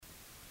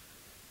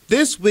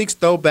This week's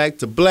Throwback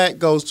to Black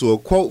goes to a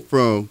quote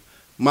from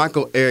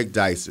Michael Eric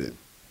Dyson.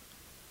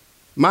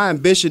 My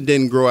ambition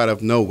didn't grow out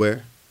of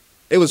nowhere.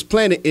 It was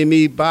planted in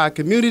me by a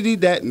community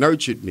that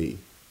nurtured me.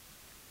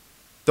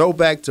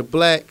 Throwback to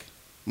Black,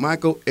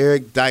 Michael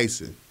Eric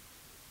Dyson.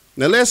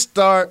 Now let's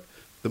start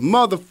the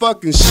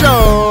motherfucking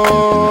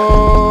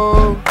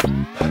show.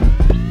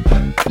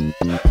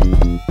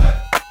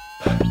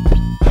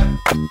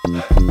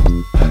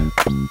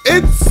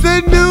 It's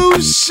a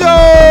new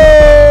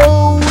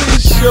show.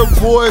 It's your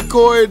boy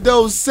Corey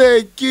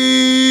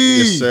Dosecki.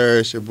 Yes, sir.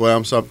 It's your boy.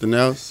 I'm something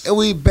else. And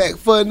we back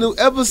for a new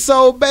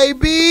episode,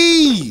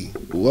 baby.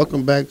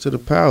 Welcome back to the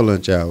Power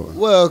Lunch Hour.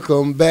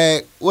 Welcome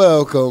back.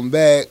 Welcome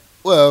back.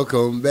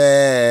 Welcome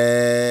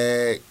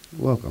back.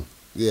 Welcome.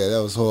 Yeah,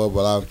 that was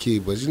horrible off key,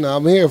 but you know,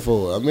 I'm here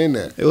for it. I'm in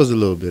there. It was a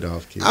little bit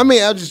off key. I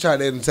mean, I'm just trying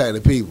to entertain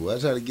the people. I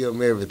try to give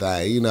them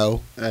everything, you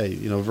know. Hey,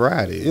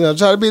 variety. You know,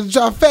 try to be the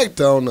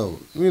trifecta on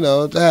them. You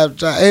know, try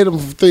to hit them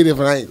from 3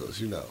 different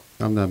angles, you know.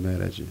 I'm not mad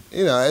at you.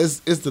 You know, it's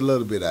the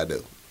little bit I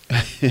do.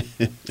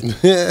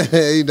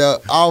 You know,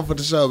 all for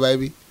the show,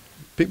 baby.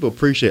 People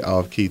appreciate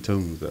off-key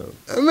tunes, though.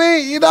 I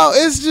mean, you know,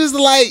 it's just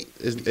like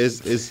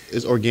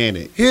It's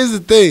organic. Here's the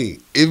thing: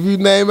 if you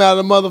name out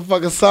a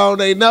motherfucking song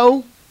they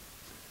know,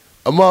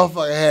 a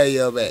motherfucker had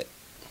your back.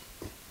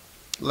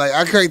 Like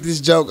I cracked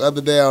this joke the other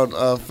day on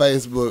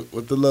Facebook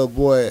with the little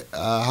boy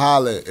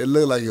hollering. It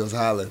looked like he was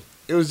hollering.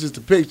 It was just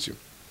a picture,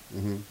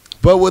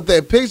 but with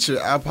that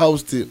picture, I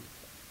posted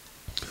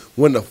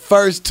when the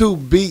first 2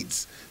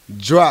 beats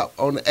drop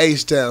on the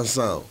H-Town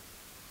song.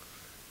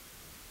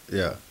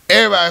 Yeah.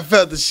 Everybody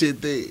felt the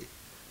shit there.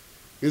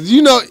 Cause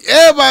you know,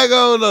 everybody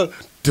go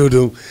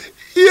doo-doo.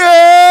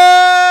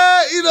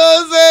 Yeah! You know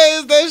what I'm saying?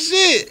 It's that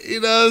shit. You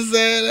know what I'm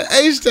saying?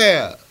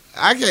 H-Town.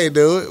 I can't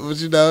do it, but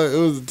you know, it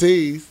was a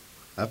tease.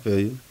 I feel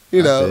you. You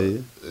I know.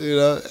 feel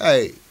you.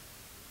 Hey.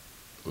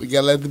 We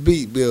gotta let the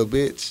beat build,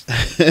 bitch.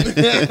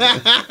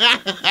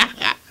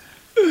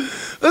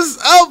 What's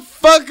up,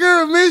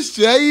 fucker? I missed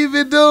you. How you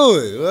been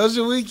doing? What's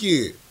your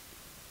weekend?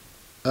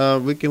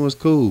 Weekend was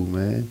cool,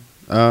 man.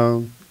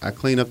 I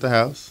cleaned up the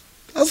house.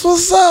 That's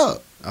what's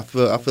up. I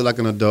feel like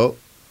an adult.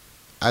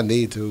 I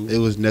need to. It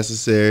was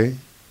necessary.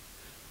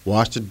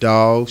 Washed the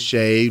dog,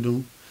 shaved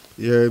them.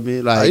 You heard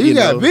me? Like you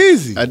got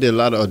busy. I did a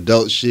lot of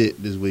adult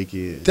shit this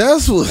weekend.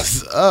 That's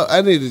what's up.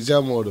 I need to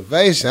jump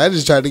motivation. I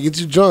just tried to get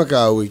you drunk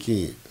all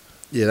weekend.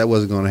 Yeah, that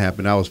wasn't going to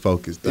happen. I was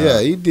focused.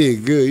 Yeah, you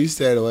did good. You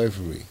stayed away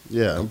from me.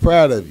 Yeah. I'm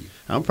proud of you.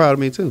 I'm proud of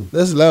me, too.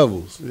 That's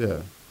levels.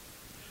 Yeah.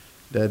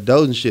 That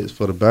adulting shit's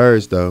for the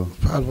birds, though.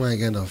 Probably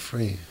ain't got no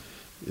friend.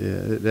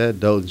 Yeah, that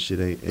adulting shit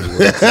ain't working.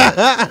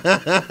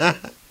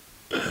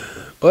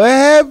 What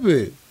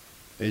happened?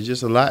 It's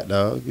just a lot,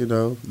 dog. You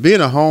know, being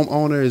a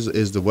homeowner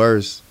is the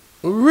worst.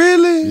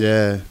 Really?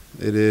 Yeah,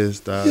 it is,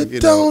 dog.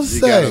 You don't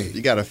say.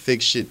 You gotta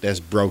fix shit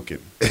that's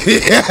broken.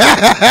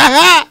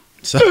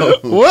 So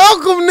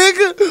welcome,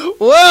 nigga.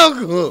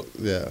 Welcome.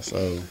 Yeah,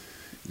 so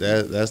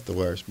that's the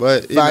worst.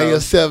 But Find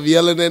yourself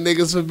yelling at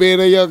niggas for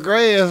being in your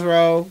grass,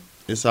 bro.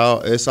 It's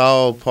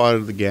all part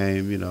of the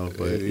game, you know.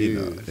 But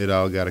it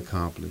all got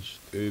accomplished.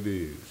 It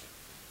is.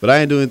 But I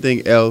ain't doing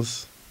anything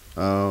else.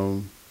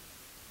 You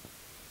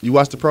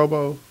watched the Pro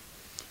Bowl?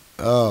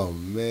 Oh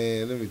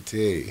man, let me tell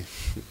you,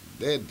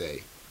 that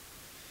day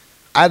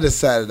I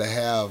decided to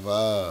have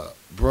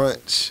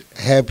brunch,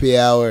 happy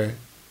hour,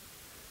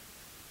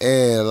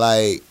 and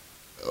like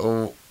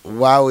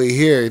while we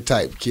here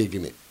type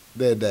kicking it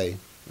that day.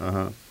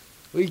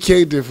 We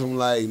kicked it from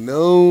like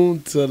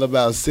noon till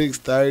about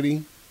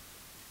 6:30.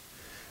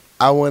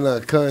 I went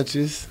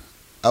unconscious.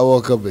 I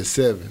woke up at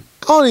 7.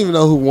 I don't even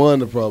know who won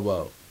the Pro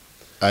Bowl.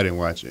 I didn't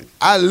watch it.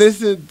 I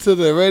listened to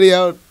the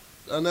radio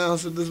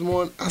announcer this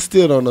morning. I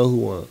still don't know who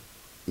won.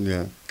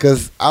 Yeah.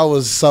 Because I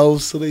was so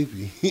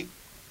sleepy.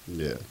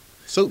 Yeah.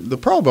 So the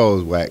Pro Bowl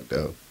is whack,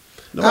 though.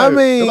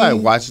 Nobody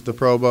watches the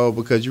Pro Bowl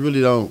because you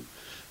really don't.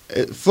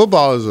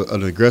 Football is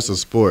an aggressive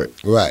sport.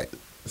 Right.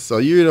 So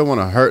you don't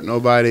want to hurt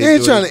nobody. You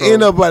ain't trying to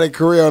end nobody's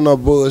career on no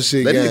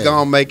bullshit They game. need to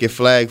go and make it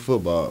flag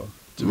football.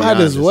 Might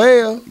as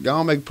well. Go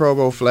and make Pro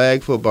Bowl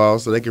flag football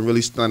so they can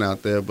really stun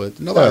out there.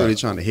 But nobody really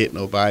trying to hit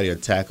nobody or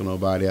tackle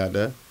nobody out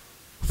there.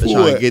 They're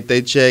trying to get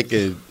their check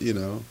and,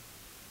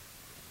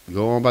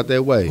 go on about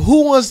their way.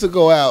 Who wants to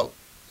go out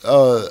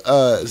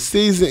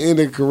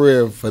season-ending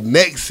career for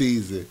next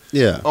season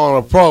on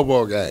a Pro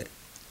Bowl game?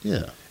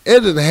 Yeah. It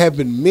done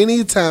happened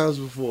many times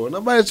before.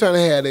 Nobody's trying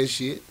to have that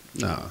shit.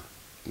 Nah.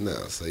 No,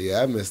 so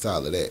yeah, I missed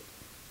all of that.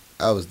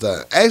 I was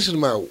done. Actually,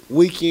 my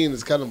weekend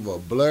is kind of a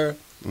blur.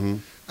 Mm-hmm.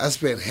 I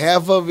spent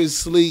half of it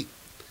sleep,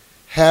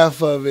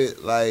 half of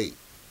it like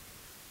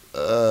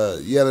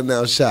yelling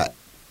out shot.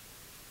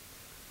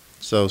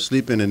 So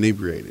sleeping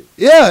inebriated.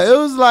 Yeah, it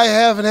was like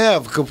half and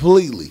half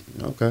completely.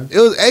 Okay. It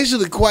was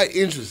actually quite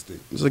interesting.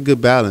 It's a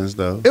good balance,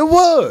 though. It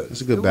was.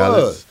 It's a good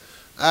balance.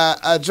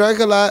 I drank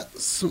a lot,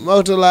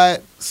 smoked a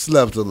lot,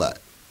 slept a lot.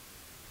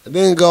 I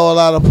didn't go a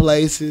lot of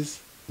places.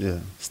 Yeah.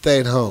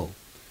 Stayed home.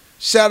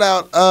 Shout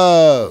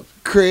out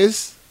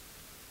Chris.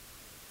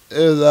 It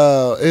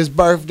was his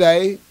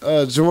birthday,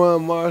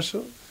 Jerome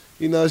Marshall.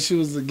 You know, she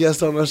was a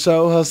guest on the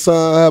show. Her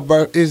son,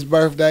 his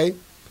birthday.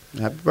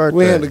 Happy birthday.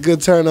 We had a good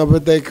turn up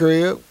at their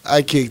crib.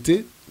 I kicked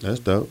it. That's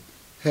dope.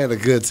 Had a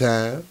good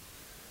time.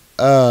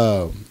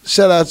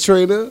 Shout out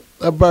Trina,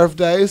 her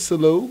birthday.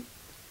 Salute.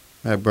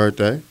 Happy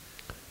birthday.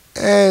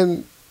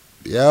 And,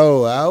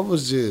 yo, I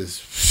was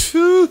just,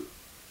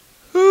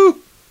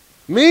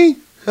 me?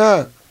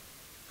 Huh?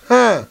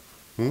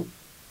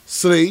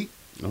 Sleep.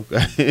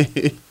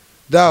 Okay.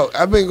 Dog,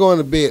 I've been going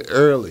to bed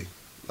early.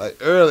 Like,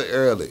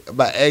 early.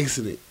 By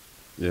accident.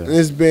 Yeah. And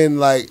it's been,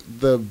 like,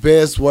 the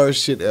best,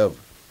 worst shit ever.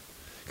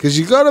 Because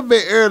you go to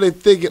bed early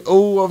thinking,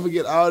 oh, I'm going to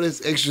get all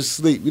this extra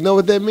sleep. You know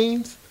what that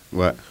means?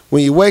 What?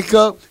 When you wake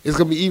up, it's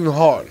going to be even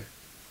harder.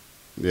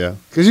 Yeah.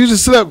 Because you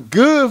just slept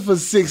good for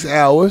 6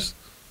 hours,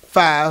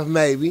 5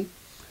 maybe.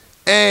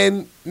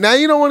 And now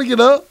you don't want to get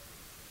up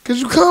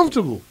because you're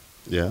comfortable.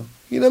 Yeah.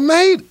 You done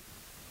made it.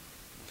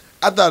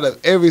 I thought of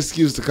every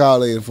excuse to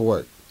call in for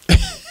work.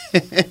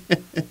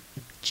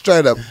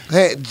 Straight up.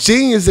 Had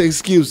genius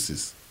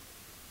excuses.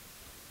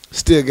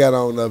 Still got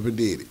on up and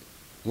did it.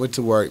 Went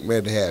to work,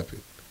 made it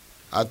happen.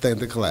 I thank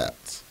the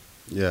clouds.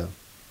 Yeah.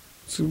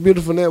 It's a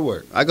beautiful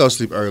network. I go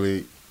sleep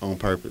early on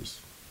purpose.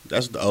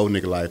 That's what the old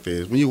nigga life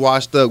is. When you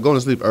washed up, going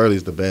to sleep early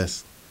is the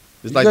best.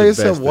 It's You like got the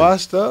yourself best thing.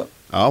 washed up?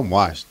 Oh, I'm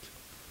washed.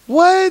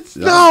 What?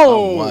 I'm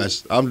No.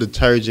 washed. I'm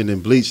detergent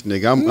and bleach,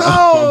 nigga.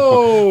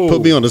 No.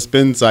 Put me on the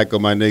spin cycle,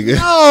 my nigga.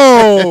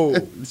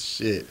 No.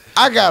 Shit.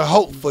 I got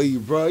hope for you,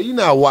 bro. You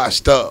not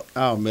washed up.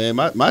 Oh, man.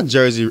 My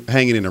jersey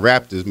hanging in the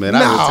Raptors, man. I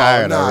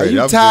retired already.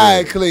 You I'm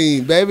tired good.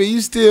 clean, baby.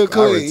 You still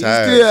clean.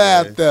 retired, you still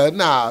man. out there.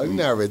 No, you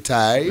not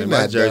retired. You Man,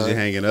 not my jersey done.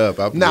 hanging up.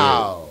 I'm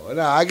No,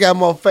 I got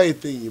more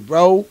faith in you,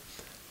 bro.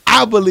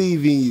 I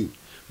believe in you. good.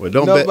 Well,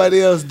 don't bet.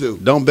 Nobody else do.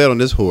 Don't bet on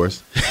this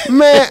horse.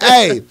 Man,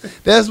 hey,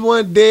 that's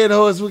one dead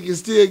horse we can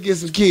still get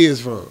some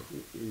kids from.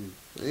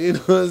 You know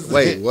what I'm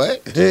saying?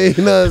 Wait, what?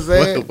 You know what I'm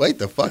saying? Wait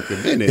the fuck a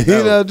minute.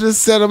 You know,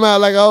 just set them out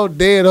like an old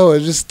dead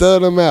horse. Just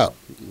stud them out.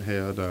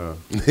 Hell no.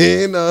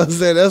 You know what I'm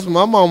saying? That's what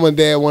my mama and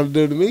dad want to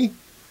do to me.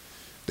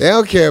 They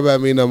don't care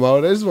about me no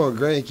more. They just want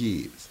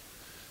grandkids.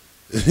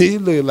 He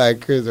look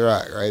like Chris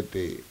Rock right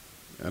there.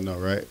 I know,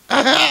 right?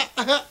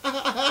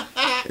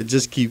 It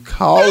just keep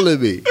calling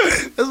me.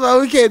 That's why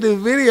we can't do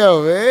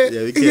video, man.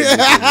 Yeah, we can't. Do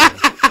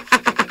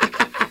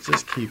that.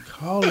 Just keep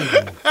calling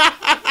me.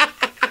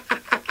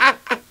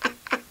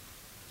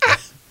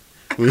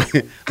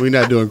 we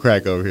not doing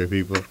crack over here,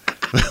 people.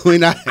 we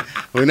not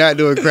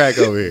doing crack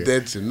over here.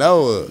 That you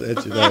know of.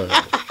 That you know.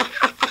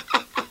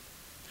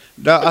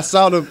 No, I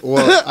saw the.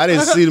 Well, I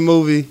didn't see the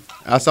movie.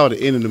 I saw the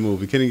end of the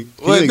movie. Can you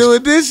What, New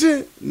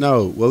Edition?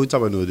 No, well, we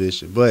talking about New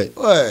Edition, but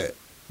What?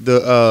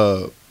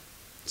 the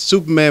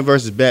Superman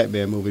versus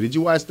Batman movie. Did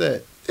you watch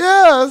that?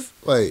 Yes.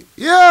 Wait.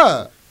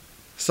 Yeah.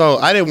 So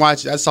I didn't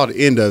watch it. I saw the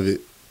end of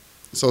it.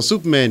 So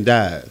Superman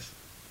dies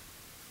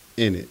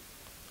in it.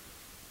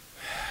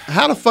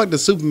 How the fuck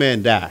does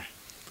Superman die?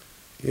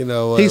 You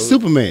know what? He's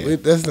Superman.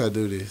 Let's not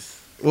do this.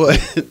 Well,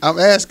 I'm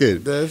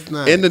asking. That's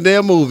not. In the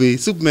damn movie,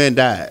 Superman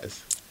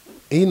dies.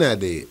 He not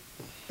dead.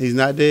 He's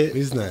not dead?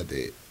 He's not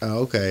dead. Oh,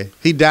 okay.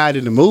 He died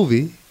in the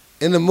movie.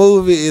 In the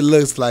movie, it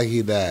looks like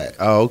he died.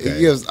 Oh, okay. It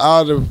gives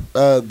all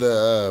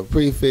the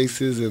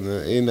prefixes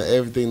and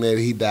everything that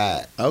he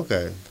died.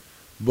 Okay.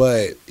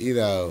 But,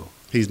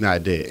 He's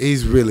not dead.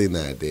 he's really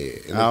not dead.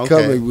 In the Oh,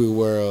 okay. comic book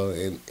world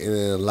and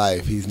in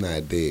life, he's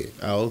not dead.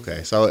 Oh,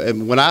 okay. So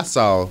when I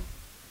saw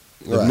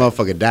the Right.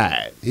 motherfucker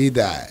died, He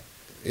died.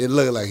 It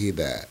looked like he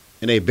died.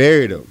 and they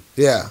buried him.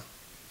 Yeah.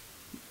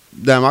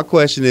 Now, my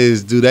question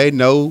is, do they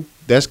know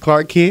that's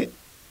Clark Kent?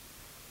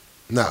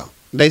 No.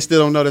 They still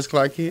don't know that's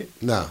Clark Kent?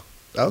 No.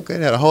 Okay,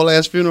 they had a whole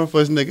ass funeral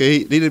for this nigga.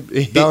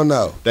 He Don't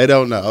know. They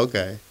don't know.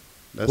 Okay.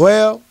 That's,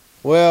 Well,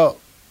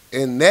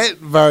 in that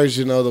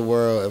version of the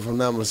world, if I'm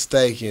not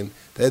mistaken,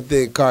 that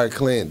thing Clark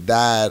Kent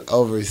died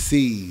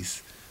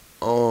overseas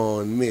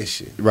on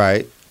mission.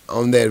 right.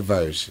 On that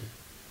version.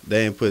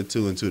 They ain't put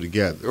two and two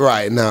together.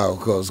 Right, no, of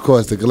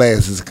course the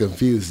glasses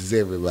confuses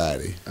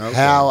everybody. Okay.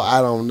 How,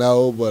 I don't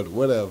know, but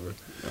whatever.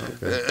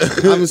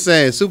 Okay. I'm just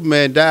saying,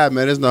 Superman died,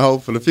 man. There's no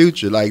hope for the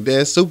future. Like,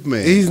 there's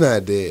Superman. He's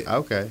not dead.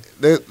 Okay.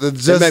 The It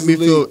Justice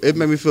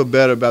made me feel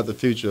better about the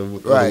future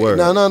of right. the world.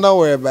 No, don't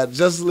worry about it.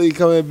 Justice League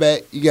coming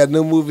back. You got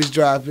new movies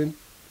dropping.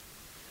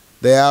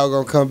 They all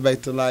gonna come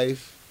back to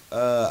life.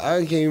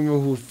 I can't remember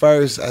who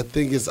first. I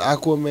think it's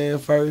Aquaman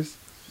first.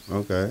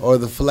 Okay. Or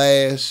The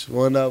Flash,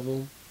 one of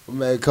them.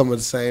 Maybe come at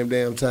the same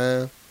damn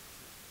time.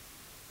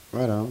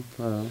 Right on.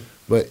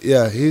 But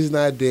yeah, he's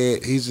not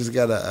dead. He's just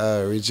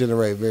gotta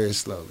regenerate very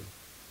slowly.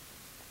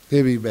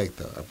 He'll be back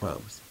though, I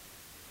promise.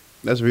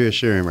 That's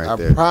reassuring right I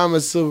there.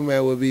 promise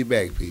Superman will be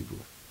back, people.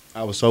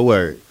 I was so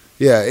worried.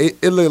 Yeah,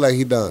 it looked like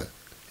he done.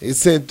 It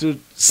sent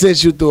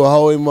you through a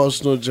whole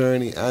emotional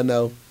journey, I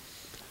know.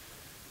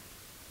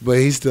 But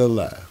he's still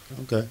alive.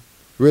 Okay.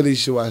 Really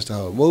should watch the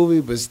whole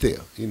movie, but still,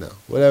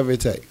 whatever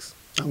it takes.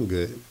 I'm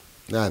good.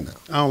 I know.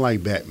 I don't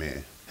like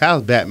Batman.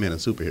 How's Batman a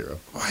superhero?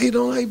 Why you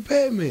don't like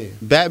Batman?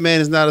 Batman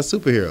is not a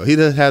superhero. He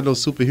doesn't have no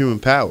superhuman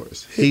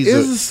powers. He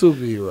is a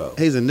superhero.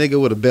 He's a nigga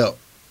with a belt.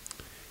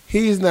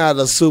 he's not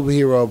a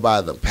superhero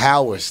by the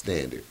power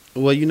standard.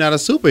 Well, you're not a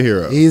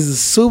superhero. He's a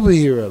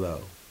superhero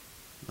though.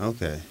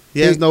 Okay.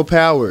 He has no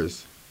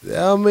powers.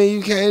 I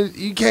mean,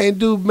 you can't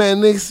do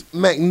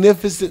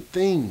magnificent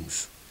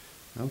things.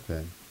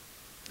 Okay.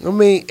 I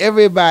mean,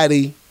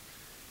 everybody,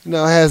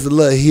 has a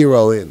little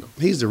hero in them.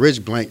 He's the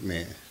rich blank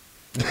man.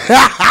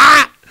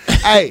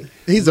 Hey,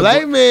 He's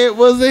Blank Man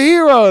was a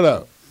hero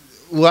though.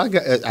 Well,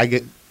 I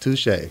get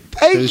touche.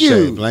 Thank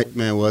you. Blank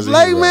man was a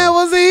Blank hero. Man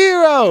was a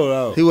hero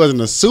though. He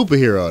wasn't a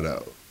superhero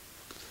though.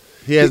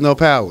 He has no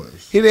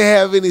powers. He didn't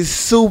have any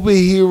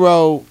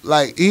superhero,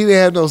 he didn't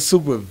have no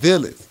super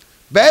villains.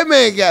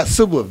 Batman got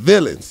super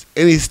villains,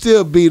 and he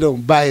still beat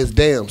them by his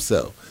damn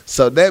self.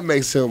 So that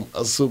makes him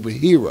a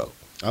superhero.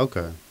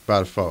 Okay. By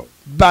default.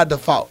 By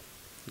default.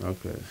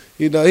 Okay.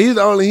 He's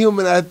the only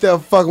human out there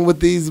fucking with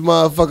these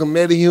motherfucking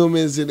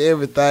metahumans and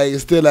everything,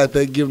 and still out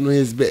there giving them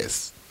his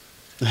best.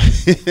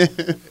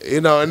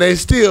 And they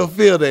still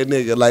feel that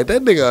nigga. Like,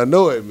 that nigga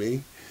annoyed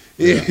me.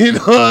 Yeah. You know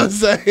what I'm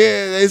saying?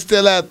 They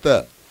still out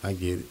there. I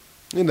get it.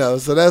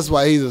 So that's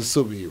why he's a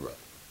superhero.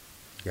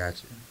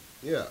 Gotcha.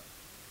 Yeah.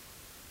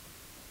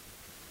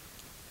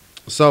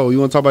 So, you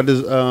want to talk about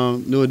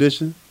this new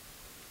edition?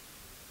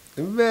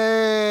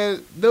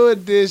 Man, New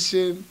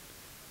Edition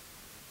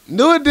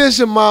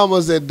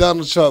mamas and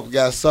Donald Trump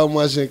got so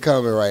much in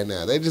common right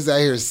now. They just out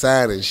here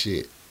signing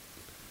shit.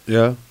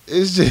 Yeah.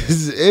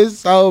 It's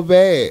so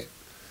bad.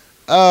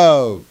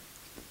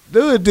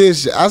 New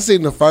Edition, I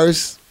seen the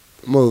first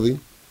movie.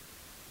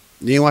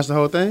 You didn't watch the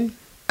whole thing?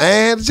 I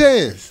ain't had a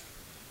chance.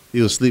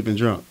 You was sleeping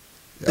drunk.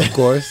 Of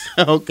course.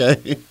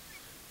 Okay.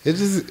 It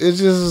just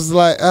was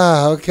like,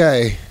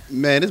 okay.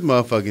 Man, this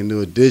motherfucking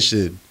new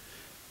edition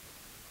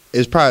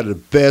is probably the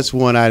best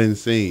one I didn't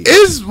see.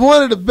 It's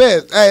one of the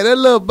best. Hey, that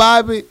little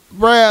Bobby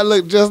Brown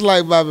looked just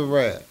like Bobby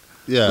Brown.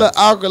 Yeah. Little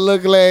awkward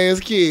looking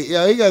ass kid.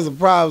 Yo, he got some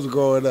problems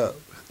growing up.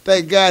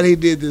 Thank God he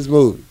did this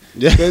movie.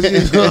 Yeah. Cause you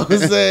know what I'm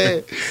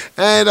saying?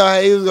 I ain't know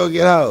how he was gonna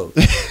get home.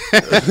 He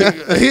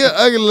an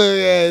ugly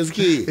looking ass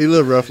kid. He a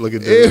little rough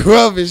looking He dude.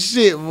 rough as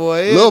shit,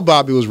 boy. Lil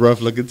Bobby was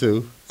rough looking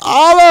too.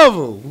 All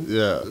of them.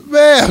 Yeah.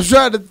 Man, I'm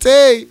trying to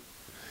tell you.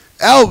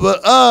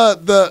 Albert,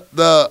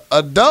 the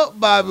adult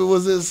Bobby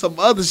was in some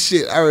other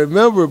shit. I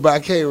remember, but I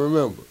can't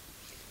remember.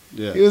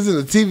 Yeah. He was in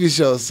a TV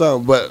show or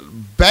something. But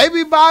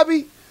baby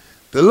Bobby,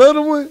 the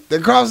little one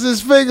that crosses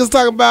his fingers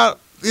talking about,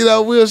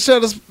 we'll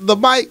shut the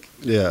mic.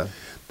 Yeah.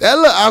 That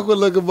little awkward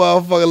looking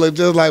motherfucker look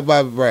just like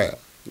Bobby Brown.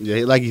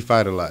 Yeah, he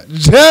fight a lot.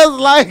 Just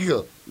like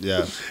him.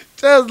 Yeah.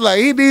 Just like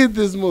he did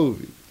this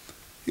movie.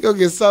 He gonna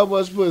get so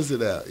much pussy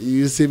now.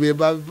 You see me and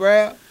Bobby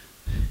Brown?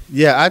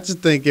 Yeah, I just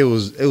think it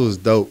was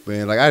dope,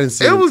 man. Like I didn't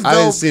see It was I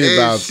didn't dope see it as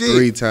about shit.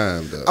 3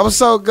 times though. I'm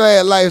so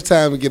glad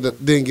Lifetime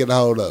didn't get a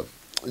hold of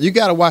it. You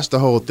gotta watch the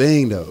whole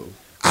thing though.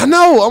 I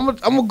know.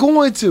 I'm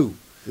going to.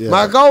 Yeah.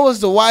 My goal was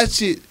to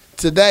watch it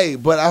today,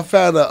 but I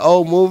found an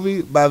old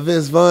movie by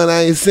Vince Vaughn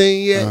I ain't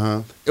seen yet.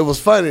 Uh-huh. It was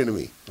funny to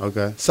me.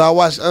 Okay. So I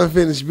watched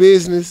Unfinished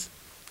Business.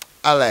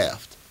 I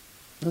laughed.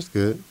 That's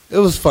good. It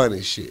was funny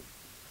as shit.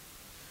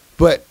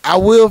 But I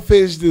will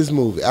finish this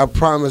movie. I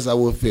promise I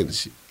will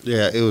finish it.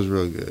 Yeah, it was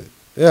real good.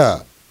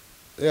 Yeah.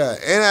 Yeah.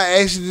 And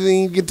I actually didn't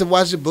even get to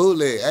watch it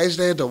bootleg. I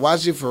actually had to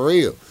watch it for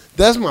real.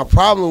 That's my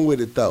problem with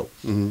it, though.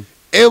 Mm-hmm.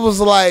 It was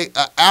like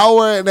an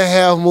hour and a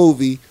half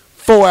movie,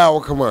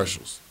 4-hour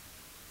commercials.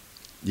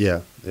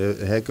 Yeah,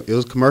 it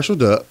was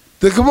commercialed up.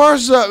 The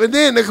commercials, and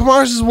then the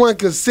commercials weren't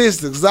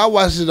consistent because I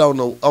watched it on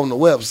the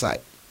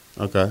website.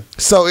 Okay.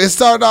 So it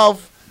started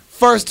off,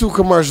 first 2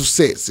 commercial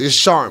sets. It's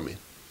Charmin.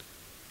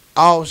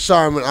 All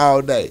Charmin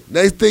all day.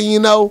 Next thing you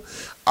know,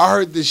 I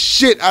heard the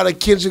shit out of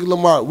Kendrick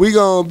Lamar. We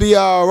gonna be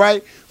all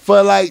right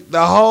for like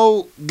the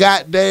whole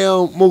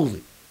goddamn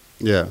movie.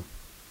 Yeah.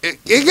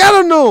 It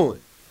got annoying.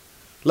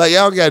 Like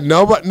y'all got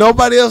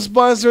nobody else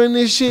sponsoring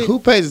this shit. Who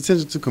pays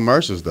attention to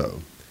commercials though?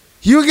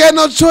 You got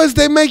no choice.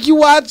 They make you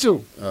watch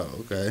them. Oh,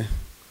 okay.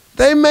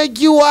 They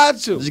make you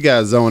watch them. You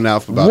gotta zone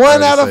out for about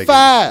 1 30 out of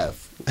seconds.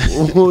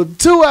 5.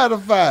 2 out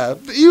of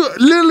 5. You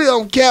literally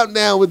on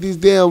countdown with these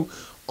damn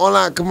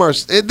online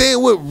commercials. And then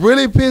what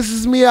really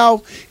pisses me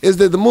off is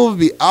that the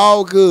movie be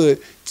all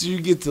good till you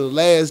get to the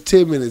last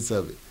 10 minutes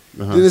of it.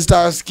 Uh-huh. Then it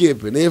starts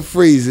skipping, then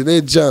freezing,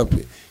 then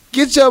jumping.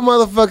 Get your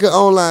motherfucking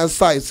online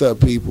sites up,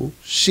 people.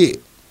 Shit.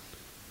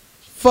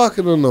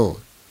 Fucking annoying.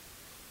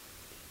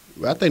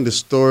 I think the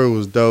story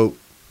was dope.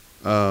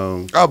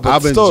 But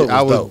the story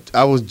was dope.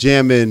 I was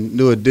jamming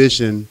New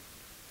Edition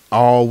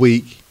all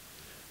week.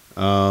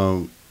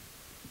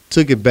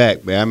 Took it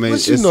back, man. I mean,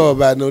 What you know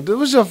about New Edition?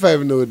 What's your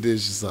favorite New Edition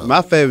song?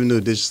 My favorite New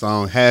Edition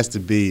song has to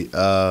be.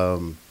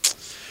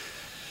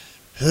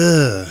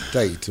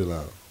 Take you too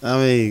long. I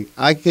mean,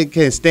 I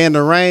can't stand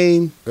the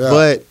rain, Yeah.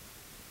 but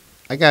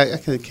I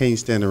can't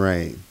stand the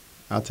rain.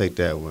 I'll take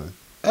that one.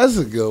 That's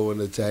a good one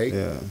to take.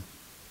 Yeah.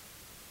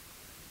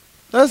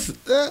 That's a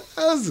good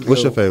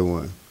What's your one. favorite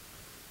one?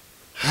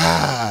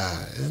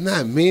 It's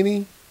not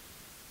many.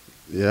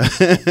 Yeah.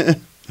 It's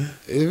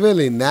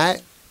really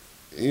not.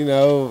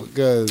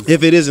 Because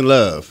If It Isn't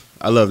Love,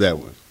 I love that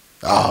one.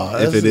 oh,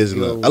 If that's It a Isn't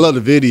good Love, one. I love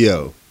the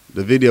video.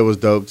 The video was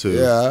dope too.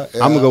 Yeah,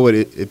 yeah. I'm gonna go with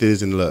it if it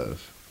is in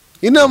love.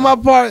 You know my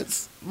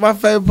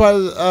favorite part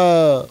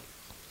of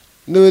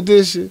New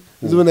Edition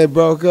is when they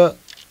broke up.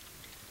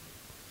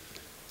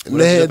 And What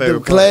they is your had them favorite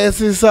part?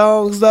 classic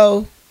songs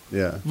though.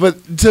 Yeah.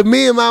 But to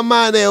me, in my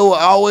mind, they will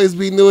always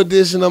be New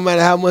Edition no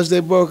matter how much they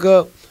broke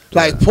up.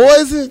 Like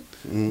Poison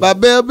by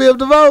Bell Biv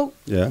DeVoe,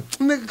 Yeah.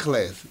 nigga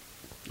classic.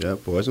 Yeah.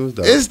 Poison was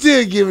dope. It's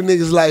still giving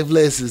niggas life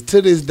lessons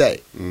to this day.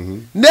 Mm-hmm.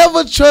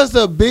 Never trust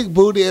a big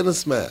booty and a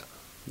smile.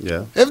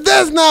 Yeah. If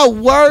that's not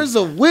words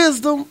of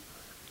wisdom,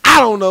 I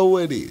don't know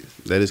what is.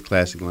 That is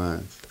classic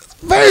lines.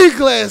 Very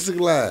classic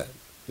line.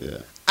 Yeah.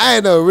 I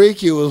didn't know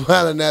Ricky was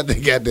wilding out there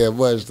got that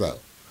much though.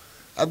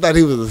 I thought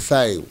he was the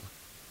same.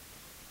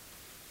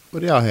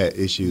 But they all had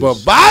issues.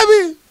 But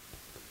Bobby,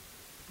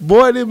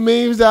 boy, them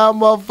memes that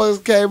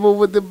motherfuckers came up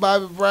with the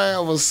Bobby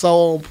Brown was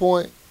so on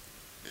point.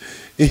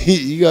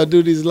 You gotta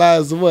do these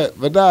lines or what?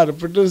 But nah, the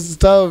producers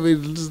told me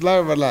to just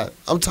learn my lines.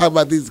 I'm talking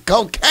about these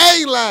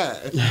cocaine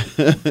lines.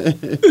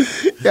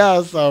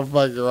 Y'all so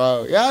fucking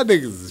wrong. Y'all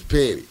niggas is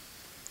petty.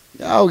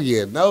 Y'all don't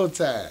get no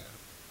time.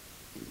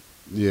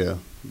 Yeah.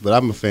 But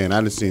I'm a fan.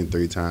 I done seen it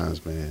 3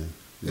 times, man.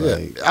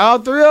 Like, Yeah. All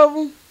three of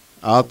them?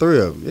 all 3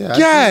 of them. Yeah. I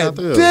seen all God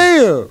 3 of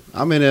them.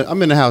 damn.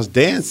 I'm in the house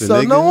dancing,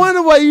 So nigga. no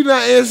wonder why you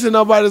not answering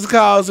nobody's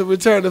calls and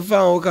return the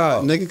phone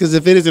call. Nigga, because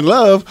if it isn't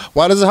love,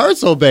 why does it hurt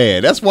so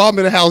bad? That's why I'm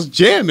in the house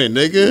jamming,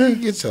 You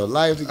nigga. get your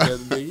life together,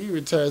 nigga. You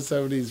return some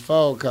of these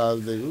phone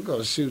calls, nigga. We're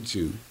gonna shoot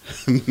you.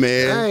 I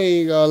Man.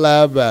 ain't gonna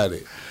lie about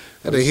it.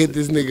 I done hit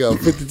this nigga up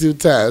 52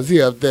 times.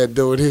 He up there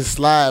doing his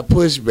slide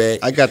pushback.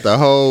 I got the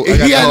whole He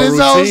got his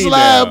whole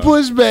slide down.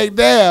 pushback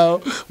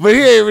down, but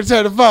he ain't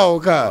return the phone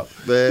call.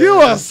 Man. You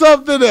are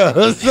something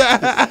else.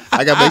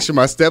 I got to make sure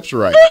my steps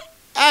right.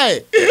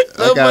 Hey,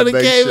 gotta somebody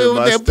make came sure in with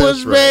my that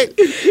steps pushback.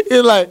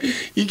 It's like,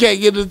 you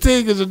can't get the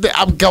 10 because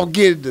I'm going to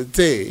get the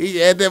 10. He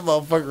had that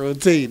motherfucker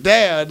routine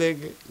down,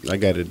 nigga. I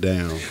got it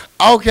down.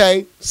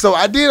 Okay, so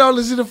I did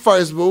only see the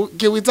first movie.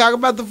 Can we talk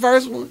about the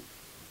first one?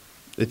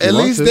 If you At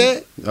want least to.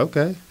 that.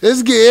 Okay.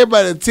 Let's get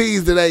everybody a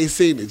tease that ain't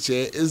seen it,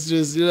 chat. It's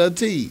just, a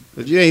tease.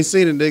 But you ain't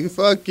seen it, nigga.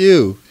 Fuck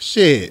you.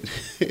 Shit.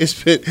 It's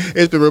been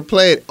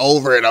replayed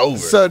over and over.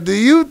 So do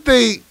you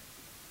think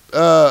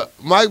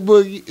Mike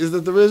Boogie, is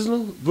that the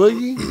original?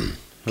 Boogie?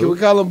 Can we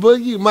call him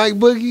Boogie? Mike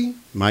Boogie?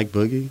 Mike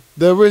Boogie.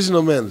 The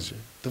original manager.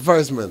 The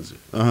first manager.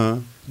 Uh-huh.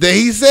 That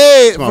he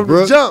said Come on, from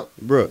Brooke. the jump.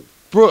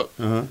 Brooke,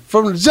 Uh-huh.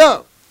 from the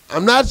jump,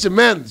 I'm not your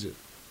manager.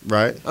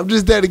 Right. I'm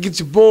just there to get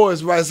your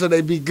boys right so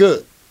they be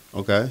good.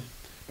 Okay.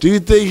 Do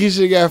you think he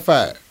should have got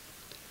fired?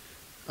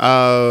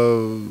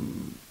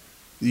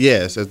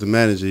 Yes, as the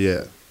manager,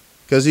 yeah.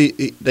 Because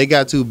they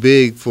got too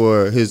big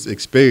for his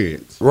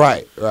experience.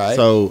 Right.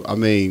 So, I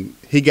mean,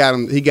 he got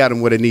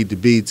him where they need to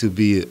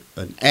be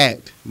an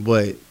act.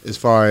 But as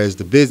far as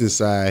the business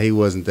side, he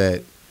wasn't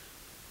that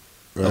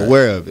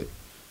aware of it.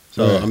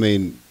 So, Right. I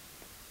mean,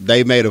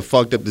 they made a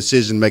fucked up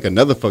decision, make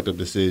another fucked up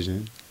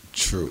decision.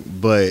 True.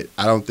 But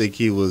I don't think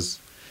he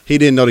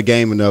didn't know the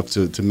game enough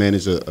to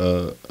manage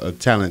a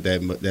talent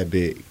that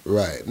big.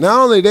 Right.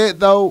 Not only that,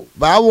 though,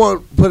 but I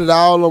want to put it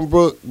all on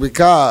Brooke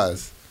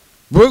because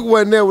Brooke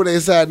wasn't there when they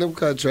signed them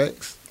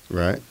contracts.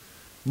 Right?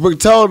 Brooke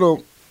told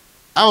him,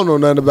 I don't know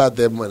nothing about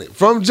that money.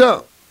 From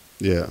jump.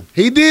 Yeah.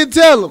 He did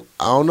tell him,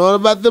 I don't know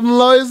about them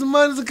lawyers and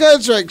money and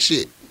contract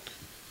shit.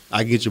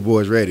 I get your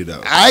boys ready,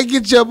 though. I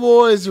get your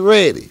boys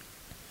ready.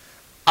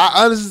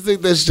 I honestly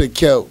think they should have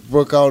kept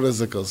Brooke on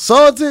as a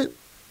consultant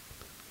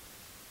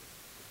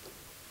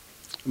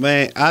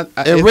Man,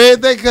 and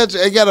read that country.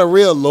 They got a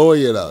real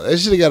lawyer, though. They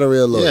should have got a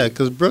real lawyer. Yeah,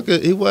 because Brooker,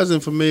 he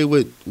wasn't familiar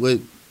with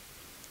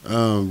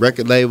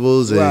record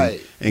labels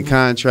Right. and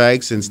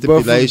contracts and But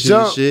from stipulations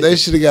jump, and shit. they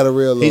should have got a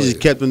real lawyer. He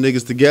just kept them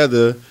niggas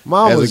together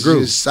Mom as was a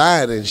group. just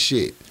signing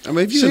shit. I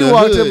mean, if you She in the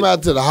walked hood, him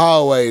out to the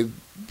hallway,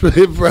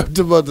 brought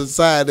him up to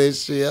sign that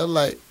shit. I'm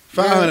like,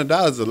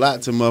 $500 is a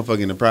lot to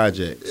motherfucking the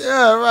project.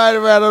 yeah, right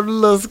around on the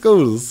little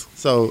scooters.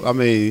 So, I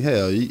mean,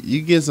 hell,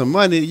 you get some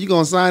money, you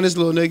gonna sign this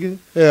little nigga.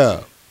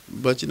 Yeah.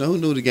 But, who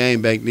knew the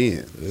game back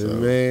then? Yeah, So,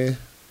 man.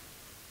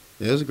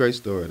 yeah, it was a great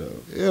story, though.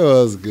 It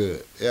was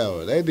good. Yeah,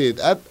 well, they did.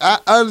 I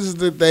honestly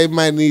think they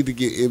might need to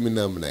get Emmy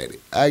nominated.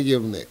 I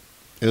give them that.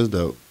 It was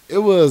dope. It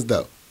was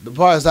dope. The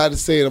parts I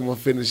just said I'm gonna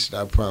finish it.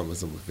 I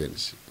promise I'm gonna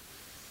finish it.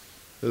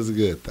 It was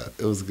good though.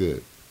 It was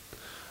good.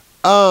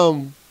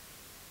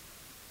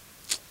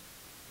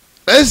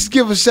 Let's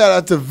give a shout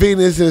out to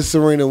Venus and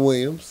Serena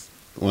Williams.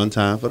 One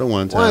time for the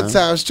one time. One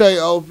time straight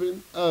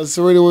open.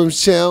 Serena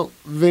Williams champ.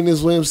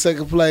 Venus Williams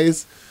second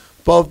place.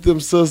 Both them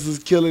sisters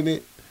killing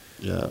it.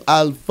 Yeah.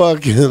 I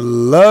fucking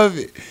love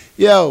it.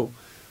 Yo,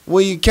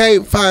 when you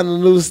can't find a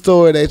new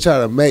story, they try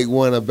to make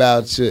one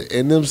about you,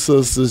 and them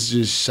sisters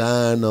just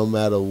shine no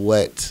matter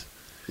what.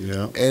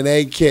 Yeah. And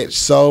they catch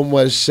so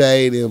much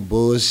shade and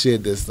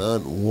bullshit that's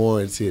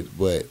unwarranted.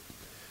 But,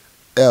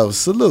 yo,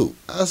 salute.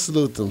 I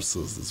salute them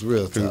sisters.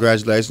 Real talk.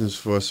 Congratulations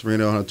for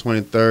Serena on her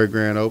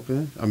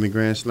 23rd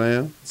Grand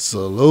Slam.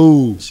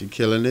 Salute. She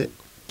killing it.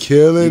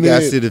 Killing You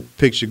guys it. see the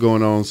picture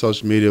going on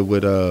social media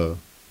with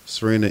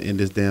Serena in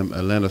this damn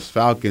Atlanta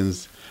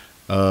Falcons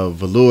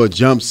velour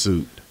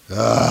jumpsuit.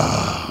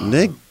 Oh,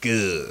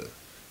 Nigga.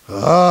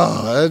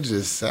 that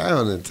just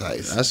sound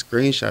enticing. I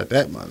screenshot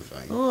that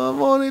motherfucker. All I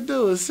want to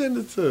do is send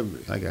it to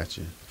me. I got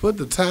you. Put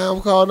the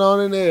time code on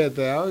and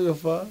everything. I don't give a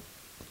fuck.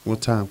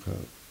 What time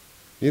code?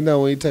 You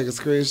know when you take a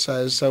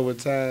screenshot and show what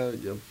time,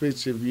 your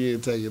picture, if you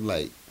ain't taking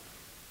like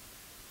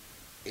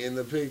in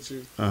the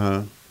picture,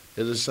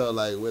 it'll show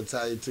like what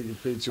time you took your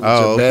picture, what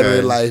your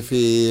battery life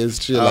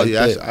is, shit like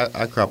that.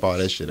 I crop all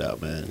that shit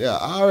out, man. Yeah,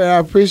 I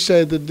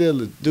appreciate the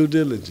due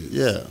diligence.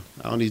 Yeah,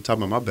 I don't need to talk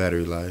about my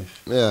battery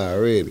life. Yeah,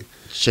 already.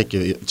 Check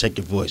your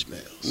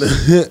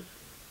voicemails.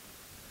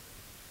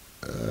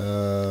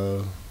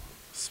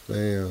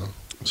 Spam.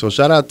 So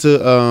shout out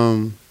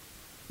to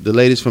the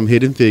ladies from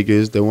Hidden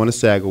Figures that won a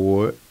SAG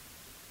award.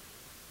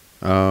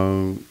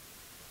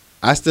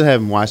 I still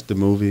haven't watched the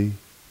movie,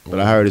 but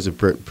I heard it's a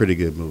pretty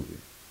good movie.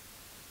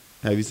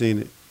 Have you seen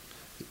it?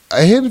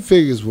 Hidden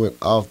Figures went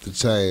off the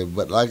chain,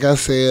 but like I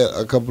said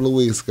a couple of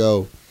weeks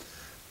ago,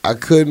 I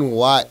couldn't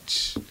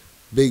watch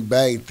Big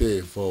Bang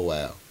Theory for a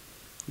while.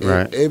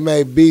 Right. It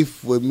made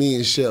beef with me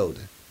and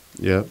Sheldon.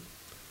 Yep.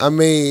 I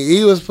mean,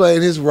 he was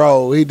playing his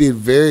role. He did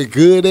very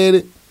good at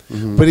it,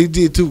 but he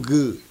did too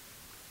good.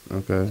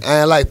 Okay.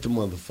 I ain't like the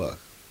motherfucker.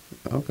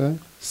 Okay.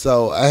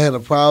 So I had a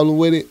problem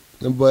with it,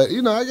 but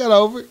you know, I got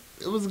over it.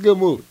 It was a good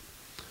movie.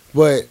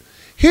 But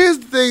here's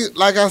the thing,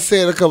 like I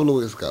said a couple of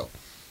weeks ago.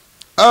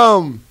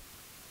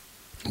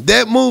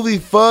 That movie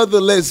further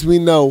lets me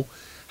know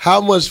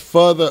how much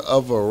further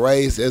of a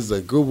race as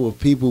a group of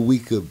people we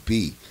could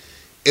be.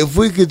 If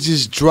we could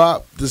just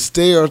drop the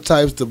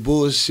stereotypes, the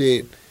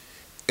bullshit,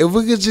 if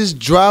we could just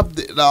drop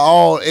it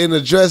all and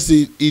address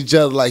each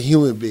other like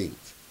human beings.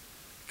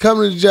 Come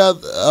to each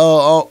other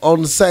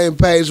on the same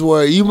page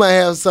where you might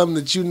have something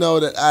that you know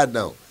that I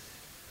don't.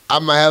 I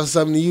might have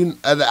something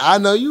that I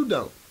know you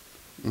don't.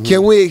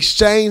 Can we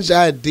exchange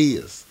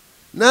ideas?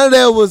 None of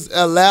that was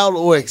allowed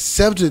or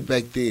accepted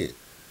back then.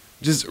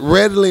 Just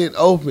readily and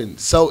open.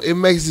 So it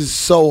makes it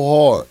so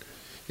hard.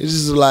 It's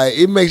just like,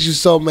 it makes you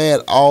so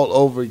mad all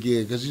over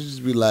again. Because you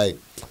just be like,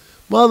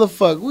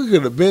 motherfucker, we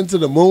could have been to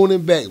the moon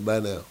and back by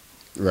now.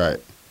 Right.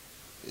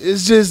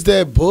 It's just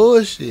that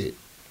bullshit.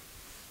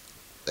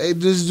 They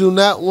just do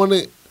not want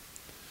to.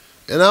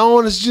 And I don't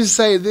want to just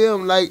say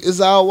them like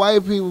it's all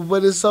white people,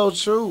 but it's so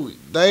true.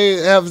 They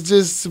have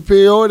just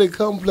superiority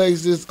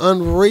complex that's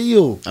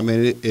unreal. I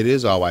mean, it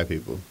is all white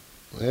people.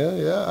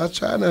 Yeah. I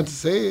try not to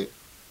say it.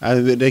 I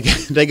mean,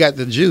 they got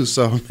the juice,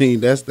 so I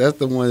mean that's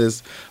the one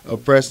that's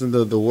oppressing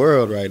the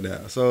world right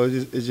now. So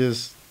it's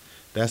just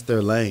that's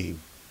their lane.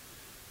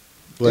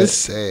 But it's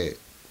sad.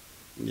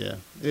 Yeah,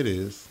 it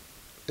is.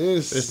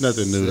 It's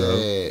nothing new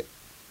though.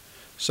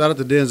 Shout out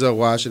to Denzel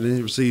Washington.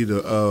 He received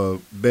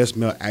the Best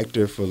Male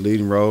Actor for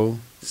leading role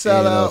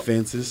in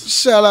Fences.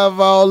 Shout out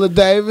Viola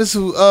Davis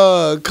who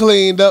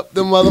cleaned up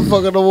the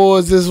motherfucking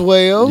awards as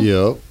well.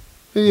 Yep.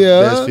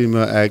 Yeah. Best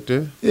Female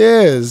Actor.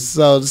 Yes.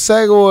 So the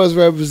SAG Awards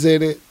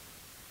represented.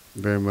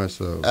 Very much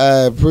so.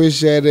 I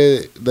appreciate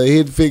it. The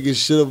Hidden Figures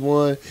should have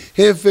won.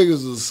 Hidden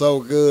Figures was so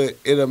good,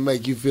 it'll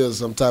make you feel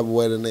some type of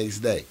way the next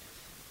day.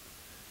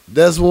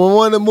 That's when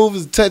one of the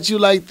movies touch you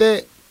like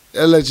that,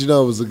 it'll let you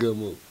know it was a good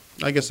movie.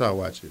 I guess I'll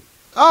watch it.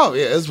 Oh,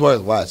 yeah, it's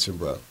worth watching,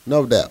 bro.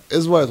 No doubt.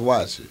 It's worth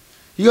watching.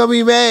 You're going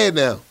to be mad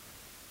now.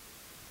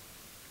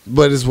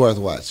 But it's worth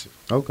watching.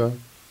 Okay.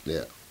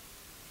 Yeah.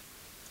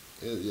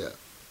 Yeah.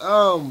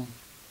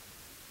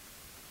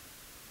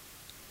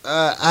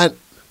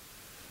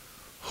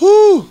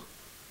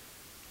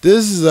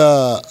 This is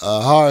a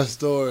hard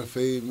story for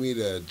me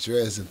to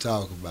address and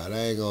talk about. I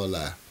ain't gonna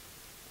lie.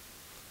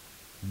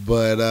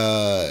 But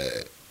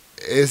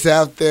it's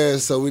out there,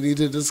 so we need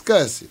to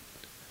discuss it.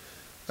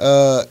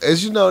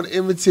 As you know,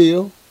 Emmett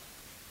Till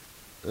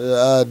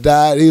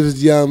died. He was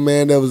a young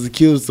man that was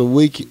accused of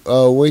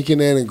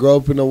winking at and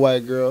groping a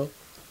white girl.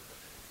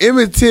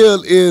 Emmett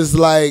Till is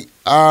like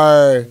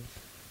our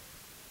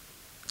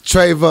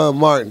Trayvon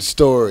Martin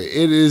story.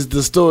 It is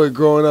the story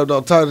growing up,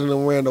 don't talk to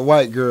them random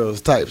white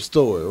girls type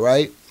story,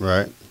 right?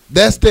 Right.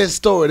 That's that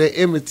story, that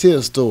Emmett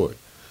Till story.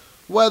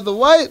 Well, the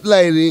white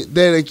lady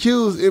that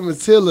accused Emmett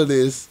Till of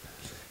this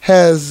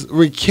has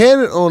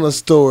recanted on a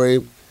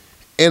story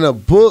in a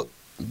book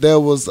that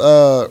was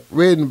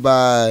written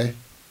by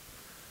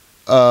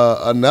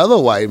another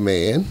white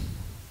man.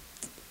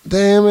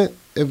 Damn it.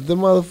 If the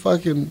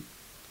motherfucking...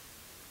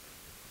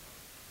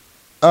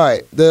 All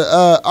right, the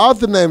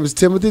author name is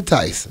Timothy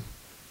Tyson,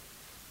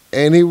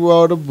 and he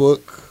wrote a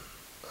book.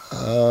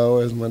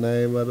 Where's my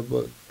name of the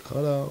book?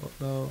 Hold on,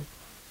 no.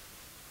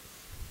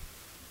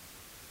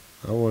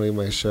 I want to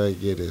make sure I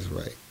get this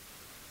right.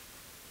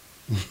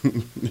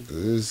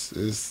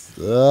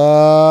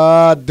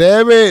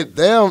 Damn it,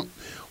 damn.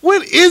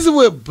 What is it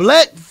with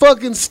black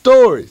fucking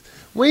stories?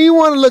 When you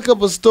want to look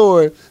up a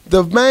story,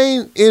 the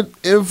main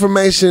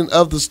information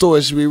of the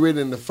story should be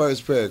written in the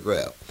first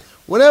paragraph.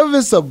 Whenever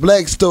it's a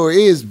black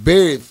story, it is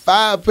buried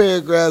 5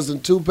 paragraphs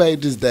and 2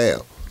 pages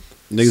down.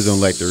 Niggas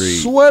don't like to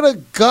read. Swear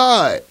to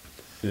God.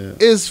 Yeah.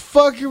 It's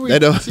fucking They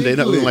ridiculous.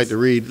 don't like to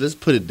read. Let's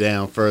put it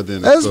down further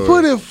in the Let's story.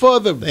 put it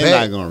further They're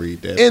back not gonna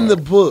read that in the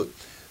part. book.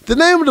 The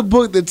name of the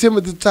book that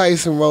Timothy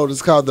Tyson wrote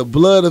is called The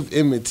Blood of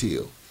Emmett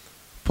Till,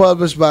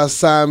 published by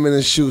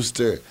Simon &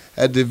 Schuster,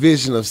 a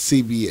division of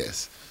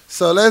CBS.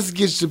 So let's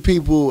get the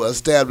people who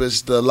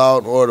established the Law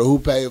and Order, who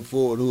paid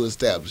for it, who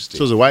established it.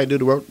 So it was a white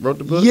dude who wrote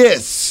the book?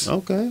 Yes.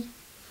 Okay.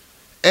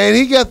 And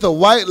he got the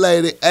white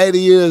lady, 80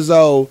 years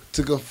old,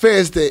 to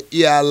confess that,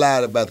 yeah, I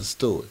lied about the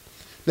story.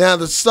 Now,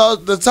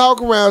 the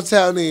talk around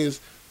town is,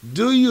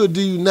 do you or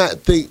do you not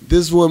think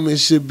this woman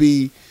should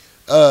be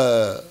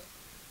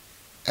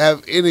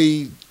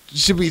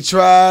should be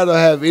tried or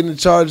have any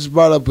charges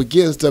brought up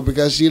against her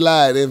because she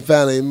lied and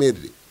finally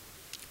admitted it?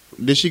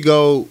 Did she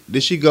go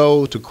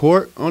to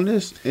court on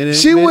this?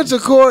 She went to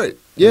court.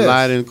 Yes.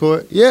 Lied in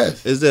court?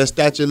 Yes. Is there a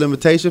statute of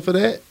limitation for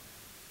that?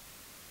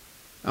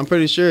 I'm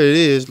pretty sure it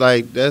is.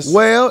 Like that's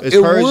it's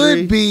it perjury.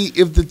 would be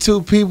if the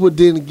two people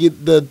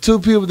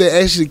that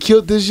actually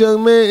killed this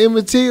young man,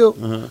 Emmett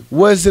Till,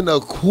 wasn't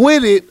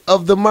acquitted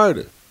of the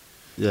murder.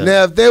 Yeah.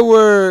 Now, if they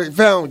were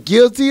found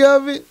guilty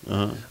of it,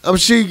 Uh-huh. I'm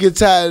sure you could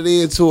tie it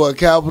into a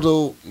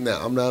capital.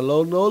 Now, I'm not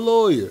no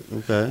lawyer.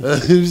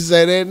 Okay. You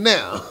say that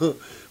now.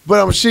 But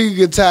I'm sure you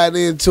could tie it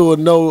into a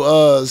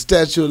no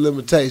statute of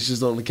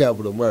limitations on the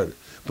capital murder.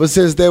 But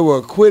since they were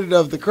acquitted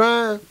of the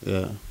crime,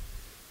 Yeah.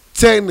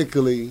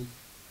 technically,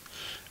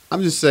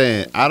 I'm just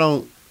saying,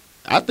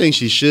 I think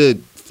she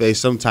should face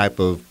some type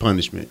of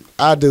punishment.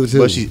 I do too.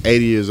 But she's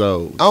 80 years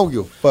old. I don't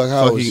give a fuck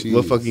how old she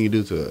What is. fuck can you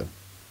do to her?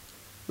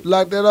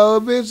 Lock that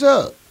old bitch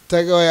up.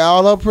 Take away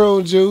all her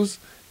prune juice,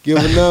 give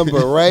her nothing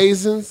but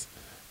raisins,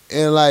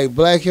 and like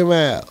black him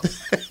out.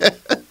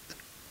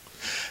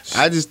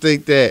 I just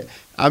think that,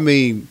 I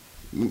mean,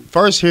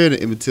 first hearing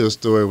the Emmett Till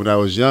story when I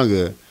was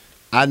younger,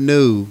 I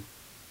knew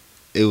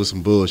it was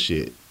some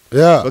bullshit.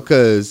 Yeah.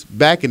 Because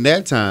back in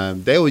that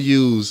time, they would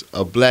use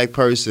a black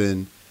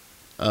person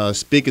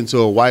speaking to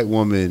a white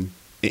woman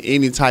in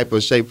any type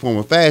of shape, form,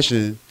 or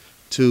fashion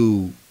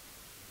to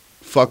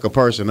fuck a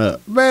person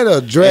up. Man, they'll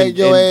drag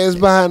your ass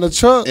behind the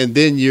truck. And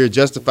then you're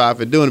justified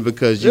for doing it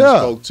because you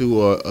spoke to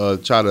or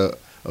try to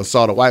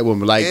assault a white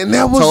woman. Like And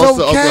that was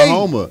Tulsa, okay.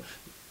 Oklahoma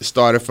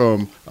started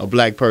from a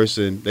black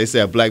person. They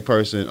said a black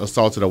person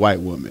assaulted a white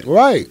woman.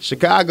 Right.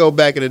 Chicago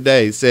back in the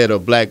day said a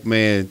black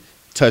man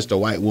touched a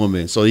white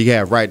woman, so he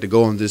had right to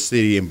go in this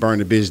city and burn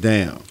the bitch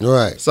down.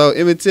 Right. So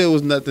Emmett Till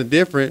was nothing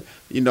different.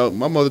 You know,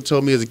 my mother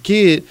told me as a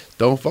kid,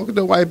 don't fuck with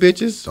the white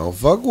bitches. Don't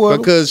fuck with 'em.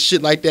 Because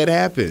shit like that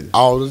happened.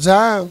 All the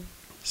time.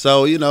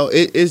 So, you know,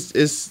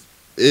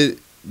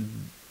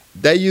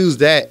 they use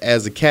that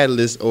as a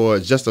catalyst or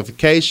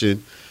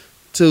justification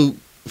to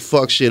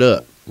fuck shit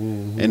up.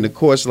 Mm-hmm. And the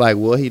court's like,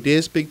 well, he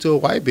did speak to a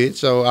white bitch,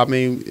 so, I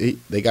mean,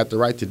 they got the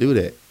right to do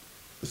that.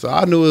 So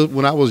I knew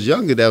when I was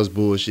younger that was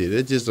bullshit.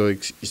 It's just an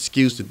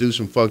excuse to do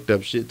some fucked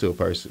up shit to a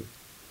person.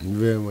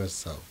 Very much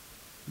so.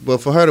 But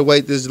for her to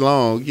wait this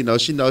long, you know,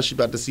 she knows she's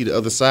about to see the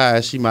other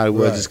side. She might as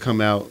well just come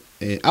out.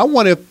 And I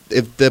wonder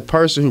if the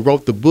person who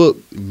wrote the book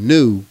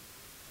knew.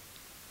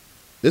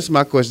 This is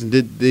my question.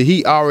 Did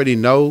he already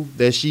know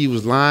that she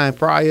was lying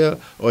prior,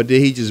 or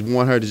did he just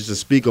want her to just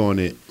speak on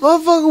it?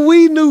 Motherfucker,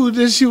 we knew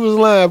that she was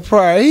lying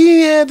prior.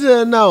 He had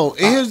to know.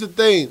 And here's the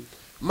thing.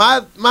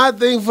 My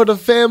thing for the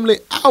family,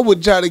 I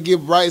would try to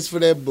give rights for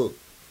that book.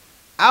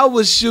 I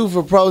would shoot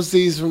for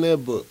proceeds from that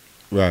book.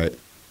 Right.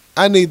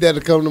 I need that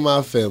to come to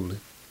my family.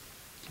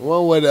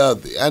 One way or the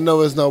other. I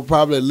know it's no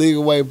probably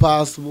legal way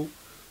possible,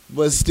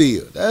 but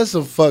still, that's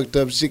some fucked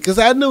up shit. Because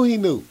I knew he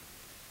knew.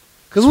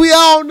 Because we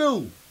all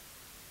knew.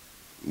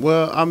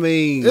 Well, I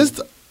mean, To me,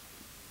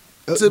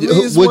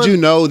 it's would one- you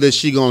know that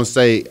she gonna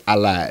say I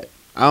lied?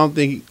 I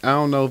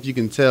don't know if you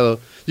can tell.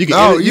 You can.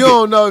 No, you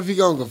don't know if he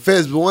gonna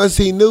confess, but once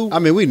he knew, I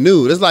mean, we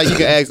knew. It's like you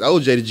can ask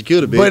OJ, did you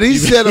kill the bitch? but he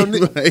said on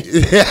Like,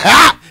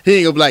 it. he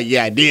ain't gonna be like,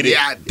 yeah, I did it.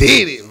 Yeah, I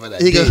did it, but I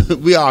He did gonna,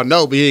 we all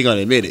know, but he ain't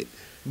gonna admit it.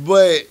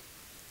 But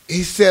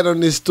he sat on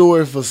this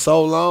story for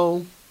so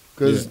long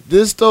because Yeah.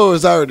 this story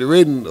was already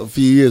written a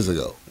few years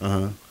ago.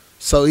 Uh-huh.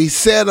 So he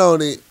sat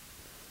on it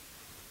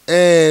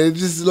and it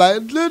just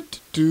like,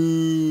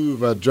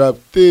 if I drop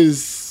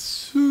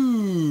this,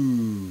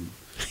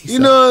 you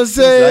know what I'm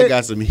saying? I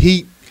got some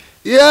heat.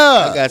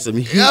 Yeah. I got some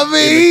heat. I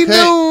mean, he knew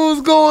what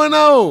was going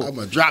on. I'm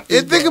gonna drop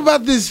this. And think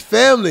about this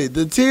family,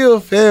 the Till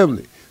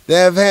family, that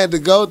have had to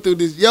go through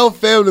this. Your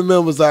family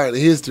members are in the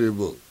history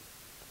book.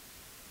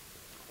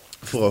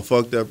 for a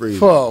fucked up reason.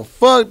 For a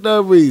fucked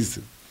up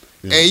reason.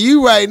 Yeah. And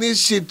you writing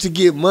this shit to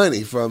get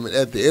money from it.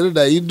 At the end of the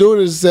day, you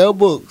doing it to sell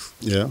books.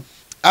 Yeah,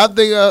 I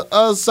think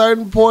a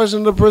certain portion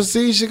of the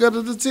proceeds should go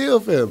to the Till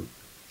family.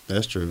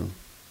 that's true.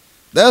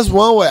 That's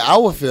one way I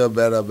would feel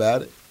better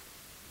about it.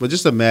 But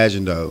just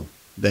imagine though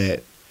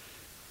that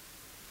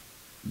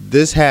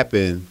this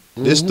happened.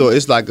 This story,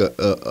 it's like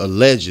a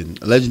legend,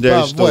 a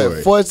legendary story.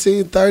 What,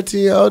 14,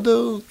 13-year-old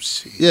dude?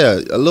 Shit. Yeah,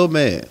 a little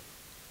man,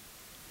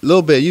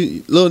 little bit.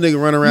 You little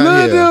nigga run around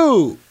here,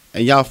 Little dude.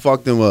 and y'all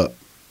fucked him up,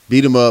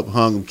 beat him up,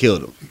 hung him,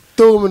 killed him.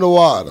 Threw him in the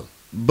water.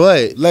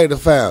 But Later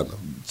found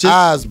him. Just-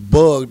 Eyes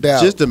bugged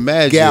out. just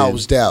imagine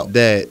Gouged out.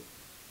 that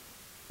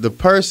the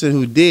person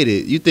who did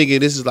it, you thinking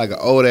this is like an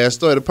old ass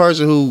story. The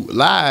person who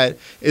lied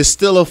is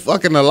still a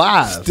fucking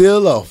alive.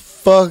 Still a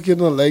fucking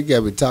alive. They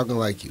got me talking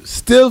like you.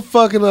 Still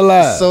fucking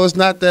alive. So it's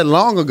not that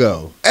long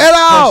ago. At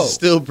all. Person's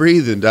still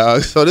breathing,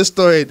 dog. So this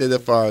story ain't that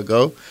far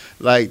ago.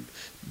 Like,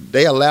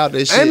 they allowed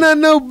this shit. Ain't that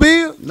no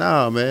bill?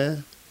 Nah,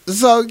 man.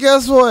 So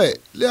guess what?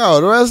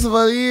 Yo, the rest of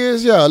our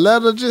years, yo,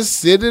 let her just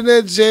sit in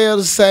that jail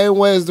the same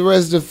way as the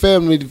rest of the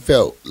family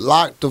felt.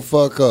 Locked the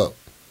fuck up.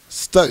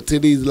 Stuck to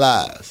these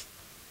lies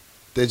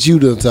that you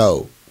done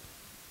told.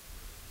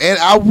 And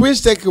I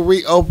wish they could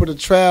reopen the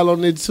trial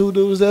on the two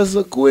dudes that's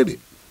acquitted.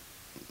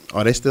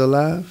 Are they still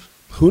alive?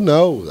 Who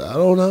knows? I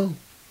don't know.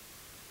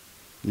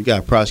 You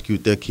gotta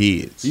prosecute their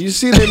kids. You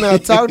see they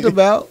not talked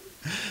about.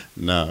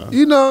 Nah.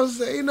 You know what I'm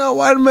saying? You know,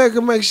 white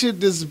America make shit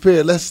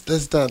disappear. Let's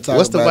not talk about it.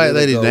 What's the white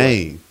lady's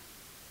name?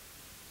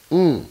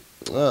 Oh,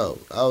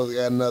 I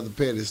got another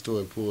petty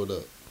story pulled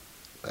up.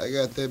 I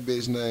got that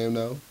bitch name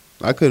though.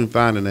 I couldn't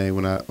find the name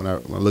when I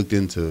looked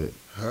into it.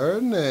 Her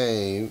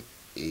name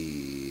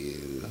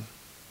is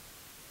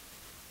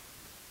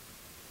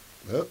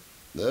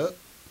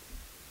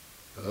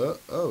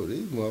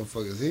these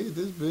motherfuckers hit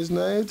this bitch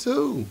name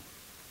too.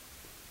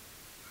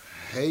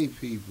 Hate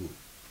people.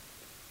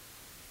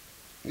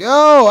 Yo,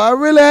 I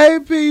really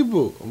hate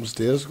people. I'm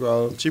still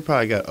scrolling. She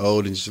probably got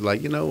old and she's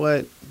like, you know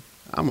what?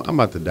 I'm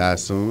about to die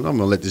soon. I'm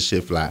gonna let this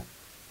shit fly.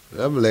 I'm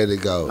gonna let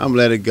it go. I'm gonna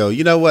let it go.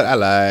 You know what? I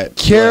lied.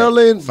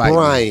 Carolyn Fight me.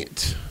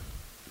 Bryant.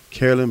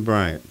 Carolyn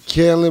Bryant.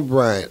 Carolyn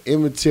Bryant.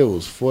 Emmett Till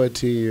was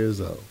 14 years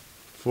old.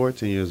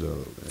 14 years old.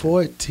 Man.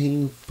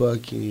 14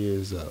 fucking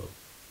years old.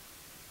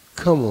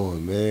 Come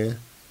on, man.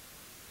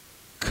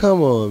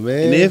 Come on,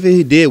 man. And if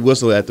he did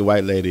whistle at the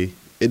white lady,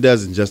 it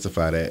doesn't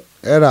justify that.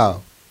 At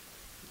all.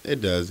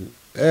 It doesn't.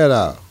 At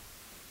all.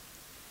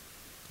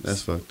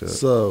 That's fucked up.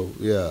 So,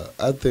 yeah,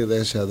 I think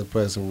they should have to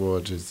pay some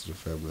royalties to the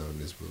family on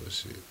this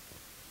bullshit.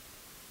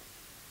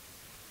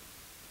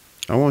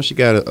 I want she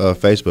got a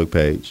Facebook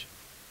page.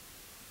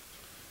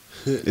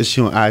 Is she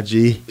on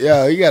IG?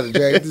 Yo, you got to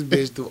drag this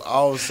bitch through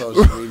all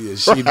social media.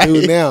 She Right.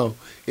 do now.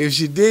 If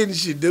she didn't,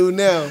 she do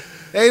now.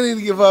 They need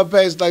to give her a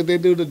page like they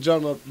do the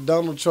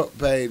Donald Trump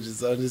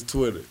pages on his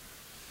Twitter.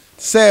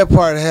 Sad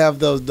part, have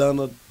those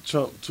Donald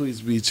Trump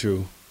tweets be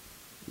true.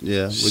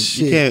 Yeah. But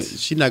Shit. you can't.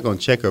 She's not gonna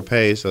check her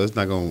page, so it's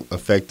not gonna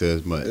affect her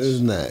as much. It's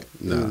not.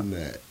 Nah. It's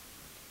not.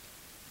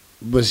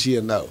 But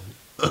she'll know.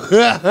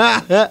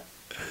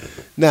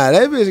 Nah,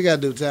 that bitch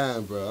got to do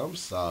time, bro. I'm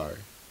sorry.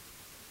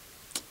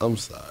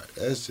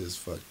 That's just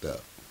fucked up.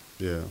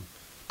 Yeah.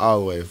 All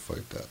the way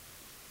fucked up.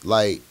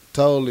 Like,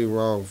 totally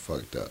wrong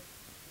fucked up.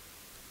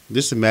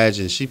 Just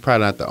imagine, she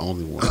probably not the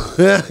only one.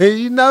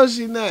 You know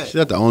she not. She's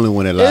not the only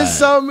one that lied. There's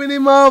so many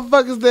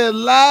motherfuckers that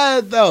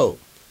lied, though.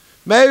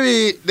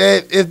 Maybe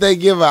that if they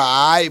give a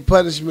alright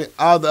punishment,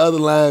 all the other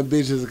lying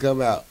bitches will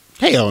come out.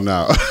 Hell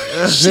no.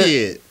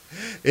 Shit.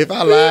 If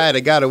I lied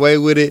and got away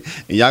with it,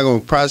 and y'all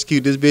gonna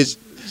prosecute this bitch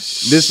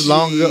this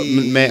long ago,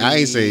 man, I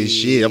ain't saying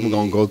shit. I'm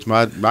gonna go to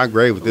my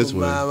grave with this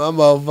one. My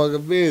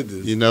motherfucking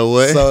business. You know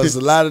what? So it's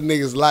a lot of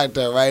niggas like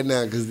that right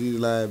now because these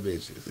lying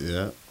bitches.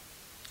 Yeah.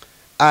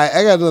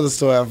 I got another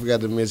story I forgot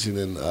to mention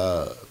in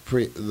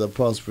the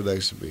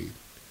post-production meeting.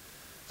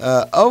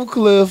 Oak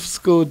Cliff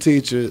school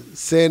teacher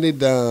Sandy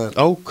Dunn.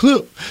 Oh,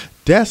 Clip,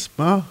 that's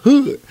my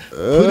hood.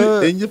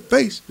 Put it in your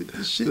face with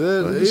this shit.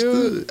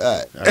 Understood.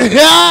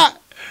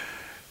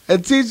 A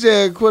teacher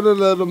at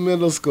Quinnalilla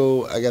Middle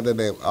School, I got that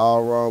name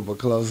all wrong but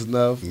close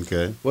enough,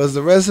 Okay. was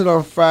arrested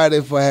on Friday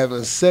for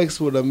having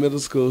sex with a middle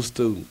school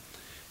student.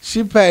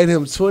 She paid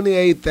him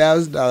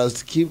 $28,000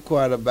 to keep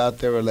quiet about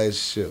their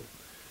relationship.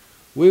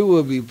 We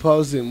will be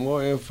posting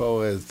more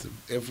info as the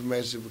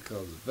information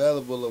becomes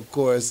available, of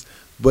course.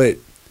 But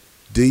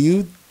do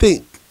you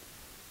think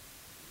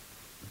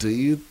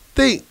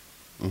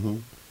Mm-hmm.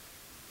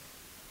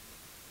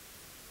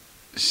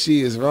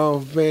 she is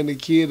wrong for paying the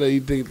kid, or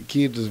you think the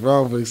kid is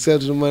wrong for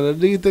accepting the money, or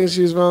do you think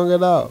she's wrong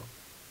at all?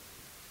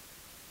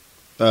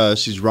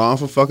 She's wrong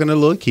for fucking a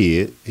little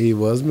kid. He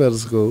was middle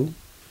school.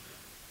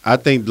 I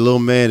think the little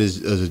man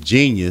is a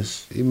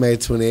genius, He made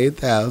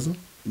 $28,000.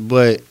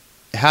 but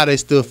how they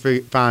still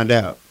find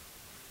out?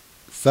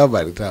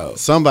 Somebody told.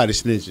 Somebody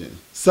snitching.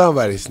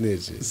 Somebody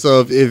snitching.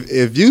 So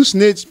if you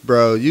snitch,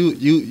 bro,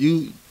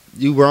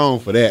 you wrong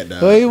for that,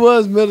 dog. Well, he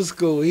was middle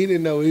school. He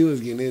didn't know what he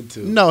was getting into.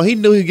 No, he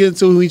knew he was getting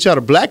to when he tried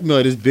to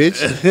blackmail this bitch.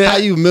 How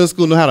you middle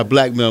school know how to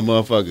blackmail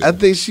motherfuckers? I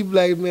think she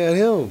blackmailed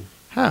him.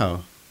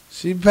 How?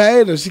 She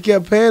paid him. She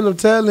kept paying him,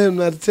 telling him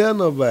not to tell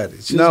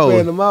nobody. She was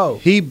paying him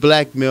off. He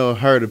blackmailed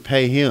her to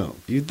pay him.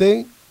 You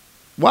think?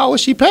 Why would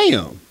she pay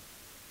him?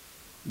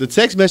 The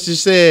text message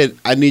said,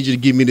 "I need you to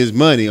give me this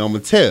money. I'm gonna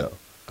tell."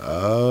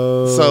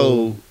 Oh.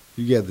 So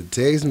you got the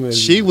text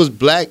message. he was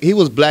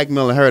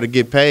blackmailing her to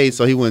get paid,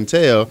 so he wouldn't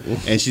tell,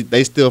 and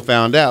they still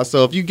found out.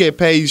 So if you get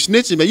paid, you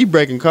snitching, man, you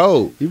breaking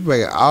code. You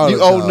breaking all You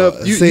the old cards.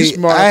 enough- you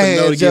smart I enough to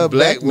know had to get your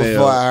back blackmailed.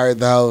 before I heard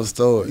the whole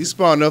story. You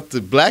smart enough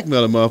to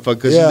blackmail a motherfucker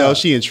because Yeah. you know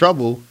she in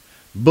trouble,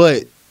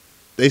 but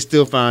they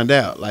still find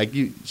out. Like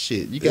you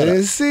got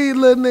And see,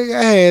 little nigga,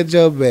 I had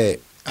your back.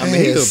 I mean,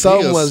 he's so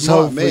a much smart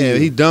hope for man.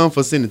 you. He done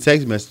for sending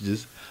text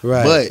messages.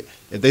 Right. But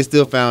if they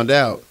still found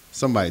out,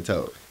 somebody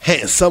told.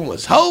 Had so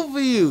much hope for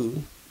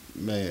you.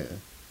 Man,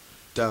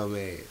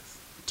 Dumbass.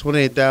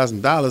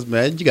 $28,000,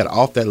 man. You got to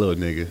off that little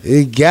nigga.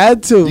 You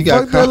got to. You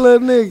gotta Fuck that call-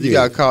 little nigga. You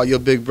got to call your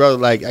big brother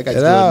like, I got this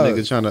Get out. little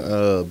nigga trying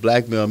to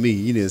blackmail me.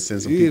 You need to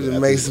send some You need people to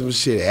after make you. some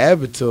shit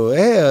happen to him.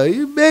 Hell,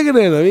 you bigger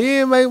than him. You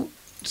ain't make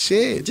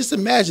shit. Just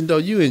imagine, though,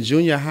 you in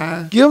junior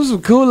high. Give him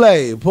some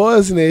Kool-Aid.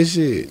 Poison that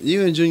shit.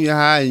 You in junior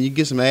high and you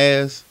get some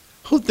ass.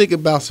 Who think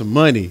about some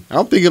money?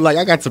 I'm thinking like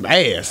I got some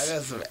I ass.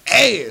 got some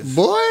ass.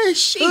 Boy, Who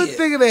shit.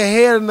 thinking they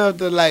had enough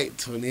to like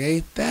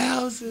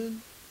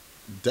 28,000?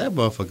 That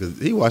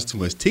motherfucker, he watched too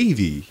much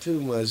TV.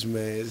 Too much,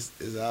 man. It's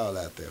all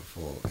out there for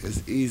him.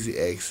 It's easy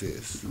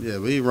access. Yeah,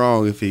 but he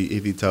wrong if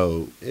he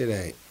told. It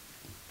ain't.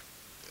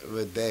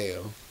 But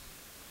damn.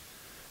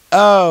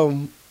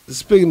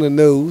 Speaking of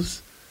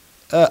news,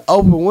 Oprah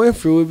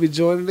Winfrey will be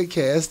joining the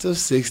cast of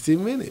 60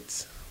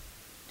 Minutes.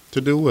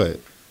 To do what?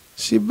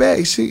 She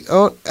back. She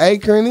on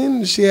Akron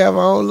and she have her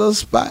own little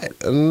spot,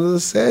 a little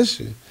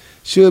session.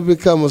 She'll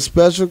become a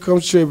special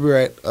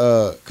contributor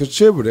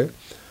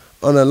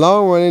on a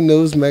long-running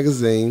news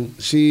magazine.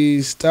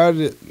 She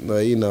started,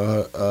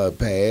 her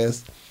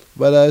past,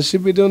 but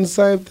she'll be doing the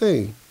same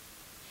thing.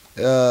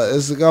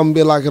 It's gonna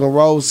be like in a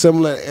role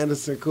similar to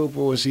Anderson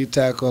Cooper, where she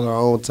tackled her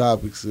own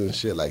topics and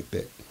shit like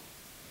that.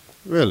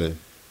 Really?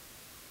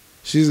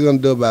 She's gonna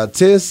do about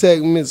 10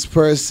 segments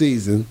per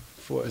season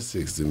for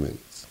 60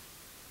 minutes.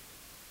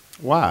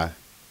 Why?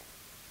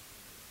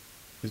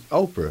 It's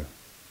Oprah.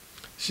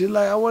 She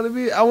like, I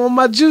want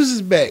my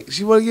juices back.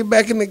 She want to get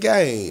back in the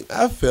game.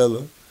 I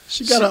feel her.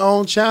 She got her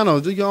own channel.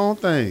 Do your own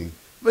thing.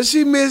 But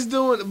she missed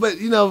doing it.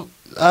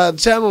 But,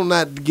 channel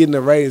not getting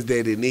the ratings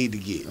that it need to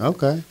get.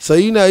 Okay. So,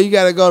 you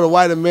got to go to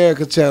White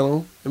America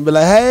channel and be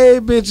like, hey,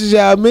 bitches,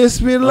 y'all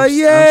miss me? Like, I'm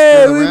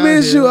yeah, still we around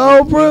miss here. you,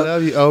 Oprah. We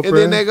love you, Oprah. And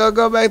then they gonna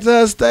go back to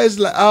her stage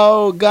like,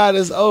 oh, God,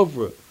 it's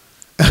Oprah.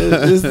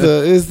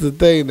 it's the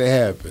thing that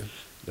happened.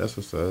 That's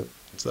what's up.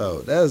 So,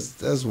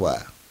 that's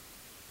why.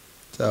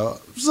 So,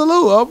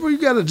 salute, Oprah. You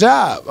got a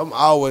job. I'm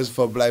always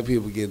for black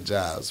people getting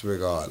jobs,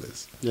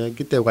 regardless. Yeah,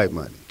 get that white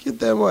money. Get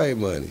that white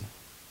money.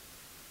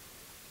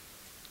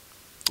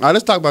 All right,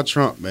 let's talk about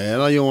Trump, man. I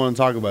know you don't want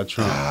to talk about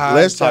Trump.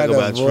 Let's talk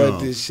about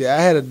Trump. This shit. I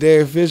had a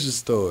Derek Fisher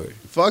story.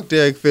 Fuck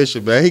Derek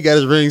Fisher, man. He got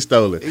his ring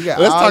stolen. He got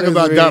Let's all talk his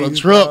about rings Donald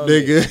Trump,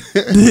 stolen.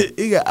 nigga.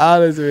 He got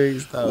all his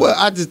rings stolen. Well,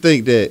 I just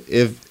think that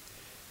if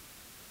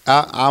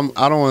I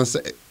don't want to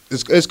say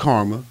it's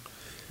karma.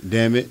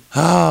 Damn it,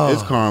 Oh,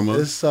 it's karma.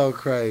 It's so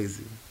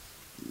crazy.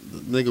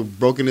 Nigga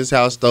broke in his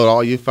house, stole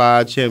all your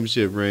 5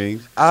 championship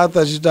rings. I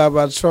thought you talked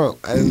about Trump.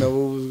 I didn't know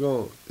where was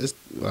going.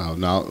 Well,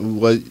 no.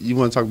 What you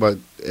want to talk about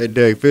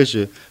Derek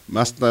Fisher?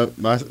 My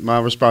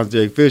response to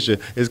Derek Fisher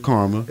is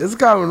karma. It's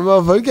coming,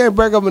 motherfucker. You can't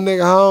break up a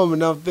nigga home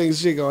and don't think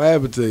shit gonna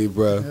happen to you,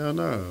 bro. Hell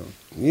no.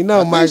 You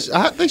know, Mike.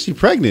 I think she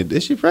pregnant.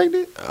 Is she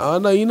pregnant? I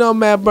don't know. You know,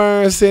 Matt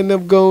Burns sending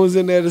them goons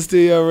in there to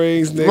steal your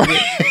rings,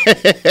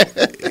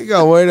 nigga. You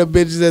gonna wear them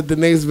bitches at the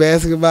next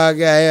basketball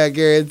game, I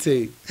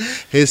guarantee.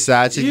 His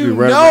side chick be You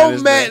running around know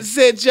his Matt neck.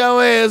 set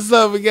your ass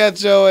up and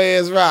got your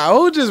ass robbed.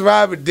 Who just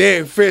robbing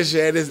Derek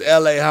Fisher at his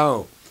LA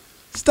home?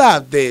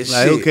 Stop that Like,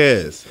 shit. who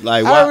cares?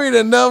 Like, I why? read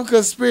enough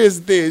conspiracy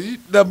theories.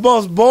 The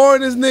most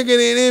boringest nigga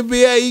in the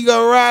NBA, you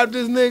gonna rob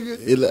this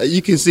nigga?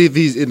 You can see if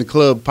he's in the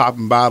club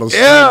popping bottles,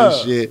 Yeah.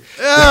 and shit.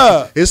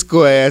 Yeah. His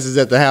square ass is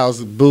at the house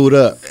booed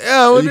up.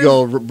 Yeah, well, You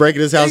gonna break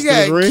in his house they to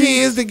his got ring?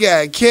 kids, they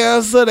got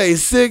cancer, they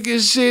sick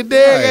and shit.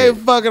 They Right. ain't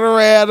fucking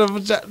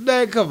around.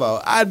 Man, come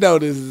on. I know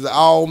this is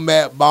all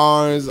Matt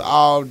Barnes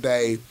all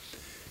day.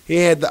 He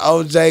had the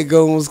OJ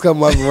goons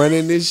come up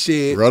running this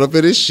shit. Run up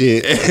in his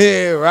shit.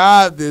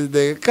 Rob this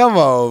nigga. Come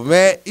on,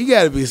 man. You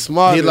gotta be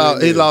smart. He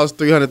lost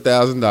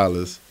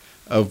 $300,000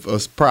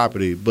 of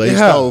property, but he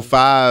Yeah. stole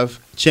 5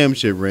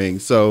 championship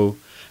rings. So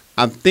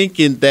I'm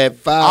thinking that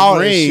 5 all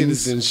that shit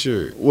rings is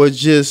insured. was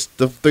just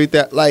the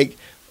 3,000. Like,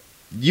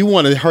 you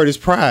want to hurt his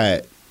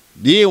pride.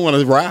 You didn't want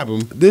to rob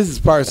him. This is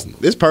personal.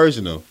 It's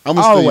personal. I'm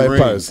gonna All steal the your way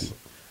rings. personal.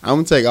 I'm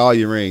gonna take all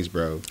your rings,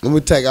 bro. Let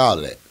me take all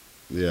of that.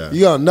 Yeah.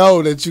 You gonna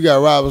know that you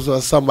got robbers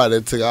or somebody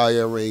that took all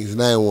your rings and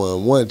they ain't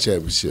won one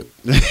championship.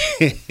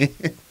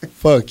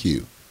 Fuck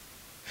you.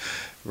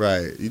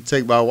 Right. You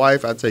take my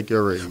wife, I take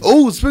your ring.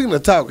 Ooh, speaking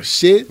of talking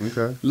shit,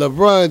 Okay.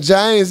 LeBron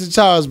James and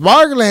Charles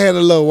Barkley had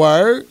a little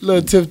word,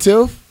 little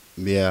tiff.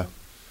 Yeah.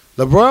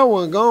 LeBron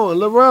wasn't going.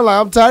 LeBron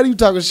like, I'm tired of you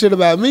talking shit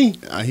about me.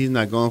 He's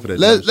not going for that.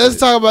 Let's shit.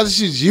 talk about the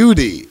shit you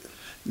did.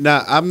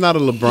 Nah, I'm not a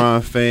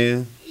LeBron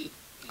fan.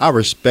 I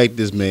respect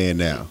this man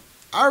now.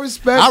 I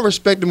respect. I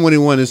respect him when he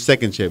won his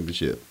second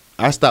championship.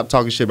 I stopped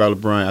talking shit about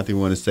LeBron after he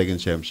won his second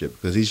championship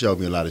because he showed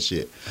me a lot of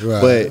shit.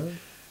 Right. But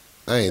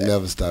I ain't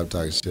never stopped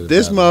talking shit.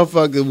 this about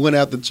motherfucker went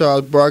after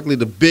Charles Barkley,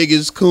 the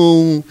biggest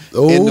coon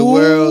him. in the Ooh,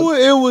 world.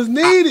 It was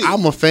needed.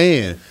 I'm a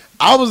fan.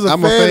 I was a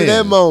I'm a fan fan. of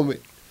that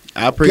moment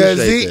I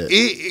appreciate because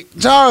that.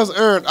 Charles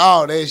earned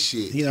all that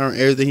shit. He earned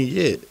everything he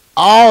did.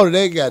 all of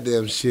that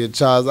goddamn shit,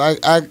 Charles.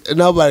 I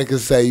nobody can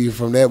say you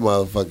from that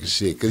motherfucking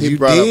shit because you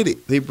did it.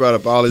 He brought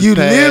up all his You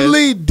past.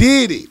 literally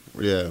did it.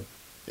 Yeah.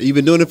 You've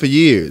been doing it for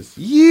years.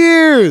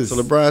 Years. So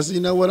LeBron said,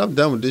 you know what? I'm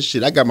done with this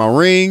shit. I got my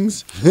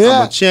rings. Yeah.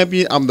 I'm a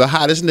champion. I'm the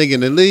hottest nigga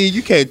in the league.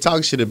 You can't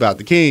talk shit about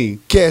the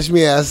king. Catch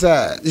me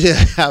outside. Yeah,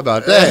 how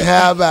about that?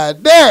 How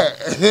about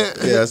that?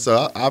 Yeah,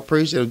 so I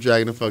appreciate him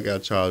dragging the fuck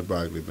out Charles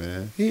Barkley,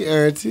 man. He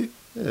earned it.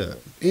 Yeah.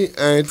 He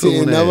earned Cool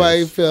it, and ass.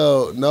 nobody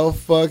felt no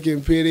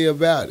fucking pity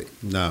about it.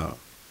 No.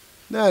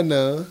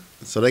 No.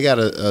 So they got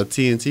a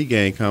TNT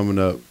game coming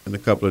up in a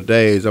couple of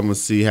days. I'm going to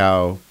see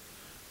how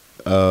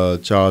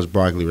Charles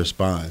Barkley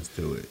responds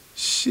to it.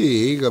 Shit,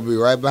 he gonna be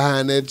right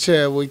behind that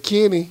chair with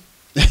Kenny.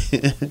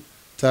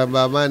 Talking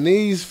about my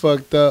knees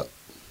fucked up.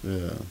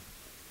 Yeah.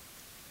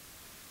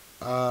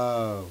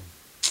 Oh,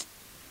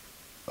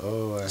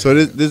 So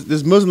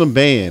this Muslim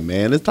ban,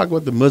 man. Let's talk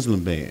about the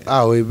Muslim ban.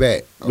 oh, we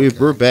back.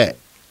 We're back.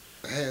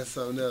 I had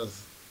something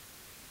else.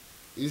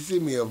 You see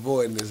me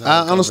avoiding this.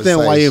 I whole understand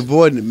why you're conversation.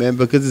 avoiding it, man,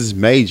 because this is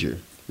major.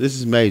 This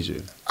is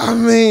major. I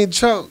mean,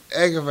 Trump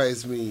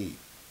aggravates me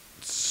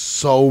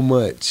so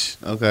much.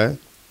 Okay.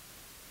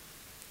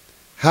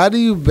 How do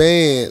you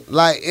ban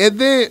and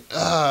then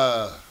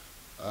go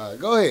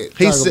ahead.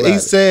 He talk about it.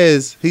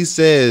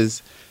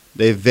 says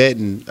they're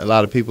vetting a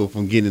lot of people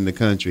from getting in the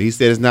country. He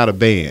said it's not a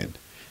ban.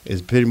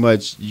 It's pretty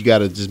much you got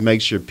to just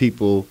make sure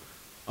people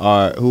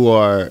are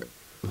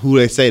who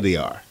they say they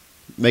are,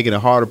 making it a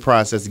harder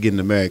process to get in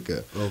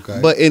America. Okay.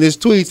 But in his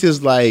tweets,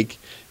 it's like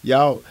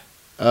y'all,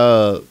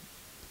 the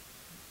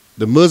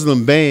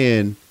Muslim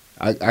ban.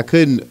 I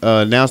couldn't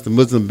announce the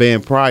Muslim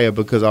ban prior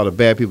because all the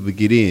bad people would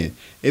get in.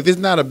 If it's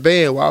not a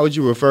ban, why would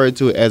you refer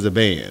to it as a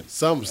ban?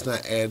 Something's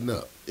not adding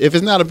up. If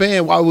it's not a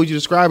ban, why would you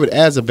describe it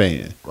as a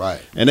ban? Right.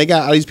 And they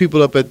got all these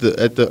people up at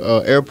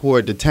the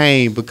airport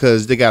detained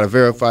because they got to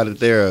verify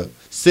that they're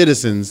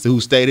citizens who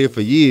stayed here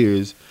for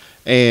years,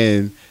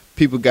 and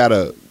people got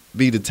to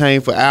be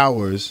detained for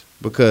hours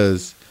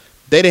because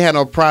they didn't have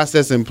no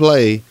process in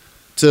play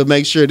to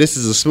make sure this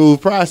is a smooth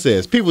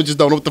process. People just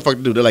don't know what the fuck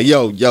to do. They're like,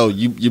 yo,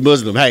 you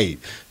Muslim. Hey,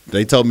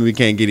 they told me we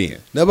can't get in.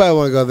 Nobody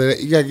want to go there.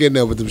 You got to get in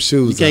there with them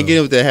shoes. You can't get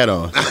in with that hat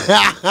on.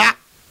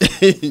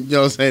 You know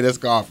what I'm saying? That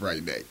scarf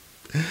right there.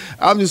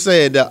 I'm just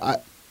saying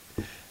that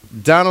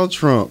Donald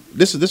Trump.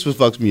 This is what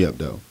fucks me up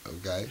though.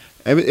 Okay.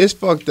 I mean, it's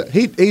fucked up.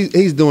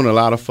 He's doing a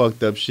lot of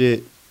fucked up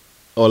shit,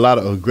 or a lot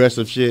of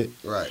aggressive shit,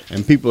 Right.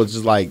 and people are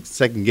just like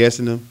second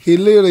guessing him. He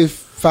literally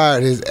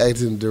fired his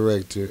acting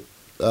director,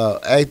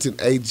 acting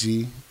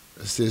AG,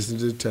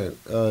 assistant attorney,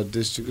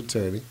 district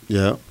attorney,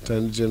 Yeah.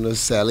 Attorney General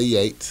Sally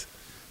Yates,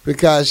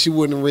 because she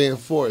wouldn't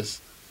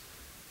reinforce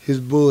his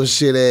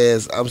bullshit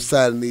ass. I'm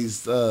signing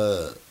these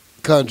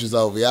countries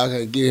over. Y'all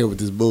can't get here with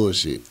this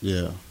bullshit.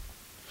 Yeah.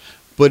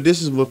 But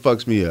this is what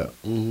fucks me up.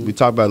 Mhm. We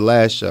talked about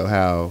last show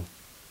how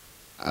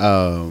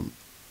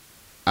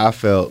I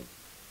felt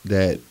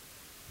that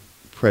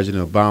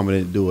President Obama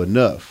didn't do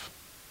enough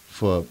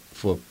for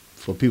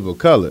people of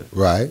color.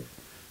 Right.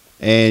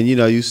 And, you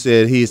know, you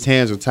said his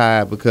hands were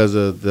tied because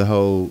of the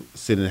whole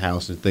sitting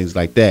house and things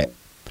like that.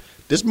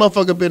 This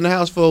motherfucker been in the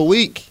house for a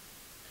week,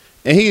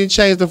 and he didn't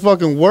change the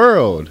fucking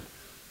world.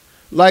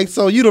 Like,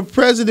 so you the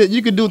president,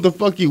 you can do what the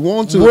fuck you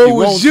want to. Where if you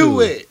was want you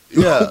to. at?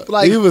 Yeah.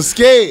 Like, he was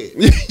scared.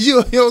 you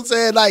know what I'm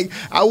saying? Like,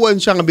 I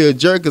wasn't trying to be a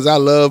jerk because I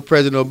love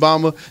President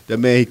Obama. That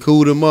man, he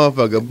cool the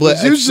motherfucker. But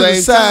at you the should have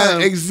same signed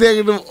time,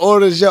 executive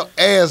orders your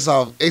ass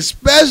off,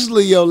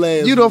 especially your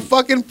last. you the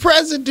fucking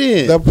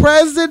president. the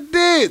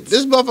president.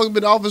 This motherfucker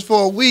been in office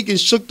for a week and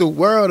shook the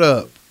world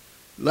up.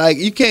 Like,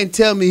 you can't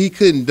tell me he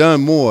couldn't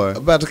done more.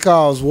 About to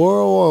cause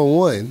World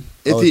War I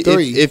or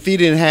III. If he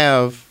didn't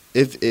have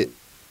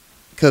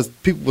because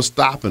people were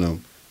stopping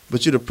him.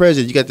 But you're the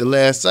president, you got the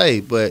last say.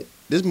 But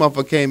this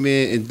motherfucker came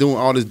in and doing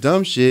all this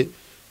dumb shit,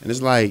 and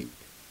it's like,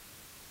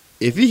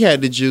 if he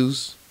had the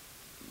juice,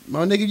 my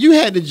nigga, you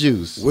had the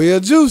juice. Where your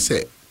juice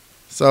at?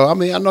 So I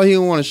mean, I know he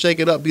don't want to shake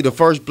it up, be the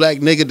first black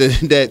nigga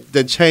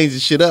that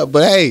changes shit up.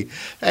 But hey,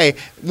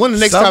 when the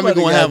next time we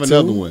gonna have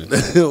another one?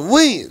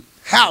 When?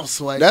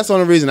 Housewife. That's the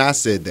only reason I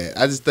said that.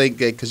 I just think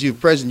that because you're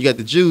president, you got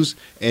the juice,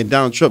 and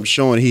Donald Trump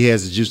showing he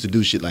has the juice to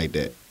do shit like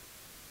that.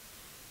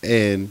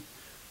 And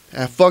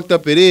how fucked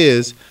up it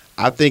is,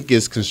 I think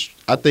is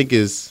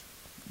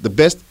the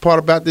best part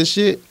about this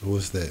shit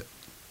What's that?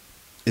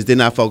 is they're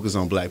not focused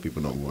on black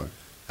people no more.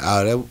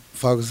 Oh, they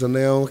focus on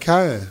their own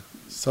kind.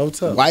 So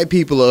tough. White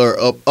people are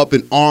up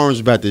in arms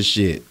about this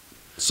shit.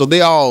 So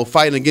they all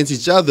fighting against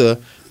each other.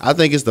 I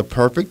think it's the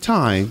perfect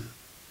time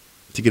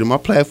to get on my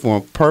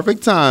platform.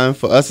 Perfect time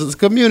for us as a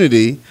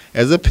community,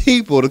 as a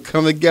people, to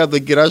come together,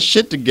 get our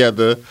shit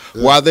together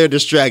while they're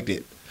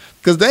distracted.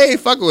 Because they ain't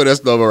fucking with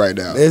us no more right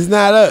now. It's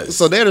not us.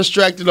 So they're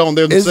distracted on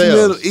it's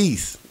themselves. Middle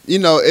East. You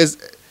know, it's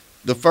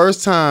the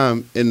first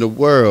time in the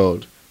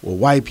world where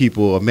white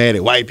people are mad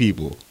at white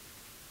people.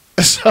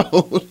 So,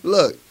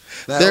 look.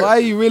 Now, why are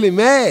you really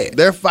mad?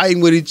 They're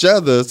fighting with each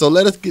other. So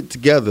let us get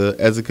together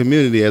as a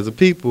community, as a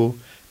people,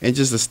 and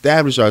just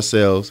establish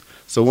ourselves.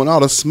 So when all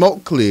the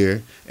smoke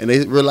clear and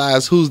they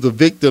realize who's the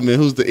victim and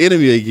who's the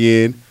enemy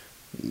again,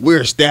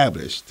 we're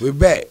established. We're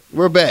back.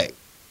 We're back.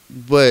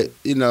 But,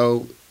 you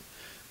know,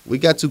 we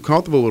got too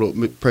comfortable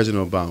with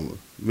President Obama.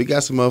 We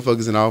got some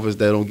motherfuckers in office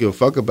that don't give a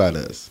fuck about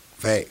us.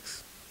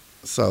 Facts.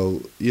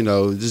 So, you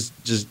know, just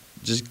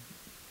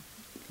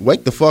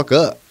wake the fuck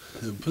up.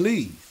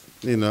 Please.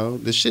 You know,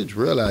 this shit's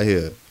real out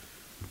here.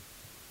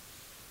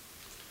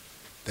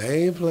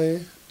 They ain't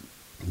playing.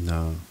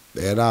 No.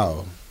 At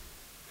all.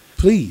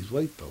 Please,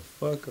 wake the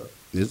fuck up.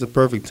 It's the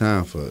perfect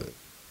time for it.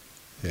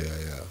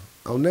 Yeah.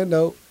 On that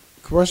note,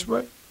 commercial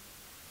break?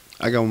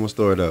 I got one more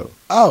story, though.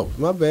 Oh,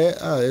 my bad.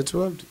 I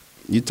interrupted.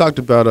 You talked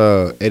about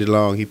Eddie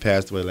Long. He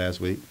passed away last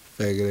week.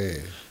 Faggot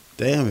ass.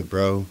 Damn it,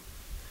 bro.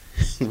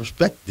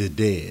 Respect the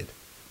dead.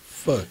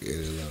 Fuck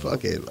Eddie Long.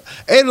 Fuck Eddie Long.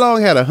 Eddie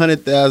Long had a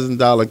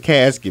 $100,000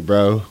 casket,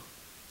 bro.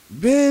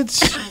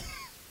 Bitch.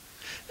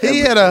 He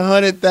had a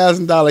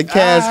 $100,000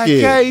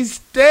 casket. I can't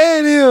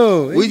stand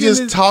him. We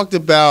just talked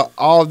about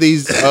all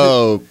these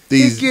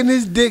He's getting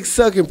his dick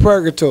sucking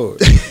purgatory.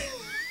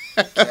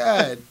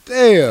 God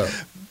damn.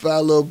 By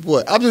a little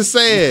boy. I'm just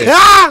saying.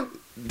 Ah!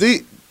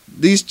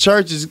 These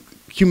churches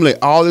accumulate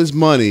all this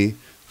money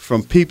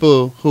from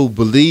people who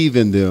believe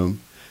in them,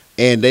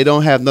 and they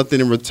don't have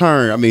nothing in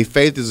return. I mean,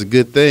 faith is a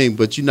good thing,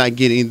 but you're not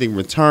getting anything in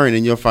return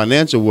in your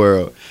financial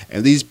world.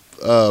 And these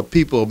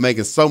people are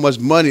making so much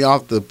money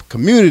off the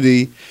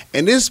community,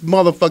 and this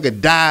motherfucker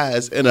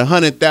dies in a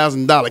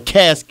 $100,000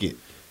 casket.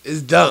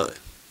 It's done.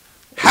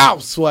 How,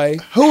 Sway?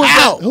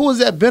 Who is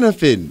that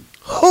benefiting?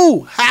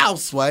 Who? How,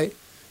 Sway?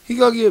 He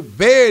gonna get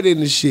buried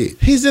in the shit.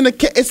 He's in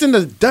the it's in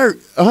the dirt,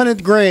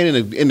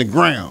 $100,000 in the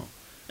ground,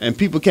 and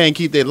people can't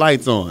keep their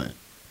lights on.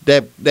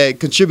 That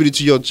contributed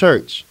to your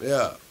church.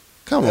 Yeah.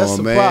 Come That's on,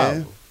 the man.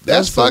 problem.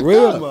 That's the fucked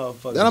real up.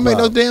 motherfucking That don't make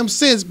no problem. damn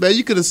sense, man.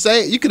 You could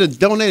have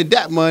donated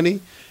that money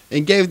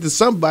and gave it to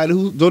somebody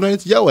who donated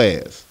to your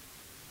ass.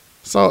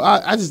 So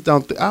I just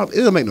don't. It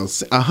don't make no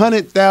sense.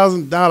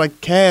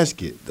 $100,000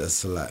 casket.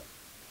 That's a lot.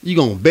 You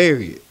gonna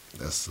bury it?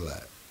 That's a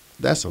lot.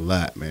 That's a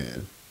lot,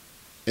 man.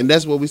 And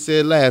that's what we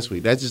said last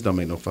week. That just don't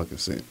make no fucking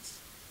sense.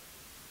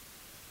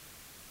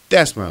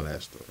 That's my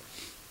last story.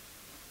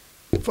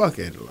 Fuck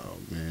Eddie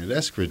Long, man.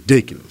 That's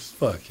ridiculous.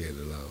 Fuck Eddie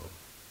Long.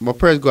 My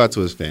prayers go out to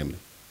his family.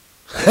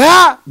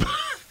 Ha!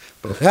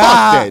 But fuck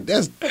that.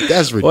 That's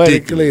ridiculous. Way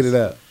to clean it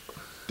up.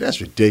 That's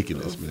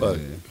ridiculous, Fuck,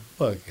 man.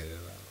 fuck Eddie Long.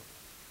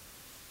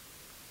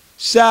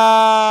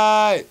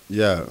 Shy.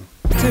 Yeah.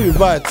 TV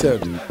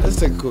bartender. Let's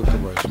take a quick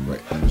commercial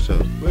break. For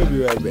sure. We'll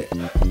be right back.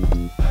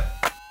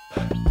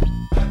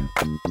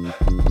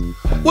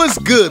 What's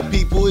good,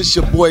 people? It's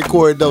your boy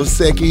Corey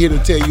Dosecki here to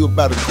tell you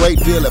about a great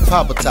deal at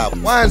Papa Top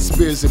Wine,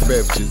 Spirits, and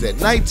Beverages at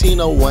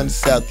 1901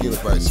 South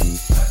University.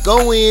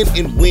 Go in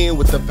and win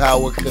with the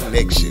Power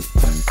Connection.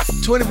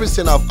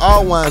 20% off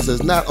all wines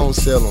that's not on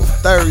sale on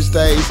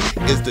Thursdays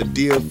is the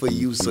deal for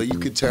you, so you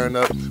can turn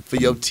up for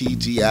your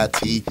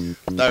TGIT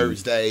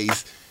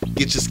Thursdays.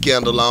 Get your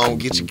scandal on,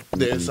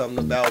 there's something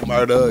about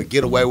murder,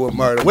 get away with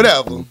murder,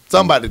 whatever.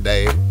 Somebody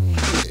died.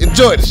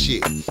 Enjoy the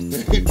shit.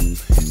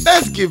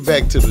 Let's get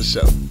back to the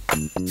show.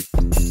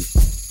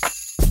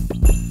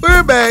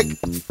 We're back.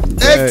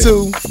 Act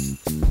 2.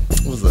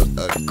 It was a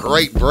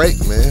great break,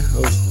 man. It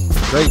was a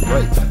great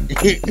break.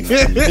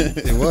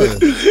 It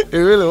was. It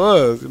really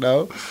was, you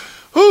know.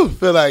 Whew,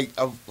 feel like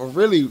I'm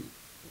really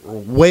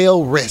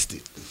well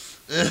rested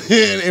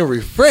and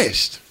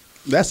refreshed.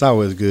 That's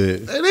always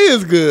good. It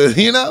is good,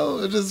 you know.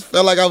 It just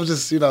felt like I was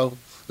just,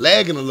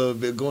 lagging a little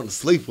bit, going to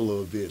sleep a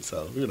little bit.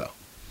 So, A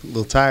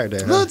little tired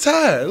there, A huh?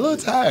 little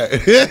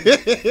tired.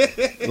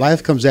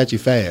 Life comes at you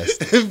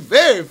fast.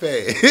 Very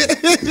fast.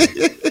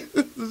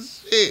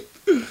 Shit.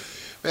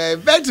 Man,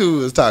 back to what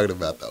we was talking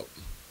about, though.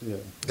 Yeah.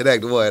 In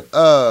Act 1.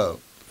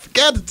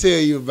 Forgot to tell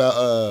you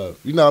about,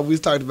 we was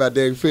talking about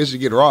Derek Fisher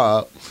getting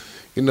robbed.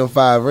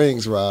 5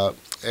 rings robbed.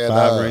 And,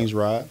 5 rings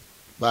robbed.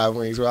 5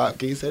 rings robbed.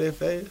 Can you say that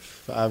fast?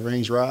 5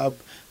 rings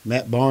robbed.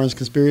 Matt Barnes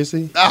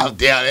conspiracy. Oh,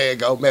 damn, there you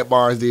go. Matt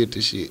Barnes did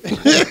this shit.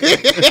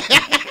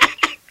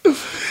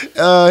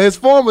 His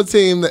former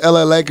team, the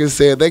LA Lakers,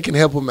 said they can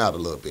help him out a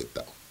little bit,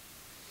 though.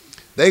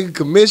 They can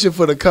commission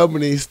for the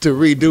companies to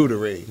redo the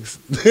rings.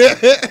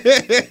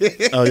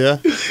 Oh, yeah?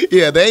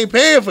 Yeah, they ain't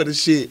paying for the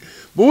shit.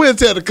 But we'll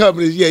tell the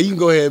companies, yeah, you can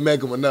go ahead and make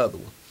them another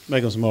one.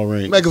 Make him some more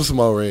rings. Make them some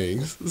more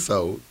rings.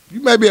 So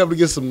you may be able to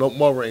get some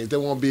more rings. They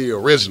won't be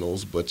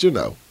originals, but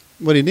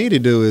What he need to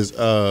do is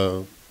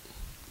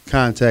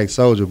contact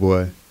Soulja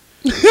Boy.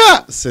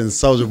 Since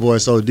Soulja Boy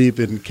so deep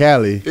in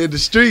Cali, in the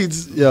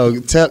streets.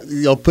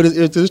 Put his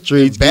ear to the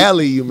streets.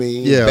 Bally, you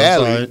mean? Yeah,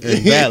 Bally.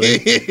 in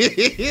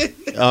Valley.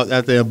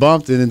 Out there in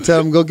Bumpton, and tell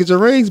him go get your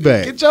rings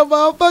back. Get your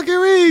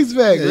motherfucking rings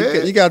back,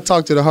 man. You got to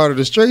talk to the heart of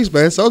the streets,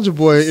 man. Soulja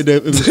Boy in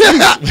the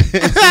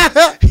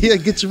streets. Yeah,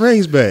 get your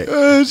rings back.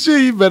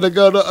 Shit, you better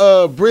go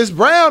to Briss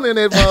Brown in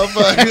that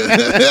motherfucker.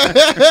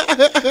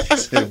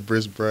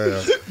 Briss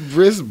Brown.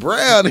 Briss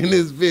Brown in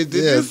this bitch.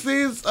 Did Yeah. you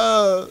see his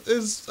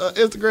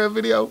Instagram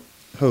video?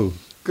 Who?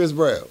 Chris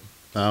Brown.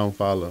 I don't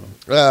follow.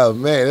 Oh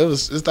man, it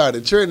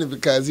started trending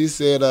because he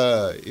said,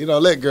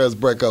 let girls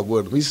break up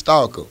with him. He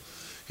stalk them.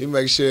 He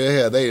makes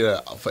sure they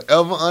are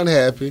forever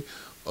unhappy,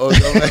 Or he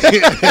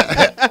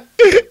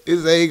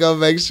said he gonna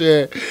make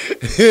sure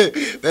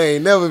they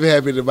ain't never be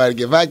happy nobody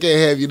get. If I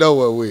can't have you, no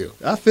one will.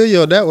 I feel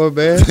you on that one,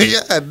 man.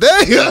 Yeah,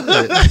 damn.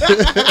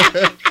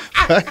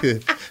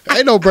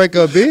 Ain't no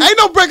breakup, B. Ain't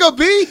no breakup,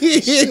 B.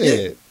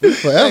 Shit.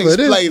 Forever. This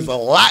This plays a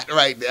lot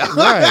right now.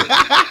 Right.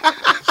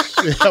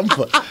 Shit,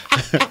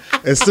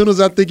 as soon as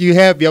I think you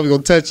happy, I'm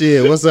gonna touch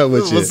you in. What's up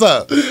with you? What's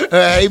up?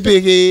 Hey,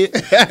 big head.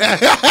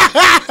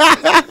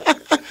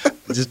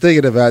 Just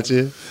thinking about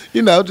you.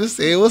 You know, just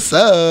say what's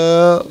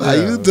up. How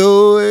you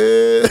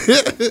doing?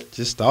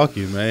 Just stalk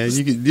you, man.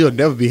 You'll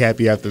never be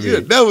happy after me.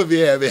 You'll never be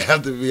happy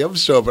after me. I'm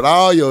showing up at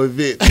all your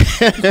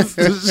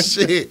events.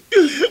 Shit.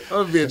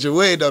 I'm gonna be at your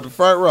wedding on the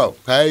front row.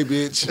 Hey,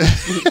 bitch.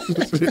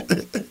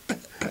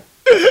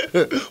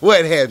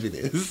 What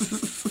happiness?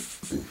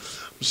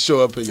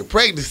 Show up in your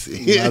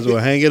pregnancy. Might as well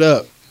hang it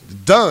up.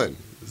 Done.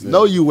 There's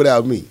no you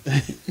without me.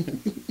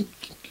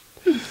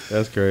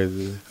 That's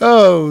crazy.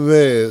 Oh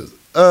man.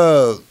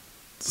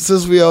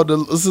 Since we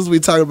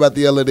talking about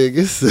the other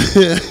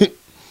niggas,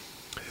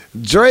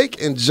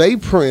 Drake and Jay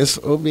Prince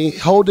will be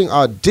holding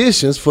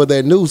auditions for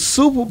their new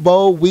Super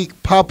Bowl week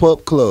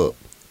pop-up club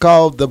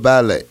called The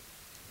Ballet.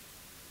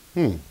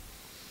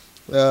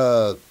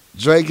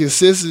 Drake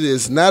insisted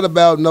it's not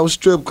about no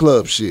strip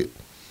club shit.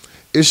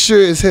 It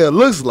sure as hell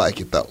looks like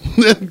it though.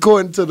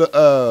 According to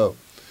the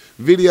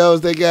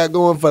videos they got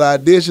going for the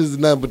auditions,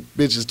 and nothing but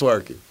bitches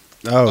twerking.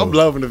 Oh. I'm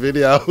loving the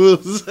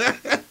videos.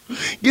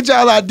 Get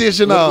y'all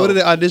audition on. What did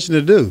they audition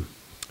to do?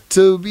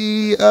 To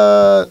be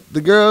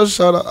the girls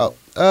showed up.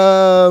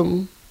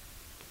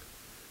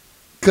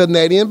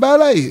 Canadian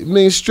Ballet,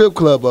 means strip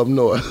club up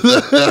north.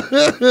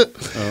 Oh,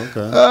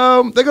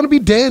 okay. They're gonna be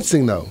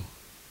dancing though.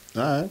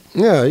 All right.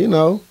 Yeah, you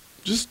know,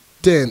 just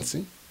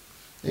dancing.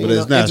 But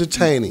it's not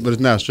entertaining. But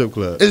it's not a strip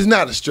club. It's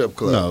not a strip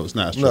club. No, it's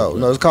not a strip club.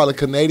 No, it's called a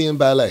Canadian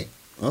Ballet.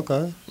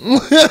 Okay.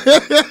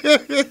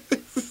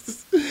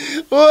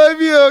 Boy, if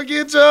you don't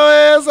get your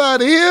ass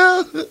out of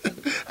here,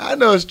 I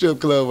know a strip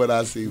club when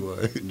I see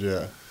one.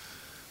 Yeah.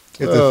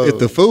 If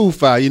the food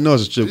fire, you know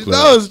it's a strip club. You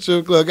know it's a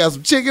strip club. Got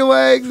some chicken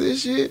wings and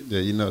shit.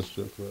 Yeah, you know it's a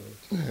strip club.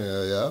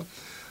 Hell yeah.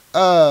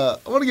 I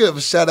want to give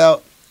a shout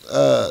out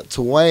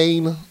to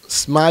Wayne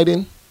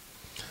Smyden.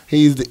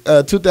 He's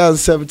the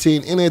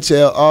 2017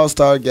 NHL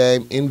All-Star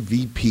Game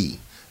MVP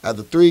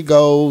after 3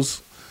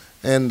 goals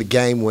and the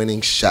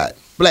game-winning shot.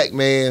 Black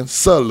man,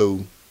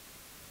 salute.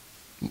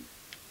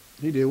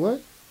 He did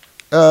what?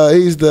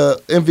 He's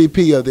the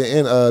MVP of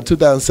the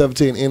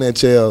 2017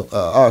 NHL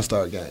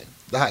All-Star Game,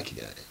 the hockey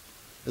game.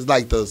 It's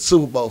like the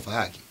Super Bowl for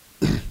hockey.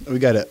 We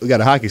got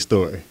a hockey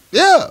story.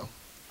 Yeah. All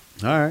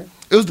right.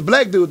 It was the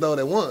black dude, though,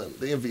 that won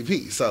the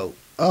MVP, so...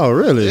 Oh,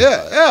 really?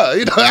 Yeah.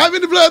 You know, how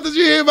many blood did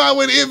you hear about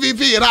with the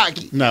MVP in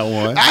hockey? Not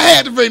one. I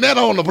had to bring that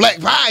on the Black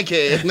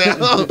Podcast now.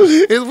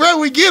 It's where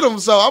we get them,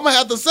 so I'm going to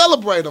have to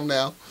celebrate them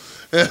now.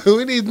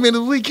 We need as many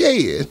as we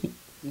can.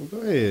 Well, go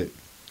ahead.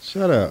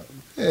 Shut up.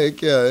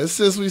 Heck yeah. And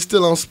since we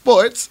still on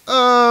sports,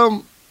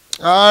 I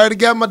already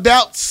got my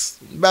doubts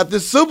about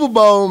this Super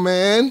Bowl,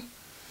 man.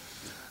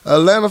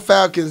 Atlanta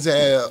Falcons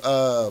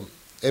have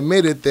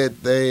admitted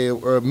that they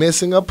were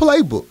missing a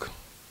playbook.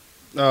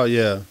 Oh,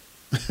 yeah.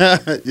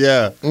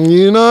 Yeah.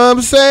 You know what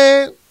I'm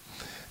saying?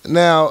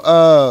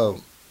 Now,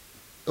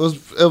 it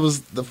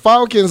was the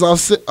Falcons'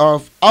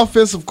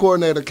 offensive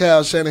coordinator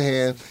Kyle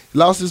Shanahan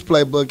lost his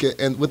playbook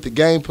and with the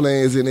game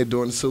plans in it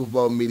during the Super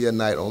Bowl media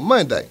night on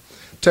Monday.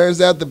 Turns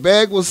out the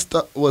bag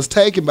was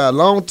taken by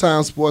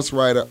longtime sports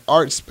writer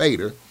Art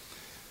Spader,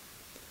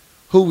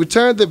 who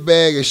returned the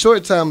bag a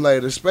short time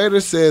later.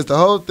 Spader says the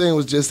whole thing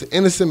was just an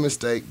innocent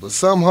mistake, but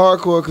some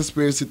hardcore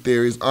conspiracy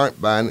theories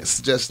aren't buying it,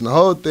 suggesting the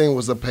whole thing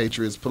was a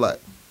Patriots plot.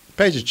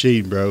 Patriots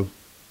cheating, bro.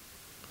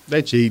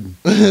 They cheating.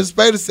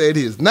 Spader said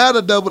he is not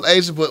a double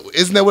agent, but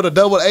isn't that what a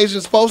double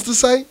agent's supposed to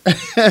say?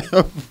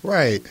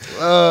 Right.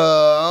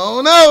 I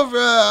don't know, bro.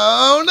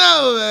 I don't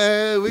know,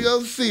 man. We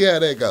gonna see how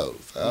that goes.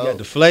 You got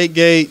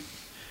Deflategate,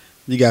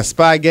 you got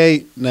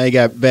Spygate, now you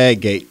got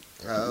Baggate.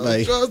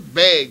 Like, trust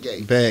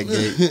Baggate.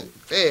 Baggate.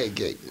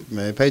 Baggate.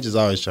 Man, Patriots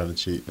always trying to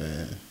cheat,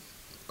 man.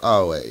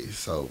 Always.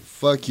 So,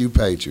 fuck you,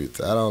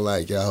 Patriots. I don't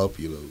like you. I hope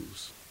you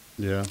lose.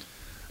 Yeah.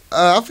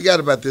 I forgot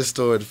about this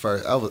story at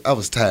first. I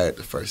was tired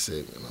the first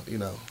segment. You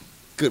know,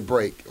 good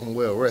break. I'm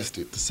well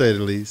rested. To say the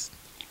least.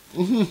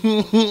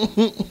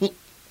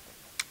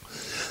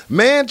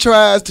 Man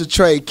tries to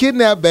trade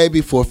kidnapped baby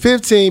for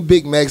 15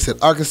 Big Macs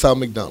at Arkansas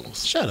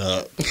McDonald's. Shut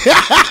up.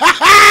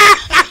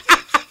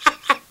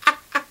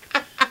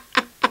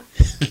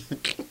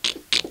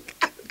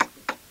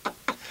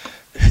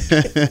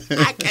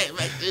 I can't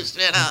make this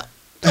shit up.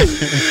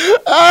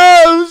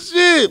 Oh,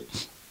 shit.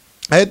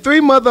 A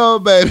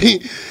 3-month-old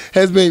baby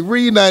has been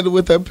reunited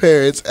with her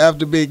parents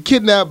after being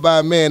kidnapped by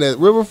a man at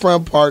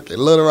Riverfront Park in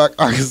Little Rock,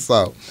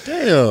 Arkansas.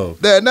 Damn.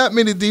 There are not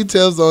many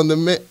details on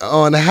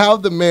how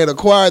the man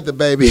acquired the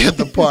baby at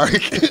the park.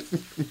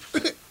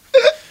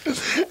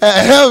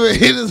 However,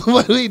 it is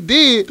what he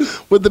did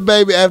with the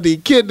baby after he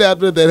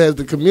kidnapped her that has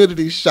the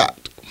community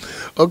shocked.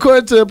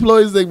 According to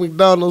employees at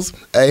McDonald's,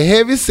 a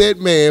heavy-set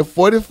man,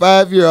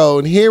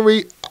 45-year-old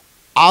Henry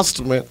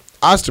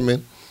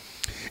Osterman,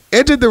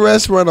 entered the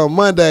restaurant on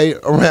Monday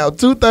around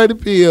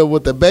 2:30 p.m.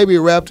 with the baby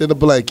wrapped in a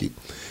blanket.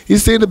 He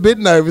seemed a bit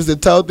nervous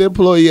and told the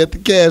employee at the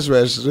cash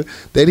register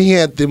that he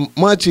had the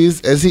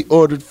munchies as he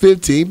ordered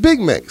 15 Big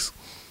Macs.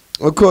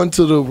 According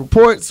to the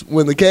reports,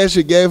 when the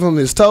cashier gave him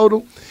his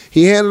total,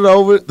 he handed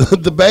over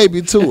the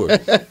baby to her.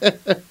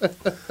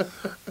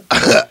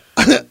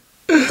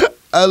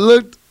 I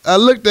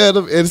looked at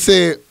him and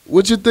said,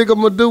 "What you think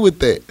I'm gonna do with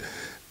that?"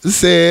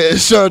 Said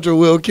Chandra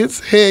Wilkins,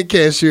 head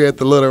cashier at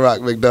the Little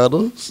Rock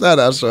McDonald's. Shout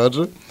out,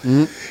 Chandra.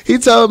 Mm-hmm. He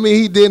told me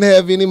he didn't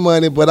have any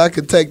money, but I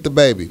could take the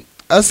baby.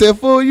 I said,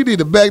 "Fool, you need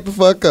to back the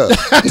fuck up."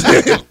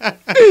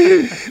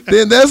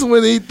 Then that's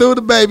when he threw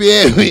the baby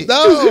at me.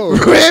 No.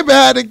 Ran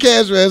behind the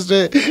cash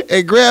register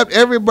and grabbed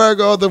every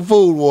burger on the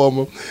food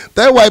warmer.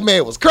 That white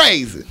man was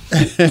crazy.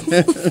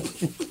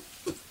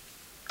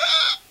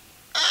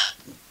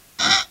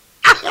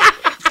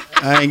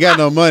 I ain't got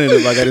no money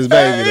if I got this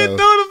baby, though. He threw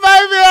the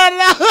baby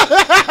out.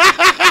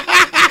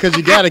 Because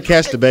you got to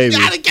catch the baby.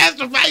 You got to catch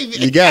the baby.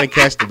 You got to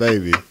catch the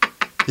baby.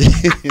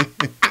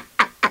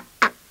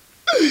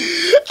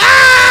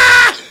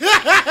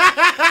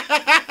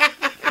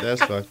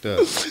 That's fucked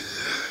up.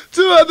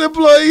 200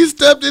 employees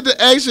stepped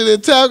into action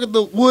and tackled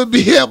the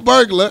would-be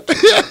burglar.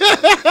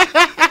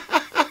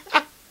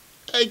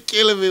 They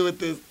killing me with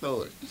this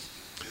story.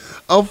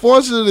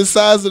 Unfortunately, the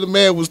size of the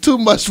man was too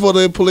much for the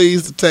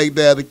employees to take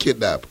down the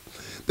kidnapper.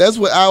 That's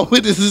what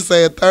eyewitnesses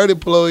say. A third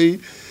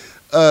employee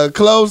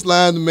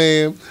clotheslined the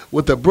man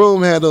with a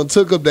broom handle and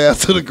took him down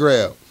to the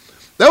ground.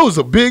 That was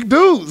a big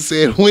dude,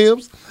 said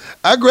Williams.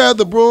 I grabbed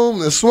the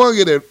broom and swung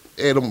it at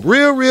him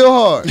real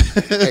hard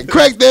and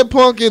cracked that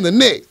punk in the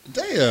neck.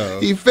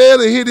 Damn. He fell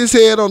and hit his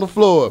head on the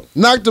floor.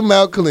 Knocked him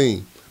out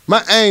clean.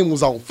 My aim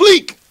was on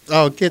fleek.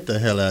 Oh, get the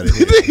hell out of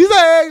here. These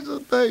are actual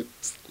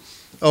things.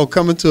 Oh,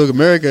 coming to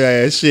America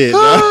ass shit.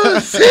 Oh,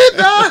 shit,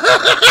 dog.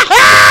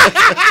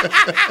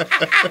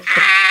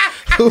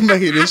 Who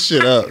making this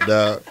shit up,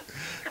 dog?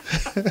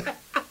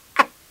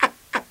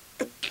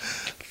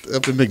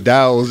 Up in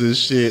McDowell's and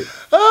shit.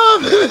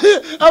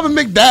 I'm in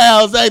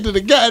McDowell's acting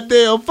the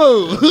goddamn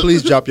fool.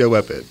 Please drop your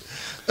weapon.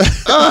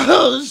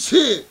 Oh,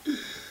 shit.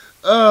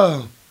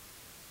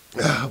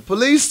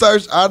 Police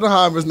searched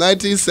Oppenheimer's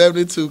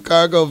 1972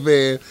 cargo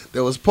van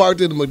that was parked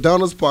in the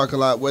McDonald's parking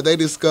lot, where they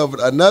discovered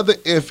another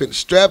infant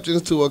strapped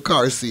into a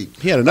car seat.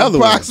 He had another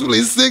approximately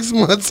one. 6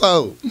 months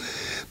old.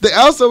 They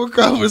also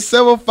recovered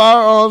several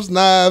firearms,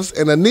 knives,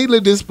 and a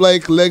neatly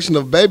displayed collection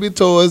of baby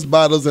toys,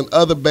 bottles, and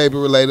other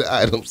baby-related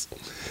items.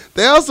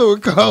 They also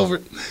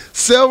recovered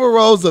several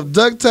rolls of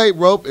duct tape,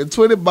 rope, and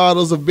 20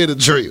 bottles of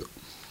Benadryl.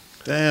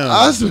 Damn.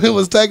 Osman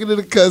was taken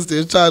into custody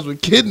and charged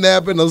with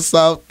kidnapping,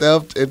 assault,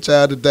 theft, and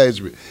child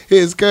endangerment. He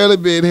is currently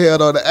being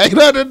held on an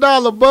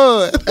 $800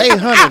 bond.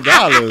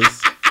 $800?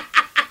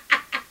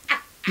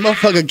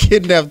 Motherfucker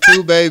kidnapped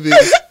 2 babies.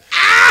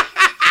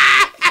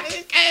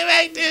 He can't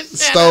make this shit.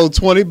 Stole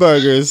 20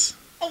 burgers.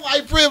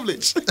 White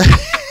privilege.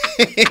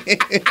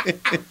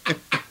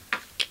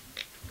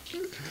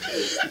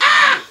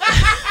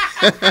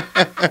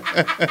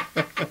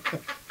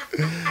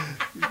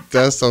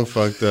 That's so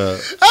fucked up.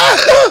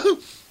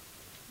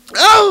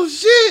 Oh,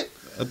 shit.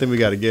 I think we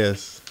got to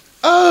guess.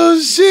 Oh,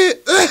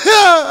 shit.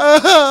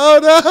 Oh,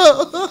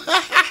 no.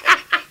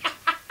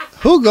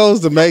 Who goes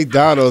to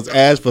McDonald's,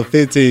 ask for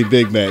 15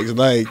 Big Macs?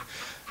 Like,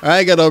 I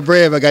ain't got no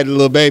bread if I got the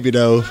little baby,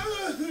 though.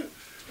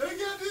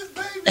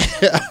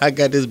 I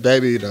got this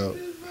baby, though.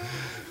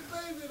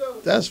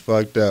 That's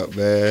fucked up,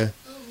 man.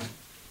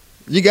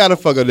 You got to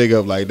fuck a nigga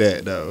up like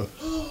that, though.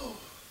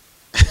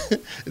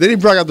 Then he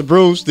brought out the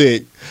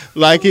broomstick.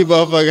 Like he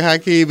motherfucking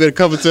Hakeem been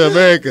coming to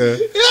America.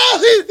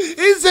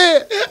 He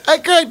said, I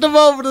cracked him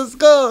over the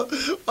skull,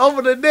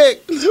 over the neck.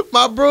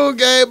 My broom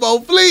game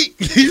on fleek.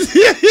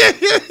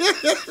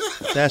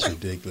 That's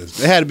ridiculous.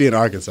 It had to be in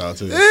Arkansas,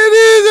 too. It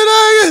is in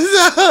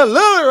Arkansas.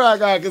 Little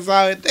Rock,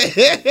 Arkansas.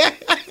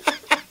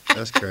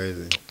 That's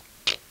crazy.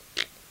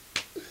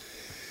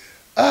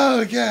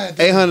 Oh, God.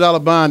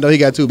 $800 bond, though. He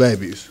got 2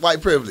 babies.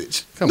 White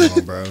privilege. Come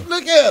on, bro.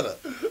 Look at her.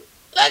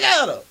 Look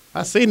at her.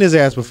 I seen his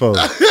ass before.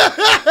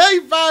 He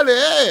probably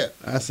had.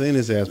 I seen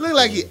his ass before. Look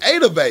like he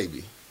ate a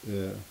baby.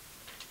 Yeah.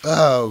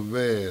 Oh,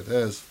 man.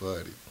 That's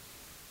funny.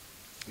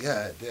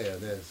 God damn,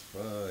 that's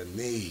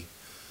funny.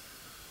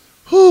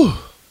 Whew.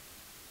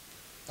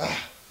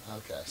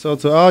 Okay. So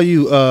to all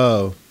you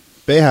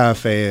Bayhive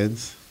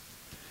fans,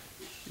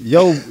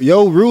 yo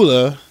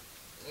ruler,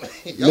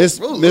 Miss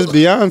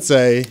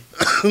Beyonce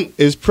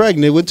is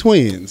pregnant with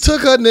twins.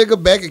 Took her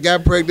nigga back and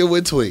got pregnant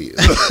with twins.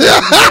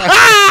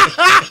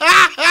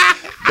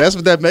 That's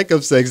what that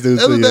makeup sex do.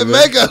 That's what that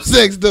makeup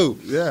sex do.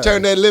 Yeah.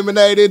 Turn that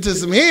lemonade into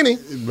some Henny.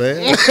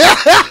 Man.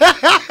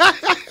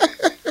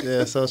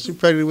 Yeah, so she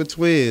pregnant with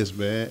twins,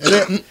 man. And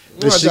then,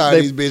 Watch how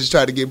these bitches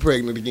try to get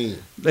pregnant again.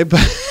 There's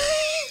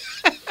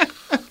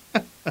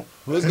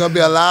There's gonna be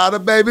a lot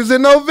of babies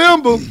in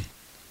November.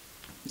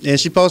 And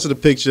she posted a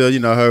picture, you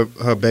know,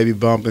 her baby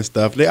bump and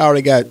stuff. They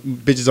already got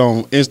bitches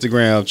on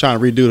Instagram trying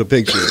to redo the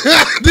picture.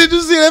 Did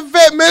you see that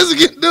fat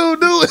Mexican dude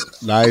do it?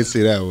 No, I didn't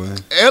see that one.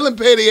 Ellen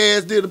Petty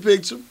ass did a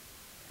picture.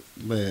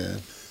 Man.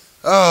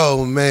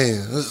 Oh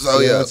man. So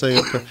yeah. I'll tell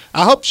you,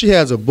 I hope she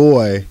has a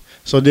boy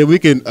so that we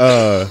can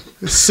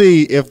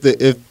see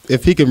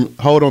if he can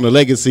hold on the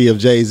legacy of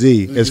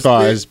Jay-Z as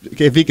far as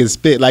if he can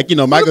spit. Like, you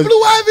know, Michael.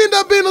 Blue Ivy ended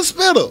up being a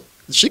spitter.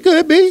 She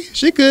could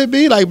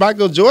be like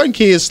Michael Jordan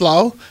kids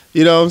slow.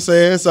 You know what I'm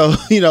saying? So,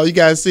 you know, you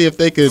gotta see if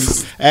they can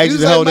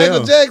actually hold Michael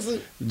down.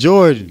 Jackson.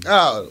 Jordan.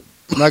 Oh.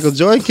 Michael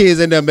Jordan kids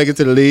end up making it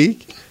to the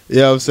league. You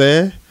know what I'm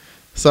saying?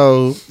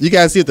 So you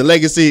gotta see if the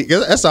legacy.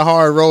 That's a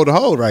hard road to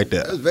hold right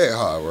there. That's a very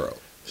hard road.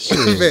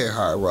 Shit. Very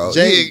hard road.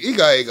 Jay- He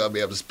ain't gonna be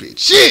able to spit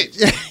shit.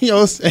 You know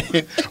what I'm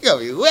saying? He gonna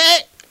be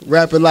wet.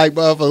 Rapping like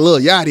motherfucker Lil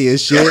Yachty and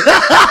shit.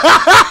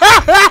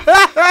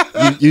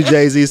 you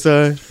Jay-Z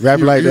son?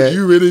 Rapping like that?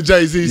 You really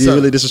Jay-Z You son.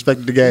 really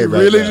disrespected the You game right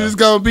really now. just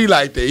gonna be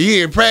like that.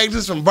 He in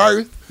practice from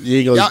birth. You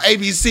ain't gonna Y'all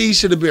ABC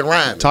should have been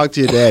rhyming. talk to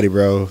your daddy,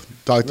 bro.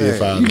 Talk to your Man,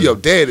 father. you your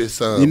daddy's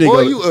son. You need to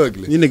Boy, go- you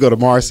ugly. You need to go to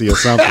Marcy or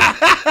something.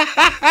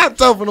 I'm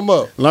toughen them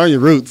up. Learn your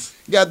roots.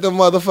 Got them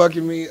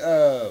motherfucking me.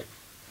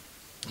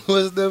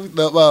 What's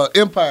the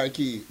Empire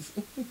kids?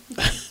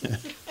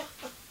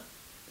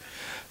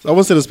 So I want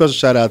to send a special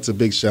shout out to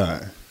Big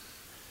Sean.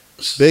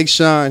 Big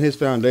Sean, his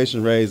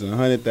foundation raised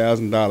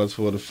 $100,000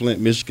 for the Flint,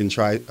 Michigan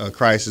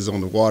crisis on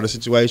the water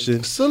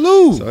situation.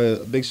 Salute.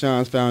 So Big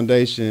Sean's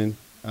foundation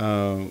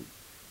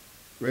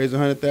raised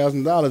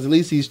 $100,000. At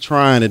least he's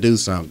trying to do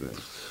something.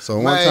 So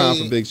one time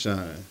for Big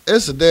Sean.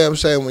 It's a damn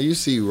shame when you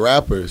see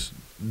rappers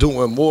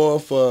doing more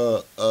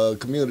for a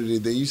community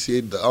than you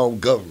see the own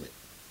government.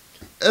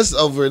 It's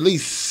over at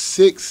least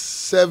 6,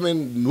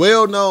 7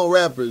 well-known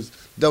rappers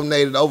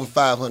donated over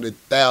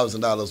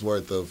 $500,000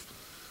 worth of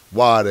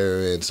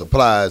water and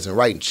supplies and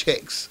writing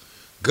checks.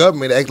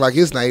 Government act like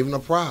it's not even a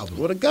problem.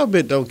 Well, the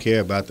government don't care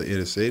about the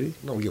inner city.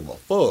 Don't give a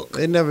fuck.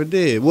 They never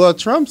did. Well,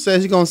 Trump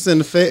says he's gonna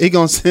send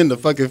the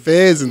fucking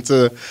feds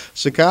into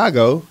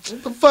Chicago.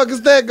 What the fuck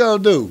is that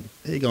gonna do?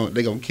 They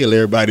gonna kill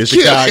everybody in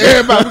Kill Chicago.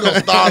 everybody. We gonna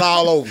start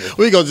all over.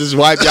 We gonna just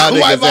wipe y'all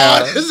Wipe niggas all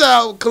out. this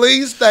out.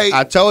 Clean state.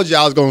 I told you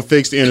I was gonna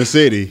fix the inner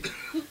city.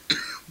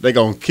 They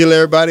gonna kill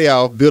everybody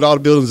out, build all the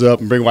buildings up,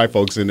 and bring white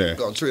folks in there.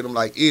 Gonna treat them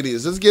like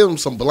idiots. Let's give them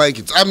some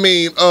blankets. I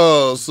mean,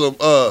 some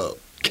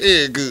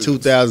canned goods.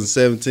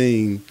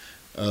 2017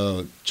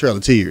 Trail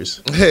of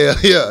Tears. Hell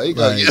yeah. He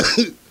gonna, Like,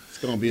 It's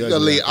gonna be he ugly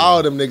gonna lead out there.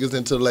 all them niggas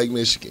into Lake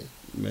Michigan.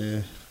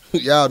 Man.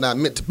 Y'all not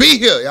meant to be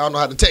here. Y'all know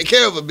how to take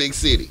care of a big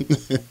city.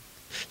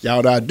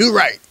 Y'all gotta do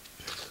right.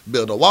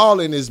 Build a wall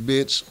in this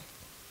bitch.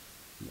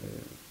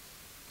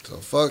 So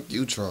fuck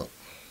you, Trump.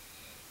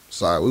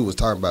 Sorry, we was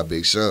talking about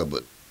Big Sean,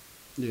 but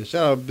Yeah,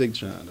 shout out Big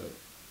Sean though.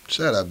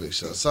 shout out Big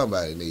Sean.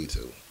 Somebody need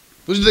to.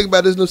 What you think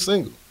about this new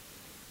single?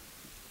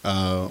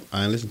 I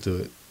ain't listen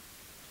to it.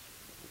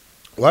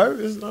 Where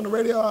is it on the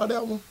radio? All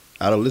that one?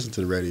 I don't listen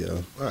to the radio.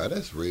 All right,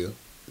 that's real.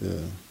 Yeah.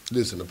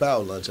 Listen to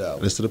Power Lunch Hour.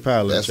 Listen to the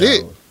Power Lunch That's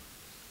it. Hour.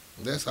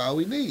 That's all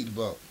we need,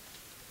 bump.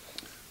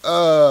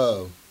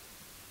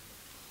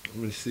 Let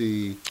me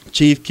see.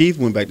 Chief Keef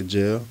went back to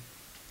jail.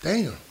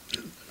 Damn.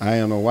 I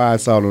don't know why I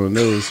saw it on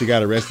the news. He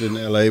got arrested in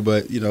L.A.,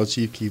 but, you know,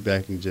 Chief Keef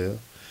back in jail.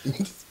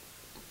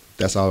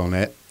 That's all on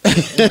that.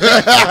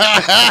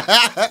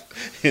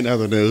 In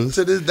other news.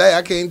 To this day,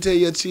 I can't tell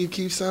you a Chief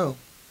Keef song.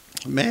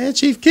 Man,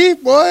 Chief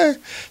Keef, boy.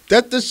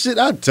 That's the shit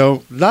I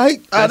don't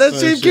like. That's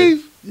the Chief shit.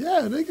 Keef?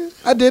 Yeah, nigga.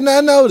 I did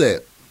not know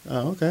that.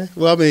 Oh, okay.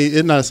 Well, I mean,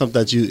 it's not something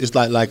that it's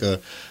like a,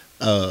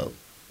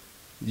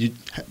 you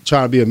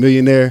trying to be a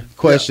millionaire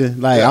question.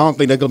 Yeah. Like, Yeah. I don't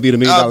think that's going to be the $1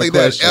 million I don't think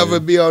question. that'd ever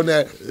be on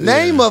there.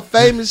 Name a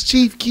famous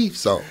Chief Keef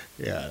song.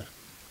 Yeah.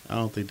 I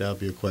don't think that'll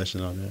be a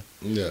question on there.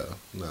 Yeah,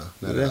 no,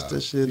 not That's at the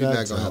all. shit You're I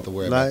not gonna have to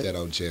worry don't about like. that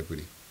on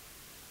Jeopardy.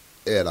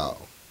 At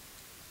all.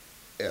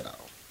 At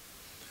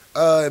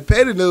all. In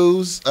petty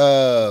news,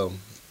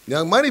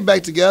 Young Money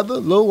back together.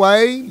 Lil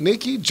Wayne,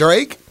 Nicki,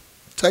 Drake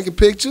taking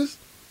pictures.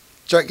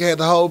 Drake had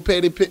the whole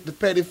petty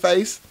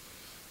face.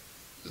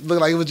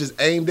 Looked like it was just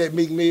aimed at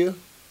Meek Mill.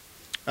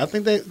 I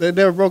think they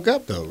never broke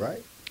up, though,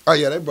 right? Oh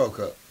yeah, they broke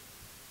up.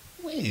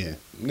 When?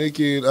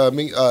 Nicki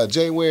and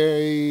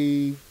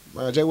January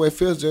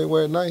 5th,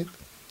 January 9th.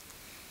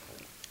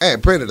 I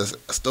ain't printed a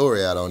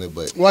story out on it,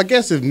 but Well, I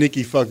guess if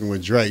Nicki fucking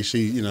with Drake,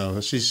 she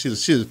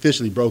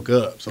officially broke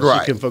up, so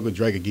Right. she couldn't fuck with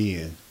Drake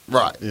again.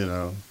 right. You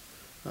know,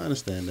 I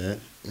understand that.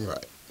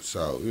 Right.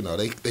 So,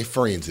 they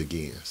friends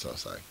again. So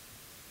it's like,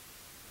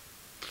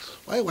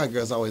 why white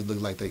girls always look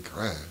like they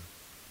crying?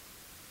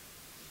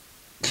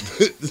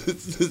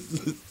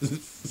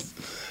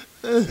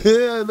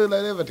 They look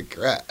like they about to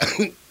cry.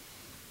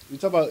 You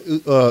talk about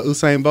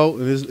Usain Bolt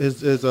and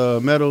his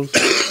medals.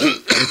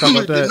 You talk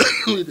about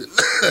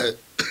that.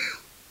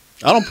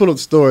 I don't put up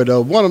the story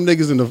though. One of them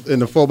niggas in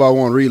the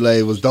 4x1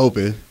 relay was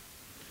doping,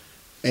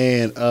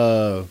 and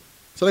so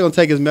they're gonna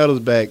take his medals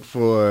back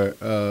for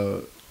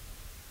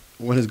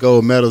one of his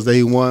gold medals that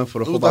he won for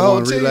the It was the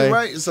whole 4x1 team, relay.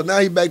 right? So now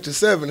he back to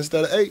 7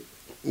 instead of 8.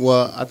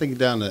 Well, I think he's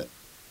down to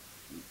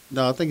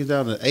No, I think it's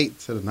down to 8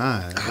 to the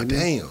 9. God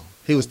damn.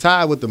 He was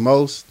tied with the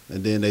most,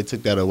 and then they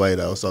took that away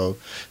though. So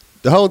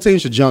the whole team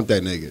should jump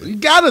that nigga. You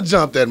gotta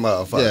jump that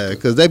motherfucker. Yeah,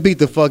 because they beat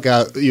the fuck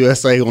out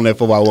USA on that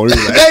 4x1 relay.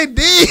 They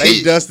did.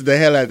 They dusted the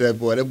hell out of that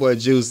boy. That boy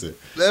juicing.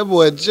 That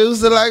boy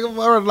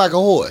juicing like a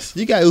horse.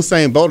 You got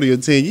Usain Bolt on your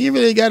team. You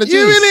really ain't got a juice.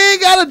 You really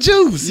ain't got a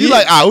juice. You Yeah.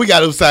 like, we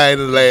got Usain in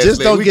the last. Just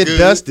leg. don't We get good.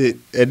 dusted,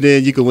 and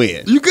then you can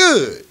win. You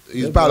good.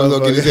 He's That probably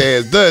gonna get his motherfucker.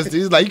 ass dusted.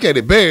 He's like, you can't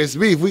embarrass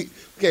me if we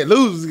can't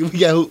lose. We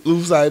got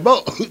Usain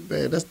Bolt.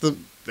 Man, that's the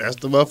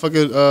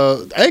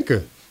motherfucking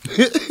anchor.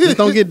 Just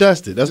don't get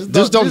dusted.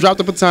 Just don't drop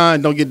the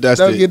baton. Don't get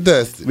dusted. Don't get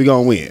dusted. We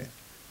gonna win.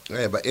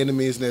 Yeah, but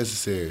enemy is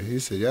necessary. He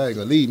said, y'all ain't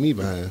gonna leave me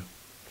behind.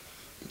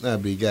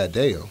 That'd be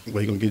goddamn.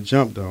 We gonna get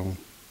jumped on.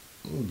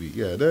 That'd be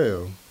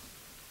goddamn.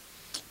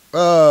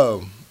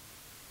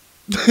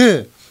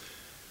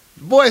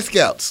 Boy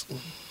Scouts.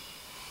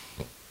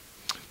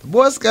 The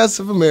Boy Scouts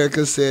of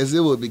America says it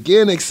will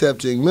begin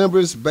accepting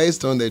members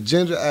based on their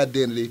gender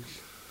identity,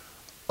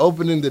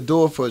 opening the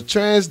door for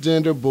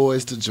transgender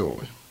boys to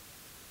join.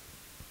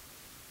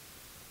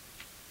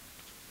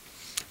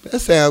 That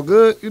sounds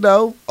good,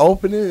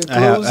 opening and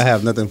closing. I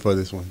have nothing for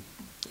this one.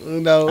 I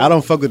I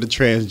don't fuck with the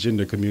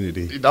transgender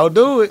community. don't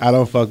do it. I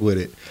don't fuck with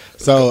it.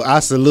 So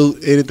I salute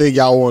anything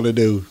y'all want to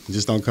do.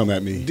 Just don't come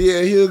at me.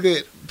 Dear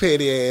Hugert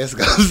petty ass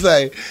gonna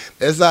say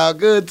that's all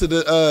good to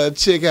the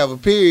chick have a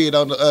period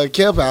on the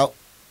camp out.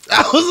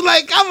 I was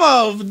like, come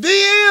on,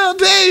 damn.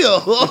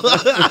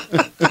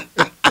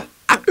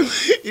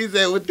 He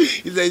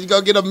said you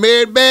gonna get a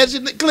merit badge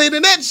and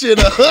cleaning that shit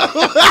up.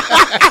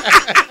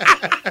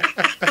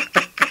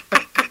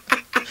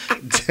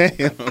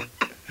 Damn.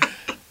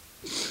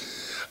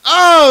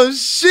 Oh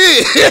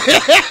shit.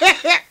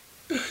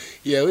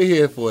 Yeah, we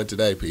here for it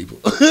today, people.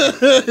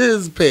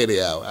 It's petty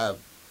hour.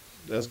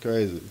 That's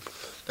crazy.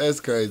 That's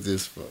crazy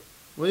as fuck.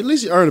 Well, at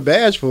least you earned a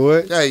badge for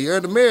it. Hey, you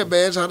earned a merit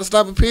badge. How to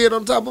stop a period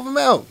on top of a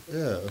mountain.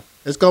 Yeah.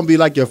 It's gonna be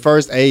like your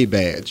first aid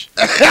badge.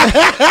 Your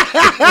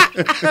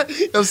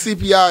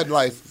CPR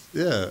license.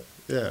 Yeah.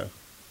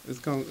 It's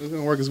gonna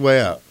work its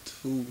way out.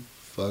 Too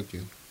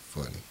fucking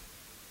funny.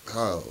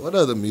 Oh, what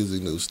other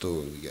music news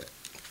story we got?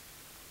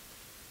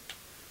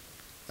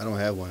 I don't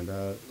have one,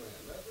 dog.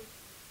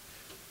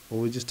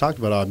 Well, we just talked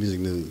about all music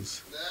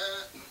news.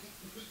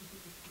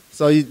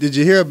 So did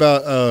you hear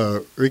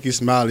about Ricky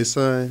Smiley's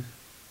son?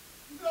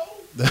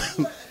 No.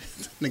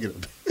 Nigga.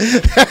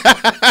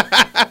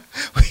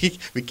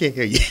 we can't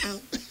hear you.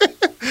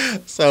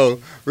 So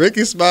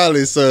Ricky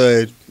Smiley's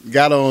son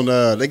got on.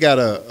 They got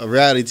a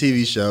reality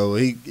TV show.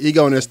 He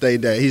go on there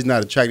state that he's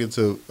not attracted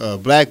to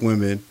black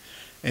women,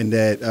 and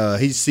that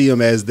he see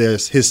them as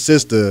his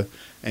sister,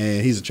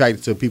 and he's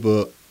attracted to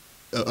people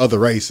other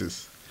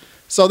races.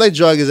 So they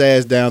drug his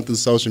ass down through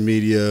social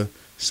media,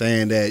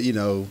 saying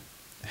that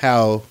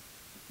how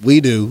we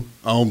do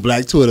on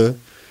Black Twitter,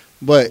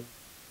 but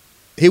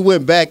he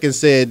went back and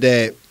said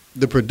that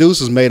the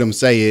producers made him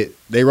say it.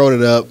 They wrote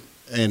it up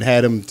and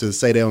had him to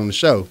say that on the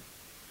show.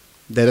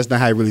 That's not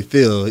how you really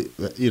feel,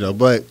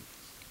 But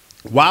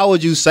why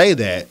would you say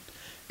that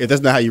if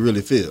that's not how you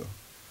really feel?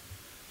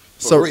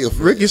 So real.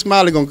 Ricky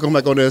Smiley gonna come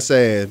back on there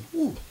saying,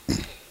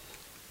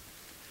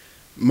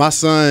 my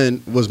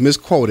son was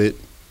misquoted,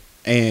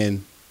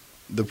 and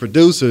the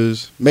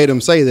producers made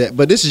him say that.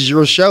 But this is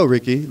your show,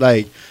 Ricky.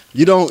 Like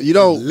you don't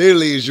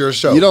Literally is your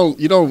show.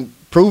 you don't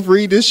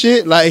proofread this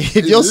shit. Like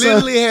if It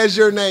literally has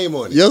your name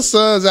on it. your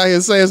son's out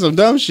here saying some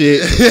dumb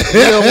shit,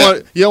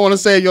 you don't want to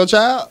save your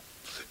child.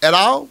 At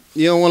all?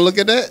 You don't want to look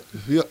at that.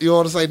 You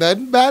want to say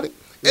nothing about it?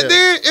 Yeah. And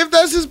then if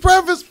that's his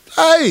preference,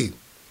 hey,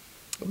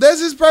 if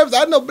that's his preference.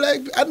 I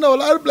know a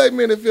lot of black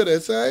men that feel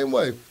that same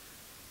way.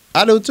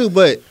 I do too,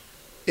 but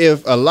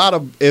if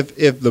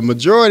the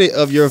majority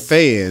of your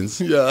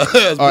fans Yeah,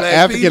 are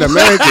African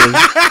Americans,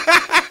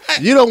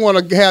 you don't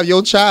want to have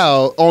your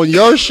child on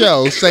your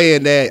show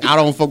saying that I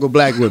don't fuck with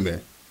black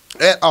women.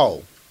 at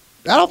all.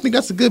 I don't think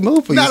that's a good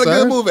move for Not you, a sir.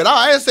 good move at all.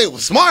 I didn't say it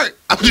was smart.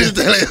 I'm just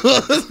telling you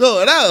what's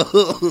going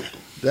on.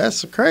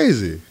 That's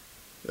crazy.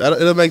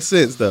 It'll make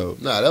sense though.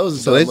 Nah, that was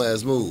a So they- dumb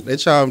ass move. They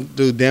try to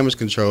do damage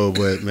control,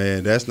 but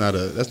man, that's not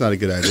a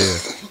good idea.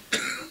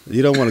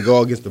 You don't want to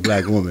go against the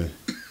black woman.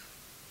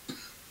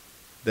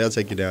 They'll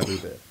take you down through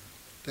that.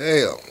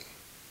 Damn.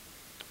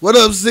 What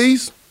up,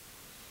 Cease?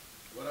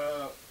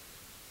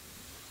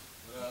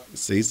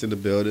 Cease in the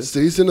building.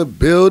 Cease in the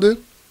building.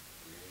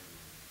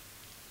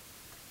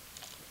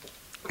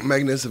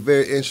 Making this a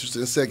very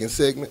interesting second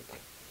segment.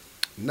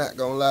 Not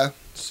gonna lie.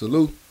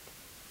 Salute.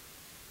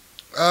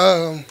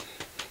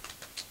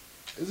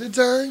 Is it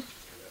time?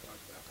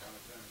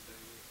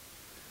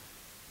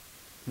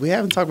 We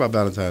haven't talked about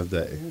Valentine's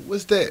Day.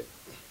 What's that?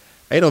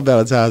 Ain't no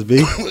Valentine's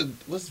B.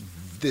 What's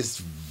this?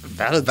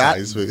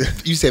 Valentine's week.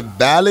 You said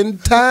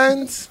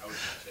Valentine's?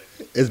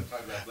 It's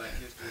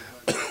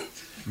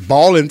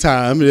balling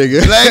time,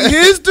 nigga. Black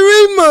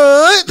History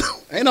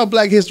Month. Ain't no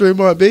Black History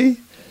Month, B.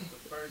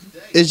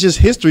 It's just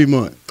History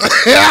Month.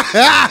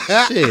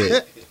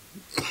 Shit.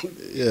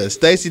 Yeah,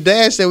 Stacey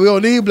Dash said we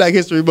don't need Black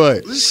History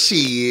Month.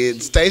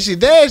 Shit, Stacey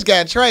Dash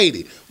got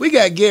traded. We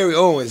got Gary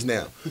Owens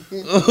now.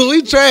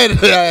 We traded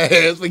her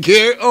ass for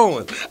Gary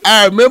Owens.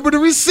 I remember the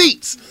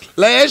receipts.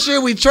 Last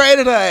year we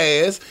traded her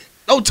ass.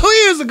 2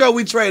 years ago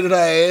we traded her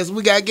ass.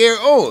 We got Gary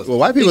Owens. Well,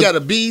 white people he got a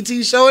BET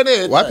show and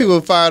everything. White people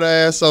fired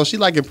her ass, so she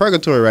like in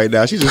purgatory right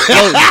now. She just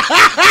floating.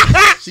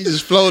 She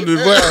just floating in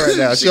the world right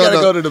now. She gotta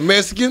go to the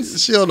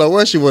Mexicans. She don't know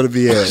where she want to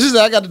be at. She said,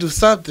 I got to do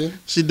something.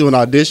 She doing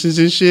auditions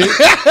and shit.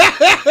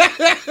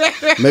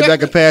 Maybe I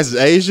could pass as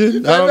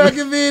Asian. Maybe I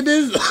can be in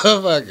this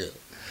motherfucker.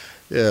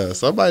 Yeah,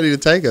 somebody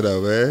need to take it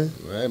though, man.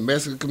 Right,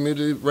 Mexican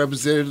community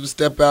representative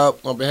step out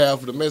on behalf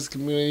of the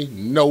Mexican community.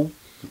 No,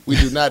 we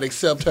do not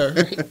accept her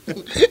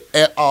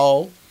at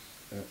all.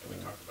 We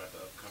talked about the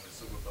upcoming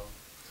Super Bowl.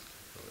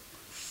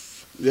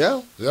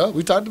 Yeah, Yeah,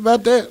 we talked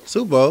about that.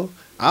 Super Bowl.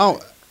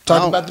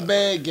 Talked about the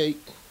bad gate.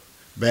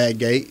 bad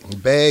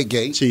gate, Bad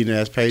gate. cheating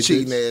ass Patriots.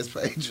 Cheating ass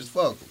pages.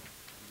 Fuck 'em.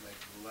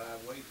 Making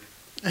live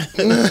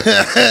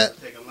wagers.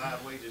 Taking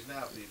live wagers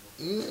now,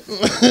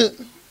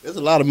 people. There's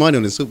a lot of money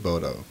on the Super Bowl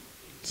though.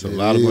 It's a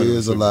lot of money.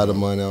 There's a lot of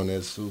money on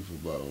that Super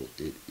Bowl.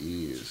 It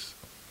is.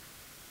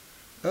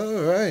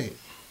 All right.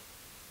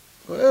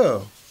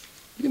 Well,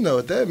 you know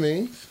what that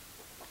means.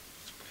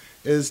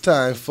 It's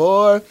time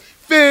for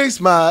Fix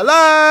My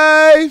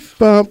Life.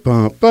 Bum,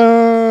 bum,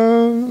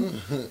 bum.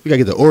 We gotta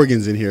get the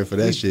organs in here for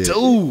that shit.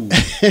 Dude,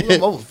 I'm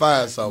gonna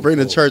find something. Bring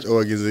the for it. church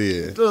organs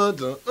in. Dun,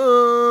 dun,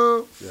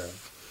 Yeah.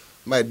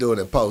 Might do it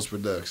in post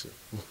production.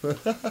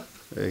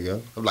 There you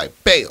go. I'm like,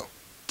 bam.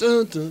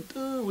 Dun, dun,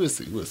 dun. We'll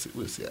see. How it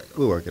goes.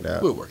 We'll work it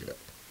out. We'll work it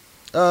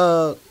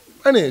out.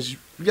 Inez, you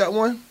got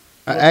one?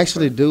 I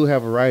actually do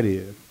have a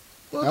write-in.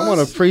 Well, I want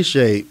to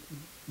appreciate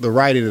the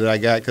writing that I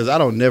got because I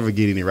don't never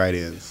get any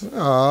write-ins.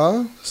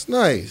 Aw, it's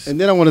nice. And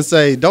then I want to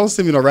say, don't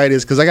send me no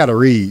write-ins because I got to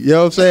read. You know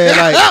what I'm saying?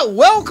 Like,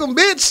 welcome,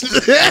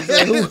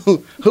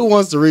 bitch. who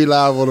wants to read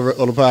live on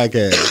the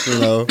podcast? You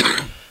know,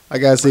 I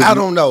gotta see. I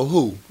don't know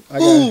who.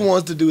 Who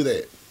wants to do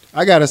that?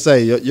 I gotta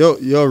say,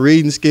 your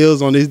reading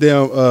skills on these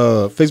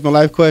damn Fix My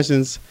Life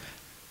questions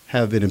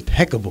have been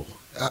impeccable.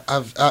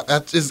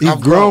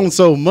 You've grown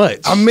so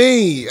much. I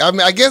mean,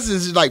 I guess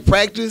it's like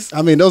practice.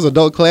 I mean, those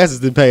adult classes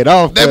that paid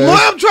off. That's man.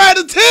 what I'm trying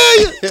to tell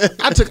you.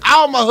 I took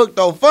all my hooked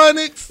on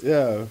phonics.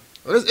 Yeah,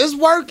 It's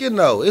working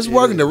though. It's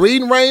working. The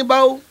reading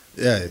rainbow.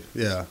 yeah,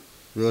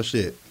 real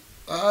shit.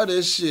 All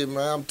this shit,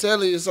 man. I'm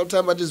telling you.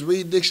 Sometimes I just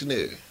read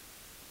dictionary.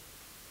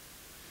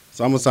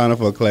 So I'm gonna sign up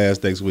for a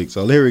class next week.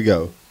 So here we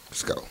go.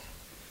 Let's go.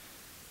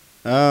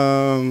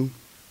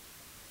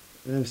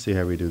 Let's see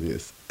how we do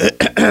this.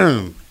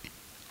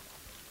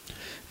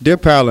 Dear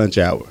Power Lunch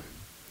Hour,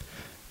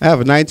 I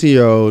have a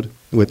 19-year-old.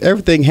 With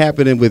everything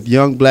happening with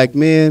young black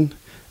men,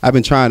 I've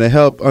been trying to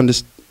help him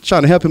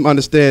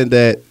understand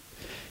that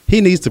he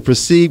needs to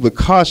proceed with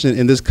caution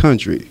in this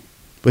country,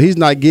 but he's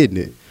not getting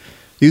it.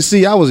 You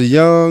see, I was a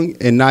young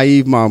and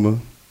naive mama,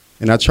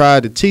 and I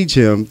tried to teach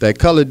him that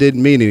color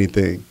didn't mean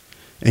anything,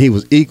 and he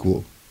was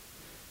equal.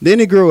 Then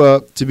he grew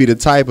up to be the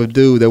type of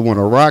dude that want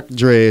to rock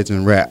dreads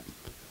and rap.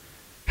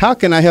 How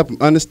can I help him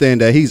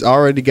understand that he's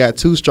already got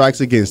 2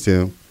 strikes against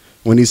him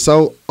when he's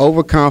so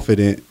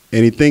overconfident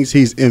and he thinks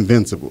he's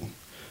invincible?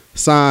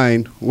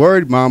 Signed,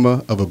 Word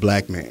Mama of a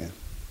Black Man.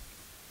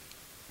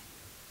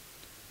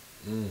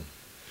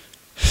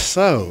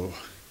 So,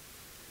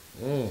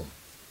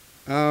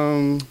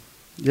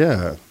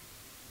 yeah.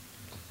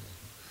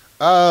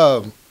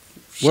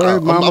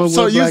 Word Mama I'm with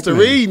so a used black to man.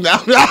 reading.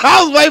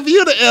 I was waiting for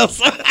you to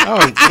answer.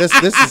 Oh,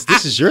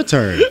 this is your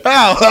turn.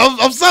 Oh,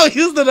 I'm so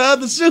used to the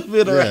other shoe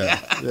fitter.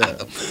 Yeah.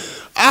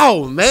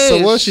 Oh man.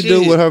 So what she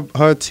do with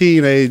her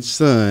teenage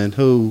son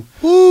who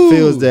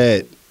feels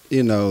that,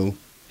 you know,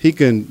 he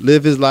can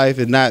live his life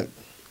and not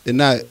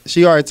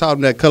she already taught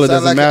him that color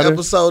Sound doesn't like matter. an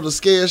episode of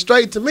Scared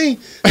Straight to me.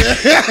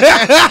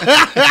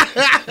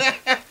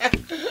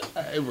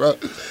 Hey, bro.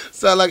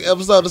 Sound like an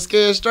episode of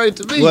Scared Straight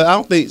to me. Well, I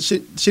don't think she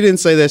didn't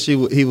say that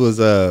he was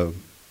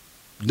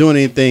doing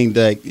anything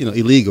that, you know,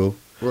 illegal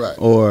Right.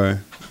 or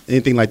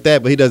anything like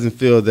that, but he doesn't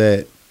feel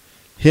that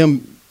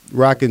him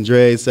rocking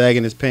dreads,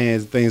 sagging his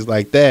pants, things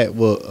like that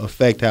will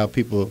affect how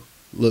people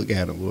look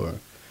at him or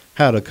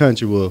how the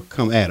country will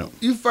come at him.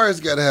 You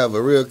first got to have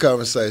a real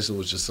conversation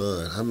with your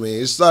son. I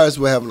mean, it starts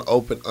with having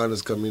open,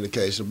 honest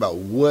communication about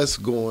what's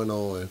going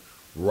on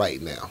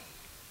right now.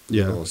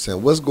 You know what I'm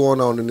saying? What's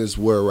going on in this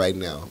world right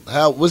now?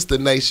 What's the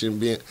nation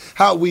being?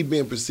 How we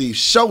being perceived?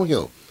 Show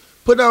him.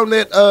 Put on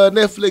that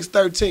Netflix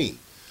 13.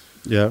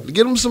 Yeah.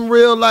 Give him some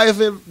real life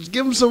and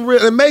give him some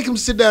real and make him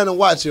sit down and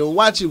watch it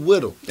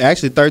with him.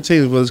 Actually,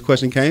 13 is where this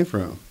question came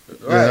from.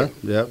 Right.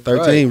 Yeah. 13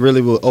 Right.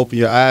 really will open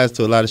your eyes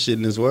to a lot of shit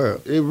in this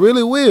world. It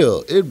really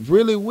will. It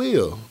really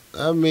will.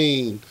 I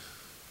mean,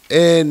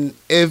 and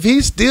if he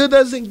still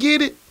doesn't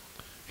get it,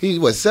 he's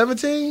what,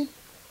 17?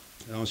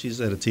 Oh, she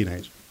said a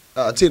teenager.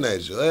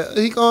 Teenager.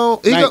 He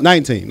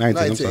 19,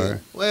 I'm sorry.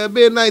 Well,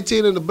 being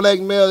 19 and a black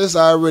male, it's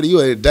already,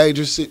 you're a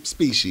dangerous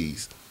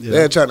species. Yeah.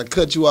 They're trying to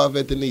cut you off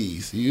at the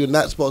knees. You're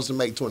not supposed to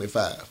make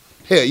 25.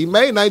 Hell, you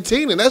made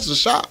 19 and that's a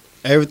shock.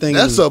 Everything.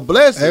 That's a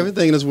blessing.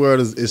 Everything in this world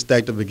is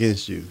stacked up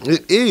against you.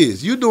 It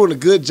is. You're doing a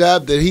good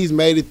job that he's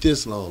made it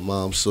this long,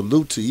 Mom.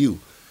 Salute to you.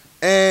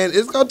 And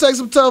it's going to take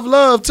some tough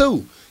love,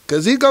 too.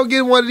 Because he's going to get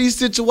in one of these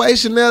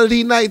situations now that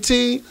he's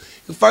 19.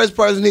 The first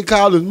person he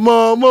called is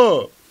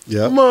Mama.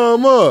 Yeah.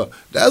 Mama.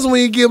 That's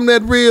when you give him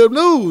that real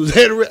news.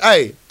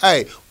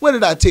 Hey, what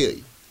did I tell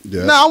you?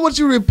 Yeah. Now, I want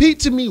you to repeat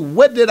to me,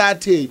 what did I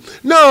tell you?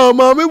 No,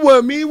 Mom, it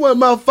wasn't me. It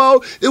wasn't my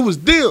fault. It was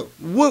them.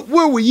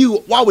 Where were you?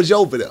 Why was you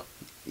over there?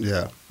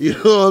 Yeah. You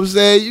know what I'm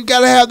saying? You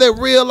got to have that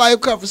real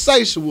life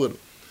conversation with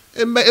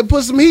them and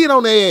put some heat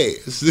on their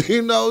ass.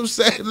 You know what I'm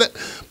saying?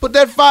 Put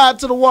that fire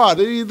to the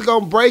water. They're either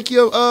going to break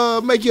you,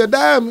 make you a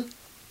diamond.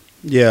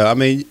 Yeah,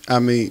 I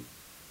mean,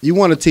 you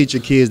want to teach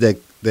your kids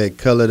that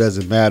color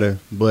doesn't matter,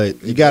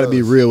 but you got to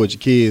be real with your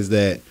kids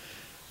that,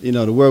 you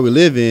know, the world we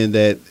live in,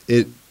 that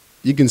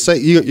you can say,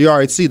 you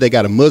already see they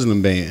got a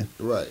Muslim ban.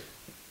 Right.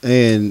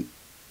 And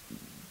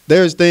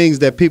there's things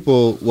that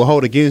people will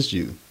hold against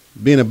you.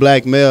 Being a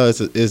black male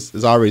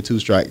is already 2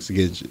 strikes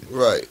against you.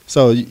 Right.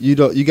 So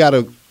you got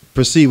to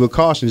proceed with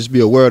caution. Just be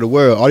aware of the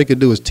world. All you can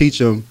do is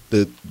teach him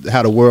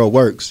how the world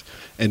works,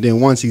 and then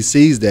once he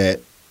sees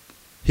that,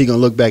 he gonna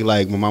look back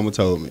like my mama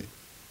told me,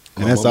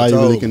 and that's all you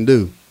really can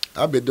do.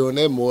 I've been doing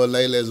that more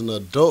lately as an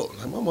adult.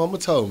 Like, my mama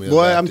told me.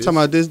 Boy, I'm talking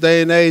about this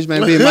day and age,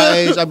 man. Being my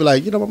age, I'd be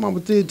like, you know, my mama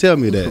did tell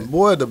me that.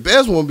 Boy, the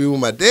best one be when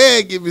my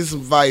dad give me some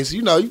advice.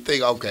 You know, you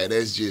think, okay,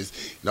 that's just,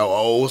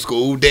 old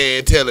school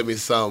dad telling me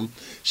something.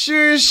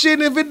 Sure as shit,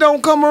 if it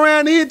don't come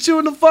around and hit you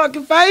in the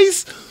fucking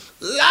face,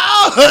 Lord,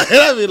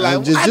 I be like,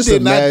 why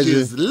didn't I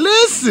just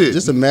listen?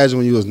 Just imagine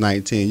when you was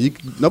 19.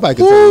 Nobody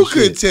could tell you shit.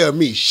 Who could tell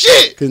me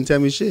shit? Couldn't tell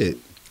me shit.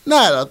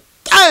 Not a thing.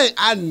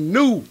 I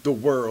knew the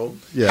world,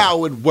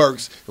 how it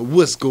works, and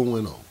what's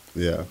going on.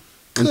 Yeah.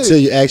 Until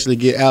you actually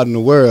get out in the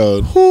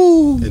world,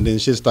 and then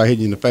shit start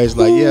hitting you in the face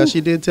like, yeah,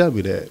 she did tell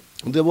me that.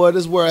 The boy,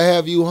 this where I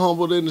have you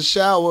humbled in the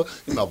shower,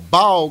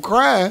 ball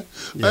crying.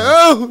 Yeah. Like,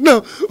 oh,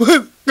 no,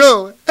 what's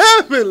going to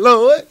happen,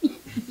 Lord?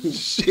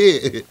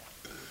 Shit.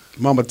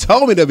 Mama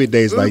told me there'd be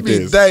days like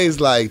this.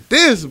 Days like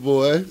this,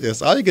 boy.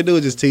 Yes, all you can do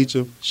is just teach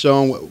him,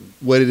 show him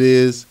what it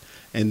is,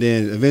 and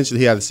then eventually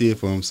he have to see it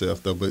for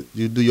himself, though. But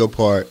you do your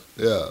part.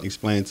 Yeah.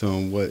 Explain to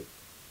him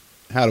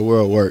how the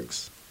world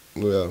works.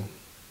 Well,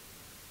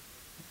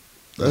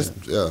 that's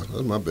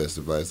my best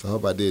advice. I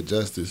hope I did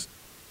justice.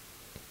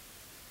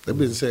 They've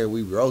been saying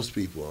we roast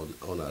people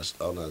on our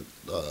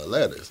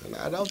letters, and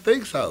I don't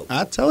think so.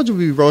 I told you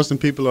we be roasting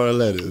people on our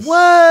letters.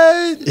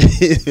 What?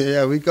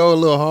 Yeah, we go a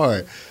little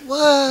hard.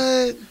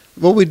 What?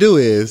 What we do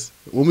is,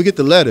 when we get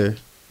the letter,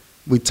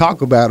 we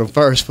talk about them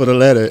first for the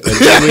letter,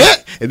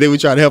 and then we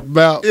try to help them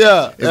out.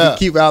 Yeah, If we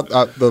keep out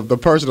the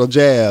personal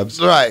jabs,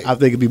 right, I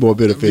think it'd be more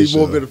beneficial. It'd be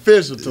more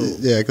beneficial to them.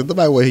 Yeah, because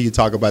nobody will hear you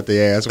talk about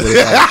their ass.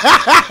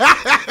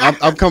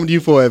 I'm coming to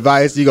you for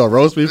advice. You gonna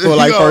roast me for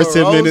like first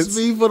 10 minutes? Roast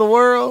me for the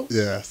world?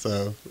 Yeah,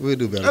 so we'll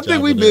do better. I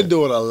think we've been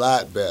doing a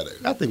lot better.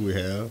 I think we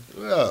have.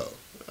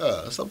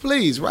 Yeah. So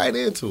please, write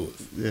into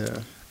us.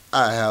 Yeah.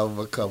 I have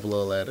a couple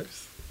of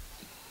letters.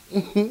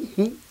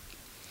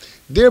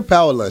 Dear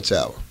Power Lunch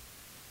Hour,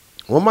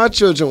 when my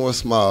children were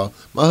small,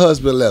 my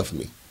husband left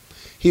me.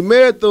 He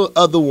married the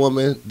other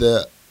woman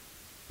the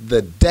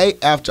day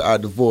after our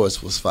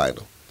divorce was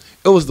final.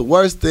 It was the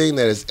worst thing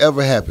that has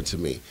ever happened to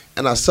me,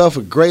 and I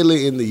suffered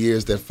greatly in the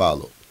years that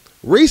followed.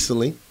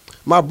 Recently,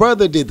 my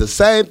brother did the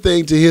same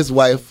thing to his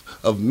wife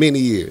of many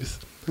years.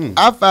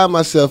 I find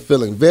myself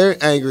feeling very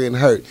angry and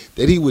hurt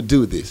that he would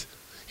do this.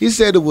 He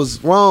said it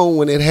was wrong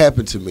when it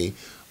happened to me,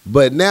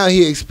 but now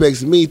he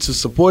expects me to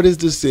support his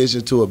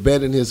decision to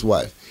abandon his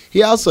wife.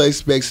 He also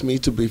expects me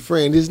to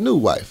befriend his new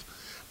wife.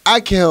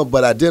 I can't help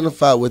but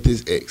identify with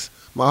his ex.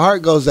 My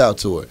heart goes out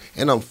to her,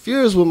 and I'm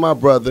furious with my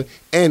brother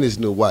and his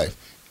new wife.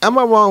 Am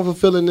I wrong for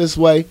feeling this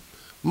way?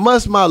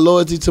 Must my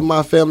loyalty to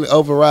my family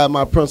override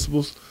my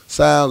principles?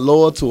 Sound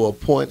loyal to a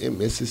point in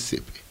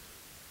Mississippi.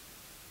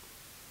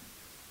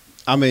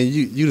 I mean,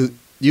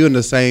 you in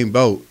the same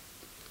boat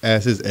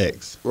as his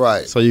ex,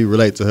 right? So you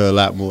relate to her a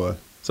lot more.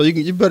 So you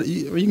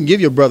can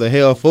give your brother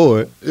hell for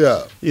it.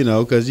 Yeah.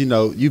 Because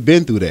you've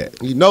been through that.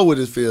 You know what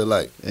it feels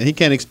like, and he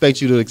can't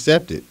expect you to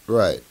accept it.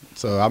 Right.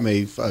 So I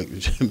mean, fuck,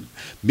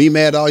 be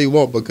mad all you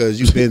want because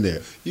you've been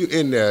there. You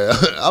in there?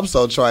 I'm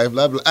so trifling.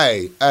 I'm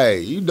like, hey,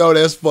 you know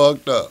that's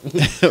fucked up.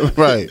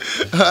 Right.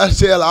 I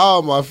tell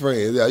all my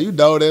friends, yeah, you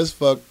know that's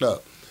fucked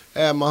up. I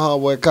had my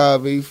homeboy call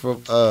me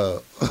from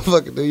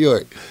fucking New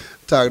York,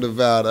 talking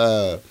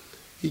about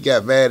he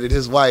got mad at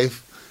his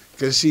wife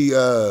because she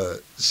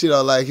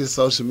don't like his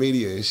social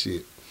media and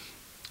shit.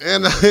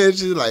 And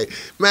she's like,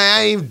 man,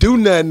 I ain't do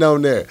nothing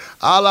on there.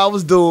 All I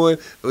was doing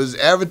was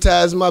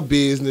advertising my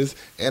business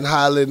and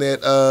hollering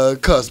at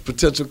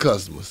potential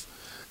customers.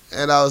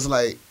 And I was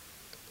like,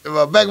 in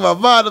the back of my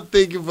mind, I'm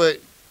thinking,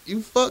 but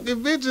you fucking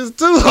bitches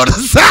too on the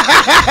side.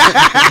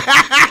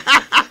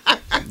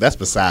 That's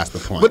besides the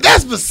point. But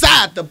that's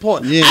beside the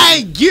point. Yeah. I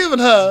ain't giving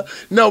her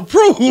no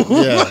proof.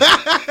 Yeah.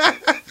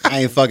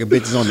 I ain't fucking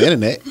bitches on the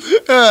internet.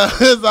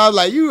 So I was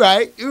like, you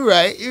right,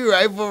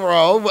 but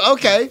wrong. But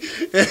okay.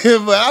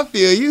 But I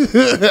feel you.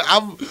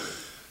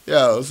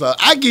 Yo, so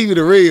I give you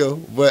the real,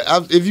 but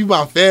if you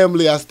my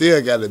family, I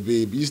still gotta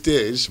be. You still,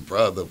 it's your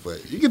brother,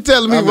 but you can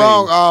tell me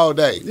wrong all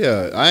day.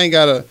 Yeah, I ain't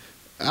gotta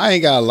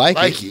like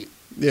it.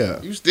 Yeah,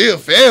 You still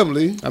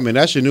family. I mean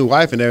that's your new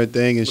wife and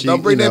everything, and But she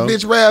don't bring that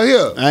bitch around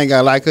here. I ain't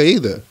gotta like her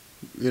either.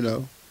 You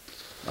know,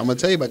 I'm gonna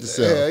tell you about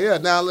yourself. Yeah.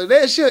 Now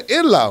that shit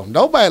in-law.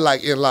 Nobody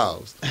like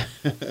in-laws.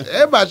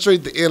 Everybody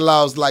treat the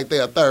in-laws like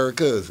they're a third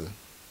cousin.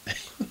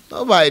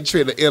 Nobody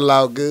treat an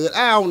in-law good.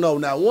 I don't know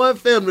not one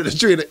family that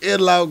treat an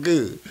in-law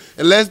good,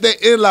 unless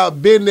that in-law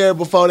been there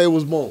before they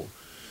was born.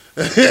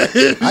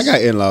 I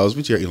got in-laws,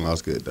 but your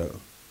in-laws good though.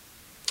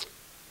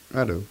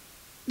 I do.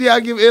 Yeah, I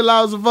give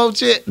in-laws a vote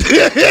check.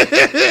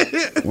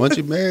 Once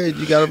you married,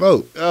 you gotta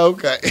vote.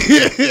 Okay.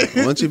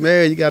 Once you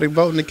married, you gotta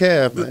vote in the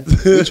cab, man.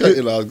 We treat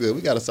in-laws good.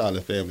 We got a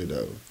solid family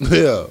though.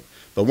 Yeah.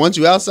 But once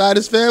you outside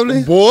this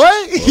family, Boy,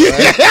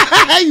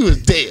 you was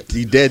dead.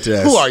 you dead to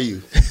us. Who are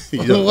you?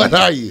 What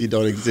are you? You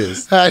don't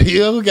exist. How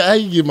you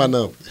get my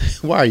number?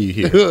 Why are you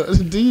here?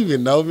 Do you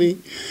even know me?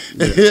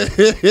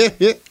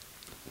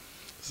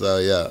 So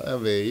yeah, I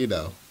mean,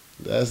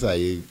 that's how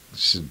you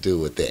should do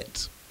with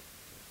that.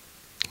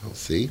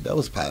 See, that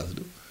was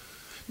positive.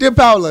 Dear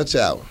Power Lunch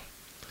Hour,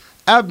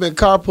 I've been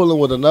carpooling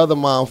with another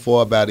mom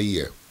for about a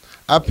year.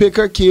 I pick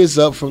her kids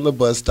up from the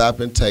bus stop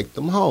and take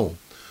them home.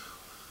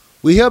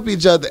 We help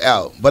each other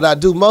out, but I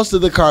do most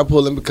of the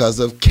carpooling because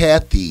of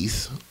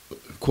Kathy's,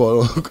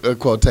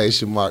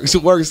 quotation marks,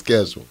 work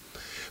schedule.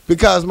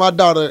 Because my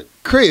daughter,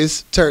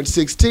 Chris, turned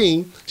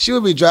 16, she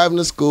will be driving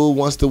to school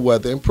once the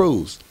weather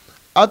improves.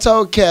 I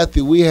told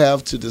Kathy we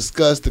have to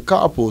discuss the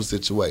carpool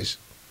situation.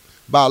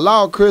 By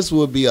law, Chris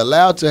will be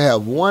allowed to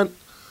have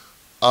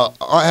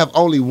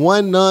only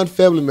one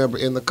non-family member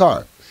in the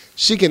car.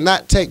 She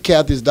cannot take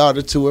Kathy's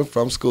daughter to and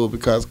from school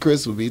because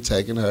Chris will be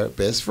taking her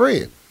best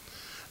friend.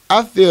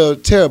 I feel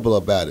terrible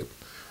about it.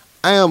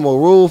 I am a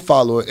rule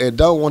follower and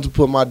don't want to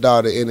put my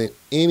daughter in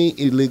any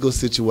illegal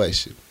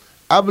situation.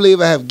 I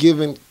believe I have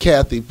given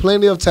Kathy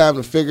plenty of time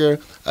to figure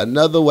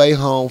another way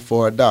home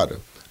for her daughter.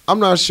 I'm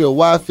not sure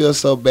why I feel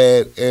so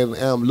bad and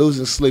am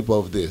losing sleep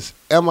over this.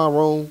 Am I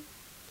wrong?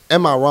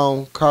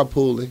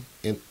 Carpooling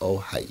in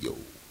Ohio.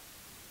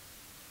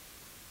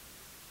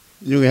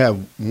 You can have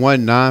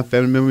one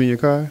non-family member in your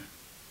car?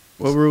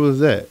 What rule is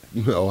that?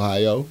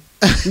 Ohio.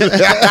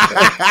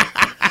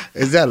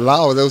 Is that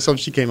law or that was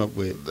something she came up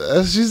with?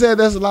 She said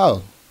that's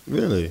law.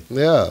 Really?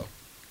 Yeah.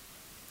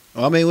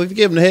 Well, I mean, if you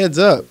give them the heads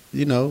up,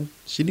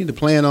 she need to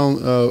plan on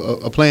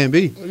a plan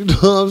B. You know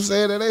what I'm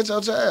saying? That ain't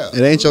your child.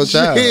 It ain't your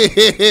child.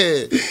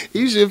 Shit.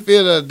 You should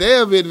feel a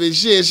damn bit of it.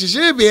 Shit. She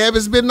should be happy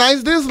it's been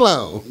nice this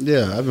long.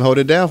 Yeah, I've been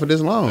holding it down for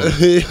this long.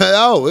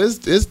 Oh,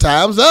 it's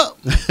time's up.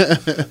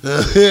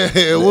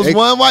 It was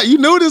one white. You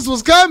knew this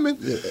was coming.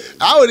 Yeah.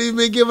 I would even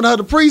been giving her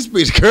the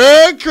pre-speech.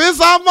 Girl, Chris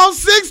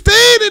almost 16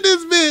 in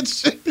this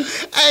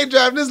bitch. I ain't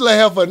driving this little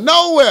heifer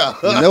nowhere.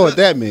 You know what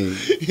that means.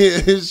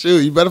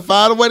 Shoot, you better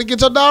find a way to get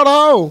your daughter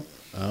home.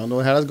 I don't know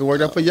how that's gonna work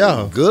out for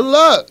y'all. Good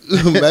luck.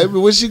 Maybe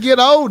when she get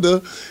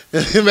older,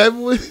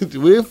 maybe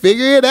we'll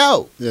figure it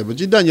out. Yeah, but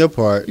you done your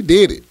part. You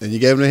did it. And you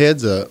gave them the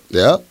heads up.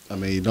 Yeah. I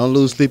mean, don't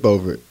lose sleep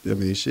over it. I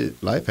mean,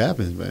 shit, life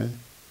happens, man.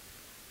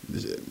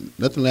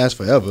 Nothing lasts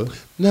forever.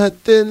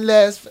 Nothing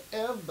lasts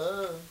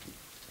forever.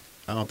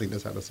 I don't think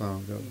that's how the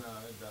song goes. No,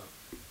 it don't.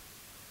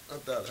 I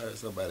thought I heard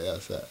somebody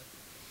outside.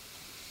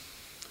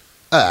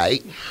 All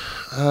right.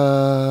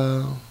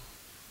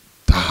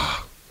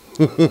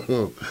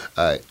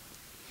 All right.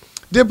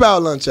 Dear Power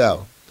Lunch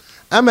Hour,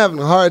 I'm having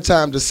a hard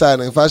time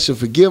deciding if I should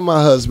forgive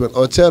my husband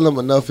or tell him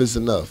enough is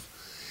enough.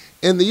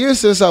 In the years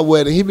since our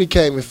wedding, he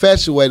became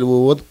infatuated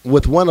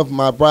with one of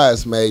my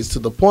bridesmaids to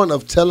the point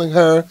of telling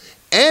her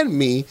and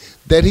me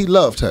that he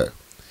loved her.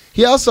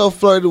 He also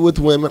flirted with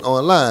women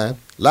online,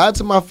 lied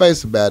to my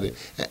face about it,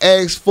 and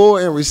asked for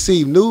and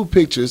received nude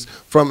pictures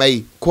from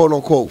a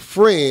quote-unquote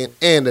friend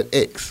and an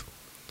ex.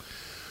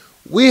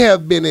 We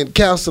have been in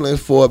counseling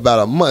for about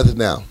a month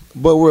now,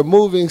 but we're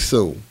moving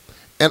soon.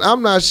 And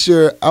I'm not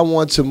sure I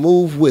want to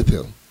move with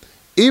him.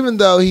 Even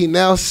though he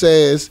now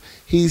says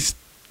he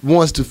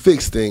wants to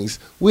fix things,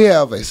 we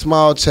have a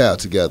small child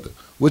together,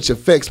 which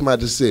affects my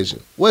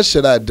decision. What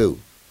should I do?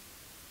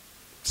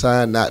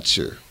 Sign, not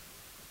sure.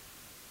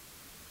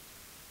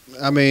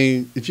 I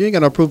mean, if you ain't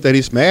got no proof that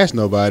he smashed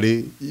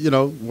nobody,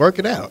 work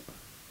it out.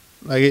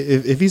 Like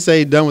if he say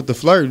he done with the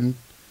flirting,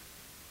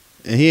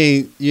 and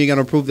you ain't got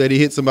no proof that he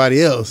hit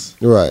somebody else.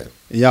 Right.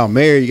 And y'all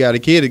married, you got a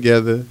kid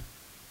together.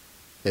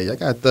 Yeah, y'all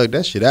gotta thug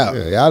that shit out.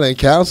 Yeah, y'all ain't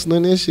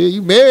counseling this shit.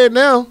 You married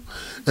now.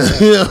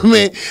 You know what I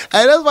mean?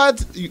 Hey, that's why.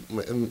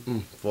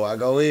 Before I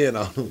go in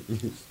on,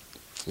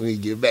 we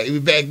get back. We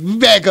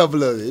back up a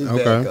little bit.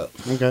 Okay. Back up.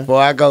 Okay.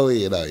 Before I go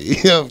in on you,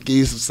 give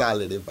you some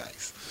solid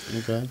advice.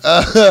 Okay.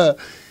 I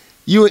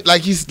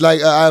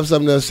have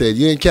something else said.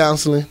 You in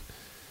counseling.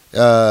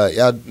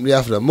 Y'all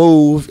finna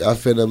move. Y'all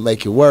finna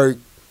make it work.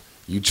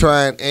 You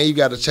trying, and you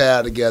got a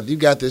child together. You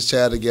got this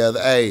child together.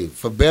 Hey,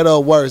 for better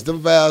or worse, them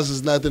vows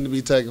is nothing to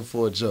be taken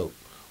for a joke.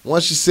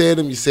 Once you said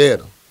them, you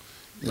said them.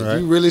 If right.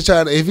 you really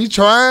trying, if he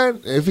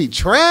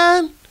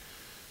trying,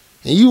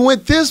 and you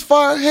went this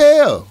far,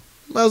 hell,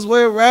 might as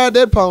well ride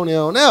that pony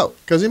on out.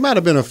 Because he might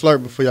have been a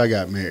flirt before y'all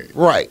got married.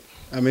 Right,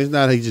 I mean, it's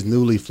not like he's just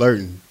newly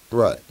flirting.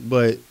 right.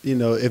 But, you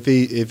know, if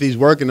he's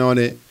working on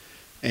it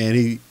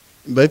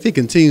but if he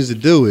continues to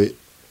do it,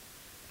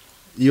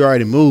 you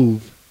already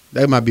moved,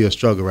 that might be a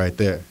struggle right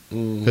there.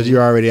 Because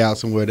you're already out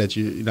somewhere that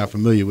you're not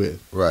familiar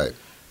with. Right.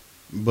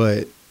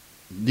 But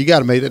you got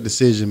to make that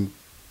decision.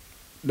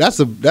 That's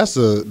a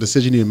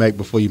decision you need to make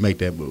before you make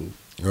that move.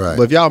 Right.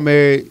 But if y'all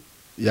married,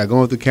 y'all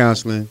going through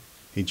counseling,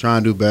 he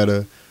trying to do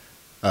better,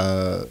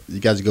 you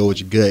got to go with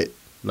your gut.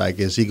 Like,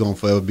 is he going to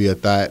forever be a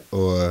thought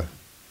or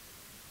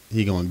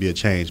he going to be a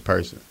changed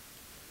person?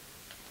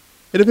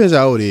 It depends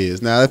how old he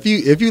is. Now, if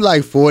you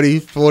like 40,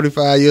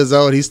 45 years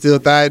old, he's still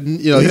thotting,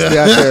 you know, he's still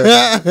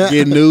out there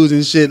getting news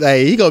and shit.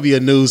 Hey, he going to be a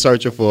news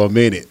searcher for a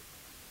minute.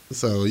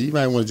 So you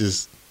might want to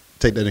just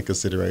take that in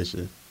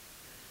consideration.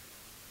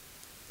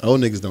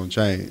 Old niggas don't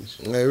change.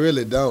 They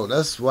really don't.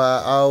 That's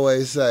why I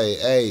always say,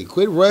 hey,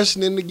 quit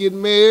rushing into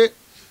getting married.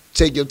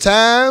 Take your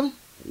time.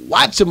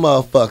 Watch a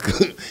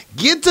motherfucker.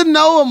 Get to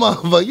know a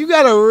motherfucker. You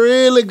got to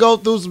really go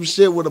through some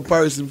shit with a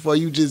person before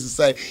you just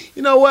say,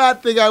 you know what, I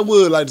think I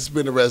would like to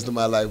spend the rest of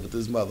my life with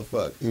this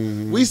motherfucker.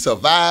 Mm-hmm. We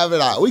survive it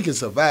all. We can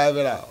survive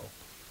it all.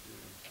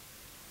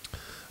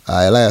 All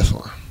right, last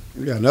one.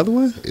 You got another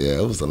one? Yeah,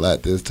 it was a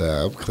lot this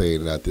time. I'm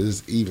cleaning out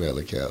this email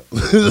account.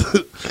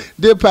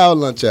 Dear Power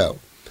Lunch Hour,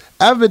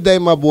 I've been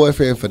dating my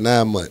boyfriend for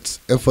 9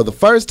 months, and for the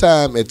first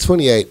time at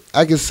 28,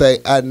 I can say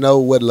I know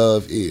what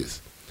love is.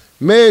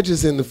 Marriage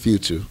is in the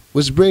future,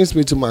 which brings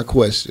me to my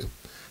question.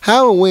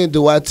 How and when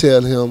do I tell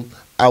him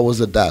I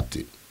was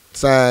adopted?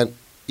 Signed,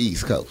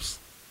 East Coast.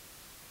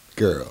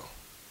 Girl.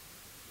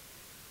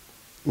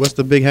 What's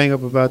the big hang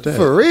up about that?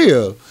 For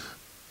real.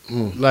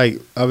 Like,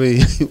 I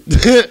mean,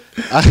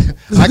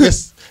 I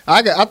guess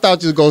I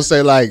thought you was gonna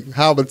say like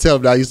how I'm gonna tell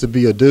him that I used to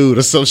be a dude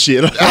or some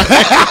shit.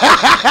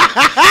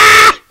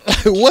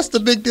 What's the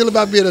big deal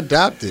about being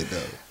adopted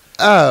though?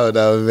 I don't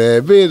know,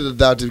 man. Being an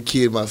adopted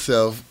kid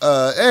myself,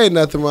 ain't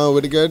nothing wrong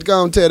with it, girl.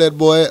 Go and tell that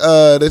boy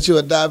that you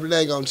adopted. It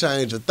ain't gonna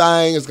change a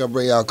thing. It's gonna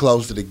bring y'all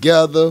closer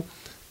together.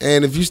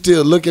 And if you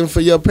still looking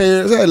for your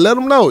parents, hey, let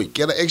them know. You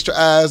get extra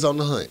eyes on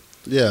the hunt.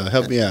 Yeah,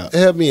 help me out.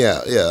 Help me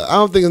out. Yeah, I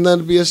don't think there's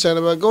nothing to be ashamed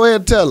about. Go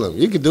ahead and tell them.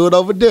 You can do it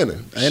over dinner.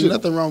 Ain't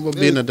nothing wrong with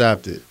being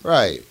adopted.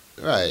 Right.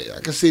 I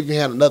can see if you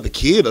had another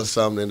kid or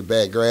something in the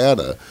background,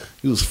 or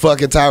you was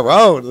fucking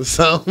Tyrone or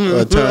something. Or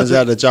it turns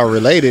out that y'all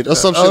related or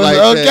some shit like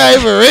okay, that.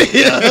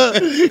 for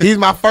real. He's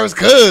my first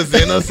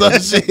cousin or some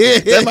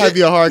shit. That might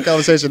be a hard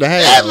conversation to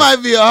have. That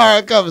might be a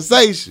hard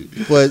conversation.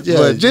 But yeah,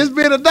 But just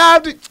being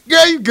adopted,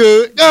 girl, you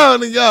good. Go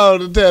on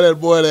and tell that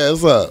boy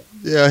that's up.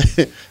 yeah.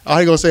 All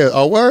he gonna say is,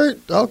 "Oh,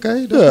 word,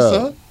 okay, that's what's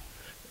up."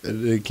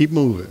 And then keep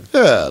moving.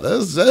 Yeah,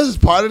 that's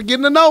part of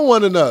getting to know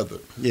one another.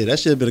 Yeah, that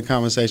should have been a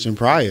conversation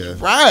prior.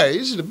 Right.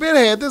 You should have been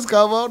had this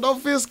cover on.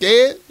 Don't feel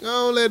scared.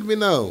 Don't let me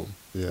know.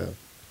 Yeah.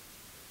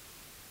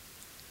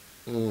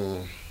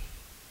 All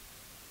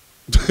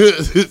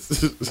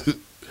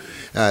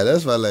right,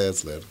 that's my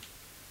last letter.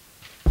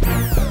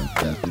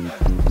 Yeah.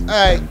 All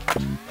right,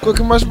 quick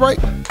commercial break.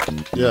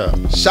 Yeah.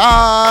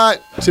 Shot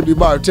to be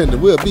bartender.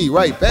 We'll be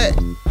right back.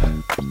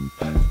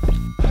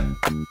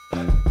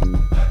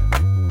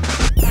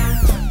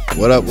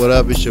 What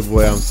up? It's your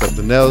boy, I'm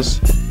Something Else.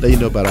 Let you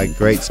know about our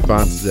great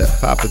sponsors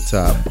at Papa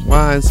Top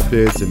Wine,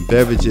 Spirits, and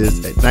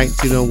Beverages at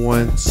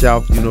 1901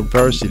 South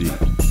University.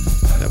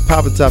 Now,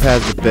 Papa Top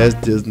has the best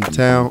deals in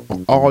town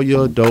on all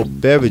your adult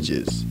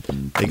beverages.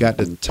 They got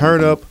the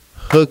Turn Up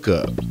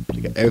Hookup. They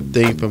got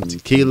everything from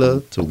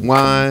tequila to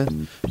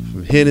wine,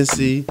 from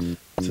Hennessy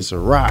to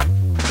Ciroc.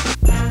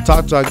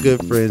 Talk to our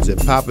good friends at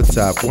Papa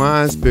Top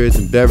Wine, Spirits,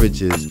 and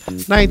Beverages,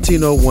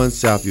 1901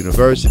 South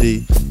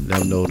University. Let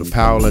them know the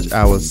Power Lunch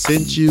Hour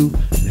sent you,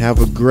 and have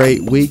a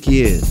great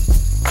weekend.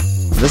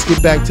 Let's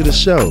get back to the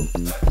show.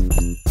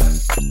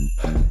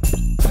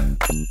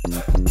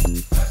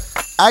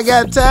 I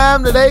got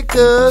time today,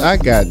 cuz. I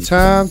got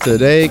time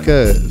today,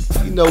 cuz.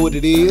 You know what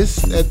it is.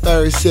 That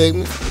third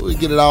segment, we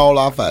get it all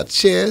off our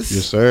chest.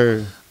 Yes,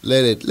 sir.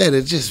 Let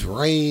it just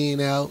rain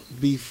out,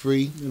 be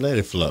free. Let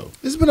it flow.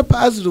 It's been a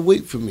positive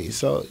week for me,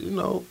 so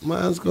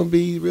mine's gonna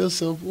be real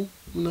simple.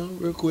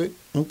 Real quick.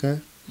 Okay.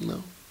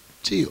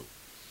 Chill.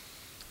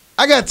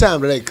 I got time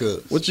today,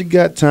 cuz. What you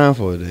got time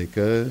for today,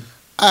 cuz?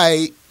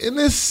 In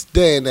this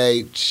day and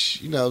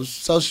age,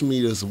 social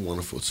media is a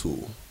wonderful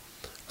tool.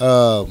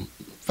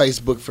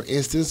 Facebook, for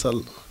instance,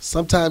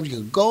 sometimes you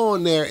can go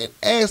on there and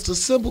ask a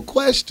simple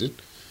question,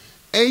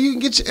 and you can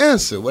get your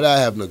answer without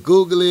having to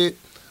Google it.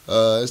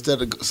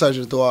 Instead of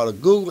searching through all the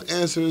Google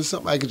answers,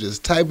 somebody can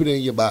just type it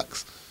in your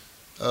box,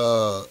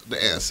 the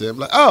answer. I'm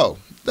like, oh,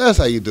 that's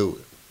how you do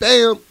it.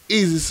 Bam,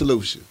 easy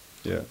solution.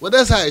 Yeah. Well,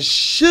 that's how it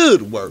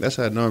should work. That's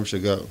how norm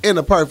should go. In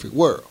a perfect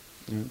world.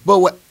 Mm. But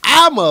what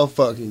I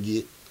motherfucking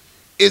get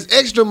is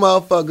extra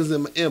motherfuckers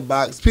in my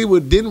inbox. People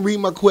didn't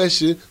read my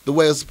question the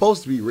way it's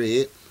supposed to be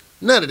read.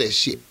 None of that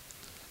shit.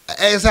 I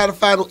asked how to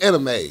find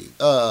anime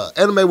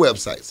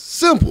websites.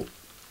 Simple.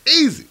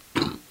 Easy.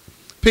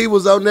 People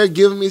was on there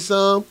giving me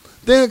some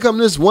Then come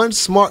this one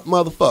smart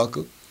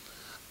motherfucker.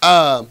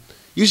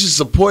 You should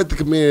support the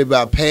community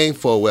by paying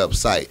for a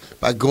website,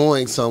 by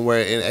going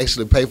somewhere and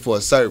actually pay for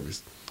a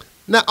service.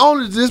 Not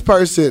only did this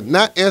person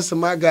not answer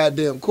my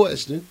goddamn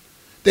question,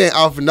 they didn't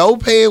offer no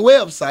paying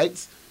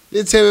websites,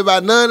 didn't tell me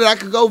about none that I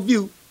could go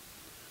view.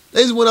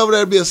 They just went over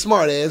there to be a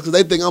smart ass because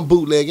they think I'm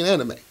bootlegging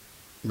anime.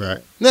 Right.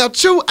 Now,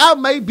 true, I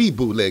may be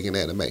bootlegging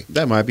anime.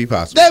 That might be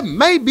possible. That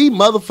may be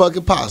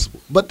motherfucking possible.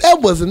 But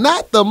that was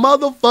not the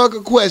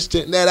motherfucking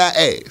question that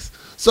I asked.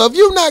 So if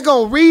you're not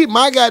going to read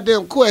my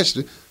goddamn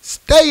question,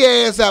 stay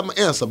your ass out my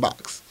answer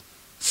box.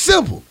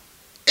 Simple.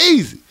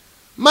 Easy.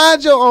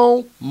 Mind your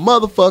own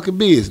motherfucking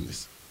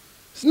business.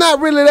 It's not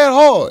really that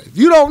hard. If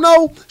you don't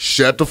know,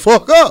 shut the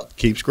fuck up.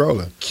 Keep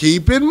scrolling.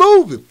 Keep it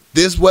moving.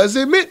 This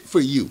wasn't meant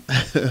for you.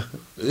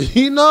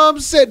 You know what I'm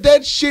saying?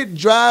 That shit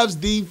drives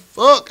the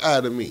fuck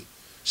out of me.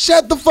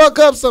 Shut the fuck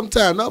up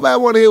sometime. Nobody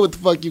want to hear what the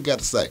fuck you got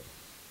to say.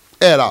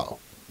 At all.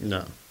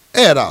 No.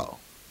 At all.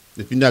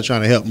 If you're not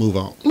trying to help, move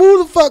on.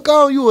 Move the fuck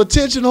on, you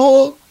attention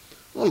whore.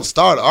 I want to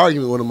start an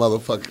argument with a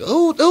motherfucker.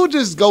 Who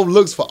just go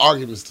looks for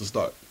arguments to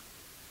start?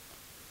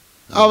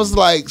 I was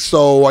like,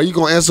 so are you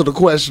going to answer the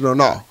question or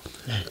not?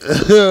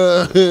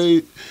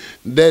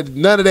 That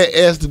none of that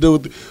has to do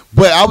with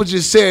but I was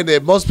just saying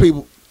that most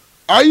people,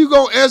 are you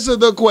going to answer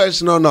the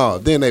question or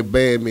not? Then they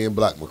ban me and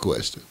block my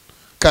question.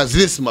 Because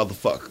this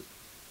motherfucker.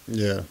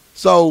 Yeah.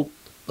 So,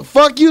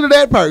 fuck you to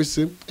that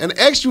person, and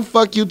extra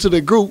fuck you to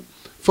the group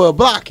for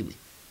blocking me.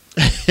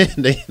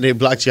 they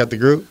blocked you out the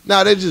group?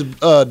 Now they just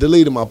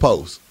deleted my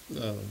post.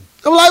 Oh.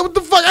 I'm like, what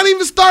the fuck? I didn't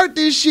even start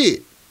this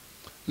shit.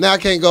 Now I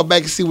can't go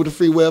back and see what the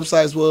free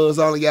websites was.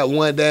 I only got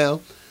one down.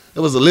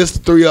 There was a list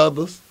of 3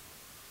 others.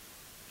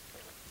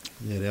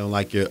 Yeah, they don't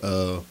like your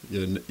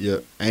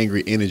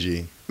angry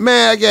energy.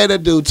 Man, I got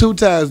that dude 2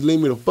 times to leave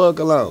me the fuck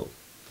alone.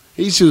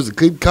 He chooses to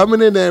keep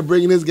coming in there and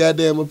bringing his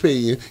goddamn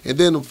opinion, and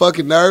then the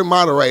fucking nerd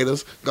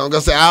moderators gonna go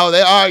say, oh,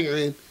 they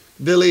arguing.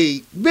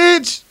 Delete.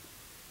 Bitch.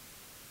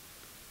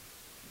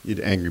 You're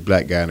the angry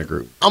black guy in the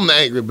group. I'm the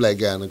angry black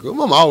guy in the group.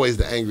 I'm always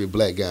the angry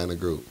black guy in the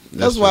group.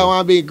 That's why true. when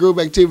I be in group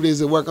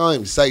activities at work, I don't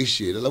even say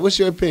shit. Like, what's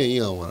your opinion?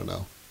 You don't want to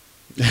know.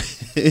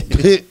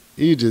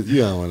 You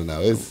don't want to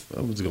know.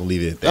 I'm just gonna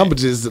leave it at that. I'm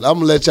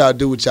gonna let y'all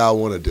do what y'all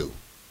want to do.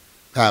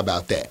 How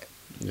about that?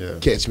 Yeah.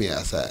 Catch me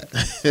outside.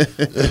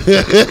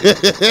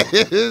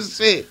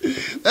 Shit.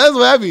 That's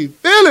what I be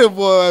feeling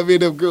for. I mean,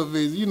 them group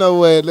meetings. You know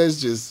what?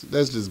 Let's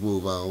just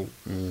move on.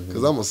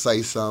 Because I'm gonna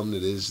say something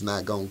that is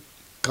not gonna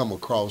come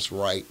across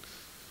right.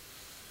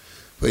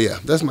 But yeah,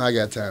 that's my I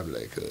got time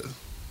today, cuz.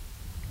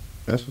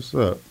 That's what's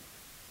up.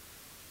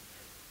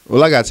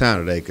 Well, I got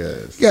time today,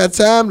 cuz. Got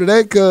time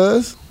today,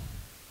 cuz.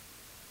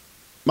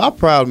 My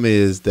problem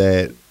is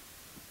that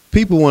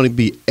people want to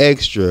be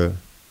extra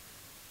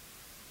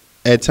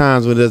at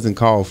times when it doesn't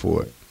call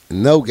for it.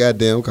 No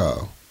goddamn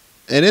call.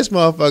 And this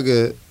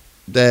motherfucker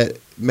that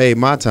made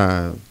my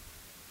time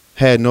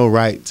had no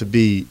right to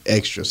be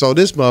extra. So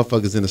this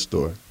motherfucker's in the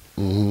store.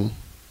 Mm-hmm.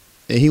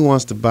 And he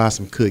wants to buy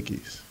some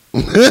cookies.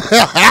 Now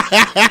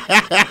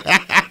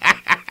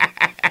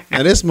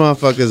this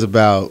motherfucker's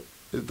about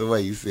That's the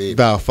way you said.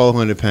 about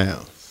 400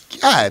 pounds.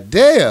 God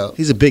damn.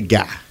 He's a big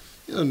guy.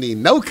 You don't need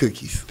no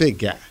cookies. Big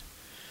guy.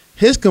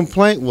 His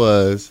complaint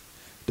was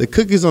the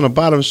cookies on the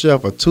bottom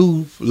shelf are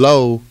too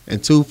low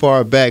and too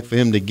far back for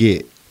him to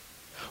get.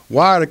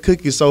 Why are the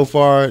cookies so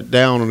far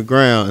down on the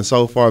ground and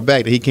so far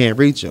back that he can't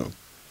reach them?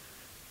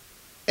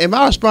 And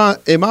my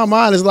response in my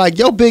mind is like,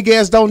 your big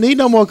ass don't need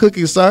no more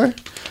cookies, sir.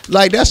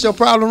 Like, that's your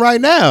problem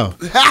right now.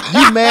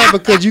 You mad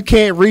because you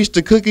can't reach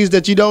the cookies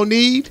that you don't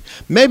need?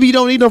 Maybe you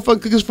don't need no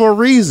fucking cookies for a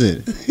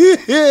reason.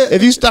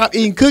 If you stop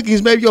eating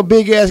cookies, maybe your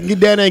big ass can get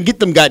down there and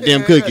get them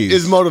goddamn cookies.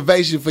 It's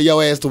motivation for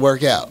your ass to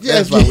work out.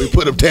 Yes. That's why we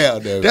put them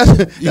down there.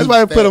 That's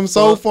why we put them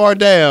so far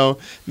down.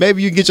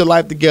 Maybe you get your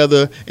life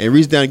together and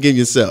reach down and give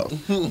yourself.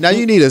 Now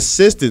you need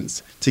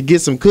assistance to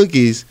get some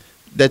cookies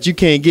that you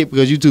can't get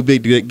because you're too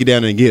big to get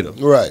down there and get them.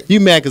 Right. You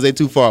mad because they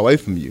too far away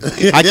from you.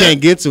 I can't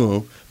get to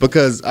them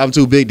because I'm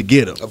too big to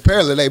get them.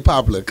 Apparently they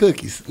popular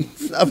cookies.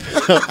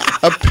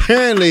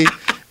 Apparently,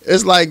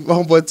 it's like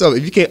homeboy told me,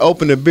 if you can't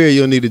open the beer,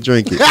 you don't need to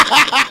drink it.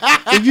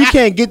 If you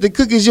can't get the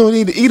cookies, you don't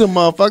need to eat them,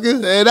 motherfucker.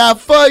 They're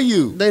not for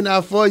you. They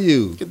not for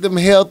you. Get them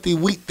healthy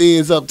wheat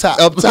thins up top.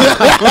 Up top.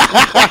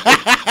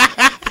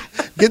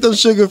 Get them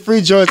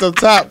sugar-free joints up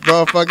top,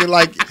 motherfucker.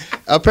 Like,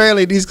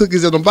 apparently these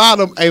cookies at the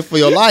bottom ain't for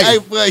your life.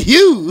 Ain't for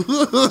you.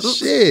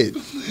 Shit.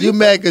 You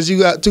mad because you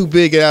got too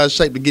big and out of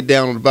shape to get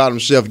down on the bottom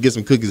shelf and get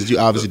some cookies that you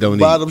obviously don't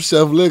need. Bottom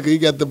shelf liquor. You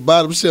got the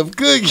bottom shelf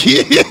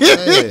cookie.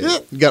 Yeah.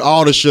 You got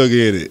all the sugar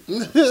in it.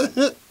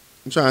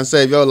 I'm trying to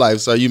save your life,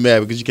 so you mad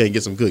because you can't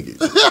get some cookies.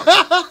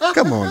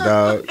 Come on,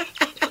 dog.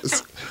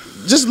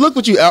 Just look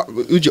what you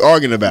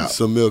arguing about.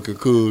 Some milk and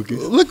cookies.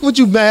 Look what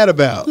you mad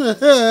about.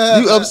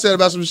 You upset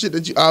about some shit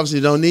that you obviously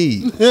don't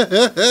need.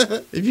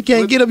 If you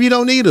can't get them, you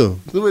don't need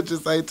them. What you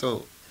say to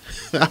him?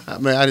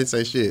 Man, I didn't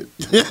say shit.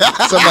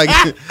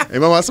 Hey,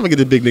 mama, somebody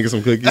get this big nigga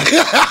some cookies.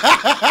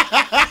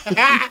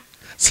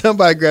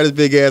 Somebody grab this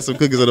big ass some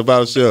cookies on the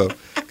bottom shelf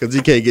because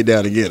he can't get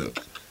down and get them.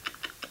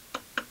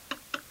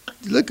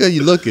 Look how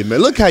you looking, man.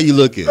 Look how you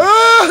looking.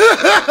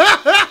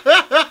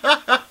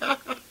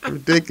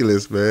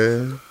 Ridiculous,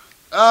 man.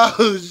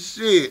 Oh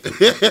shit.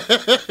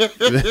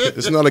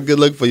 It's not a good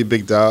look for you,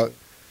 big dog.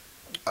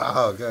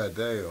 Oh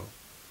goddamn.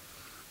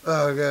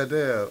 Oh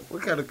goddamn.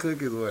 What kind of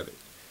cookies were it?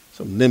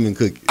 Some lemon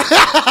cookies.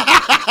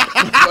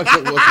 What's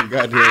some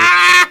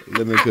goddamn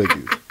lemon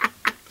cookies?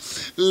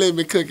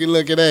 Lemon cookie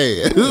looking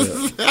ass.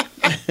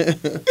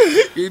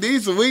 You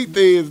need some wheat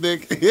thins,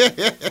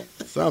 nigga.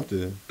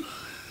 Something.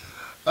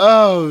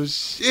 Oh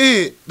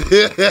shit.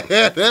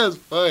 That's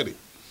funny.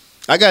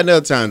 I got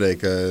another time today, You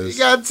cuz.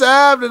 got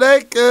time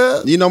today,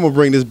 cuz. You know I'm gonna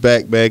bring this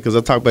back, man, because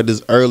I talked about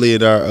this early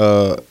in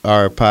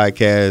our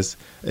podcast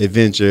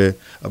adventure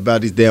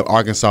about these damn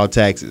Arkansas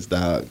taxes,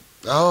 dog.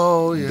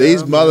 Oh yeah.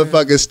 These man.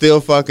 motherfuckers still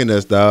fucking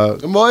us,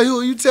 dog. Boy,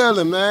 who you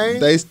telling, man?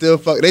 They still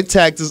fuck. They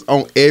tax us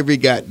on every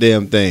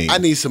goddamn thing. I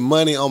need some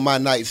money on my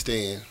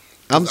nightstand.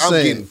 I'm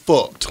saying, getting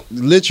fucked.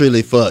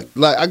 literally fucked.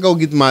 Like I go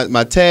get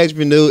my tags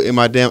renewed and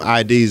my damn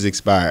IDs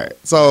expired.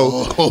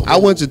 So I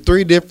went to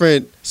 3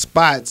 different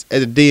spots at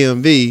the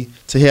DMV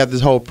to have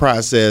this whole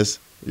process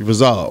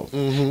resolved.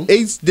 Mm-hmm.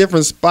 Each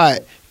different spot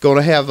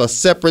gonna have a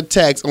separate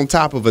tax on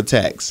top of a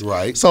tax.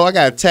 Right. So I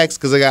got a tax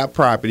because I got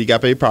property. You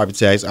gotta pay property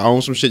tax. I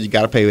own some shit. You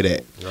gotta pay for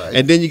that. Right.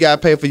 And then you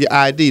gotta pay for your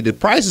ID. The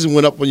prices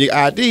went up on your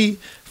ID.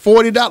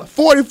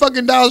 $40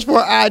 fucking dollars for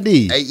an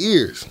ID. 8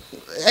 years.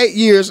 8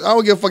 years. I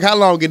don't give a fuck how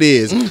long it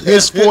is.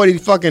 It's $40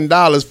 fucking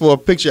dollars for a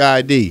picture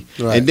ID.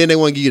 Right. And then they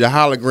want to give you the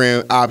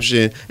hologram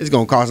option. It's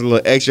gonna cost a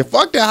little extra.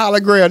 Fuck that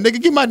hologram,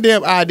 nigga. Give my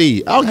damn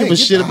ID. I don't give a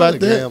shit about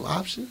that.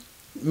 Option.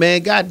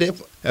 Man, goddamn.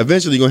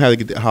 Eventually you're gonna have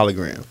to get the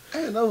hologram. I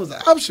didn't know it was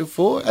an option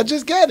for it. I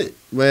just got it.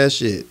 Well,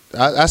 shit.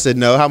 I said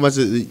no. How much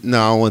is it? No,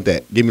 I don't want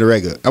that. Give me the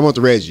regular. I want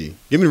the Reggie.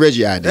 Give me the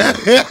Reggie ID.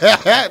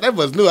 That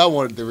was new. I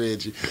wanted the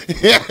Reggie.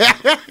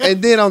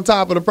 And then on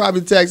top of the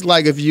property tax,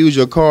 like if you use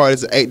your card,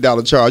 it's an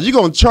 $8 charge. You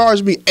gonna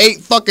charge me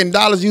 $8 fucking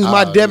dollars use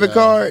my Oh, debit yeah.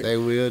 card? They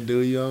will do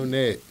you on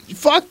that.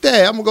 Fuck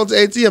that. I'm gonna go to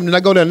ATM. Then I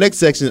go to the next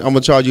section. I'm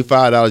gonna charge you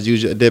 $5.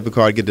 Use your debit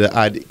card, get the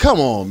ID.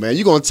 Come on, man.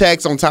 You gonna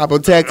tax on top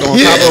of tax on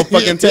top of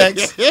fucking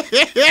tax?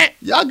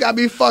 Y'all got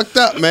me fucked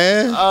up,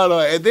 man. Oh no!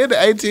 And then the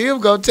ATM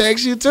gonna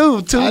tax you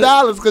too,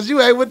 $2 because you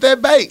ain't with that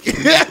bank.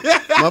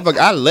 Motherfucker,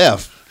 I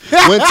left.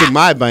 Went to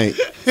my bank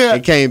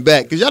and came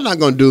back. Cause y'all not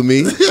gonna do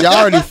me. Y'all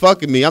already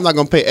fucking me. I'm not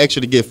gonna pay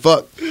extra to get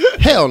fucked.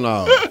 Hell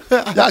no.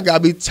 Y'all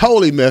got me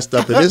totally messed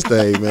up in this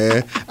thing,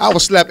 man. I will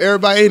slap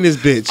everybody in this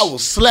bitch. I will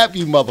slap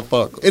you,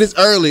 motherfucker. And it's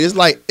early. It's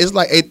like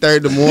 8:30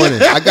 in the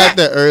morning. I got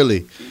there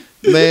early.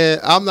 Man,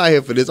 I'm not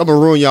here for this. I'm gonna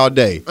ruin y'all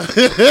day.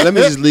 Let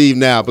me just leave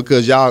now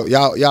because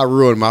y'all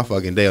ruined my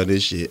fucking day on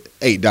this shit.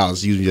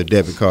 $8 using your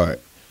debit card.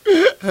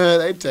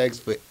 They tax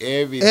for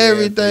everything.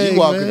 Everything, You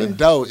walk in man. the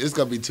door, it's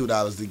gonna be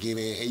 $2 to get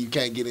in, and you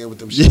can't get in with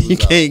them shoes. You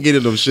can't get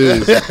in them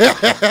shoes.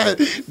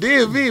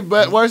 DMV,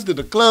 but worse than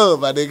the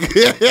club, my nigga.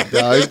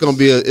 Dawg,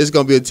 it's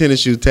gonna be a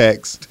tennis shoe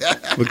tax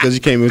because you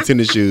came in with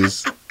tennis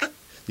shoes.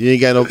 You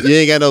ain't got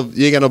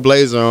no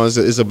blazer on.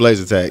 It's a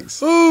blazer tax.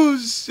 Oh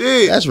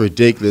shit! That's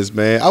ridiculous,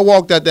 man. I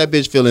walked out that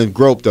bitch feeling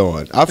groped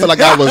on. I feel like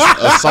I was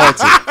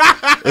assaulted.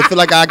 It feel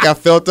like I got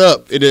felt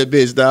up in that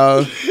bitch,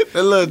 dog.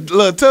 That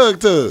little tug.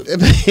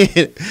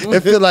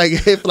 It feel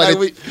like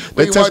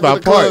they touched my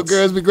parts.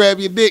 Girls be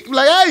grabbing your dick. You be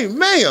like, hey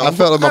man, I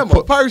felt like I'm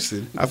a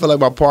person. I feel like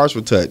my parts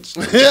were touched.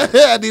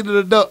 I needed an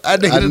adult. I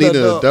needed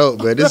an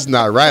adult, man. This is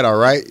not right. All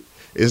right,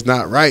 it's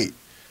not right.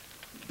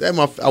 I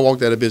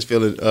walked out of bitch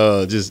feeling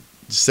just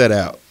set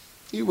out.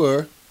 You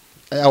were.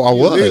 I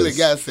was. You really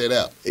got set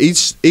out.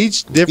 Each He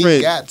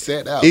different got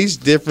set out. each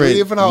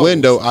different holes.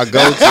 window I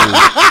go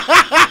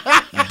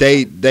to,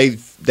 they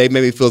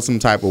made me feel some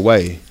type of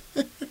way.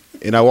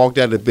 And I walked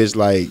out of the bitch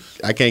like,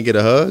 I can't get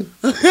a hug?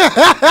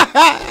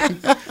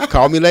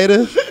 Call me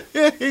later?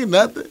 Ain't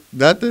nothing.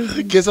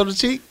 Nothing? Kiss on the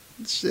cheek.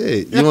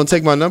 Shit. You want to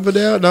take my number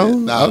down? No?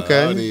 No,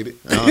 Okay. I don't need it.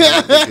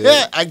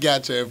 Oh, I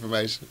got your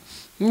information.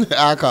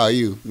 I'll call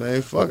you.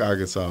 man, fuck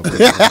Arkansas.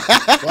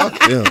 Fuck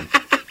them.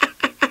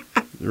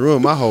 You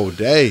ruined my whole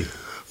day.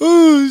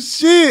 Oh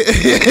shit.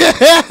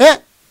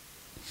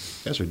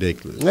 That's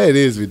ridiculous. That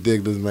is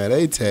ridiculous, man.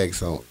 They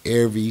tax on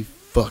every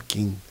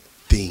fucking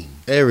thing.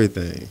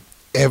 Everything.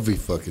 Every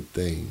fucking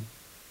thing.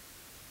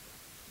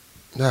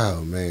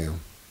 Oh man.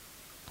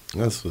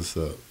 That's what's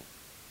up.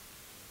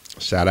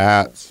 Shout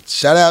outs.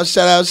 Shout out.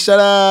 Shout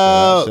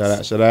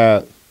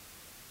out.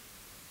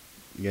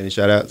 You got any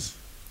shout outs?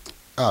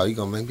 Oh, you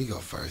gonna make me go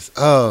first.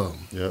 Oh.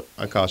 Yep.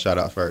 I call shout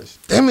out first.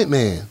 Damn it,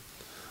 man.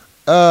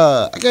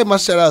 I gave my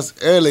shout outs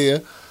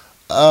earlier.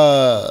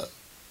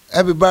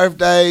 Happy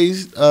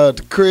birthdays to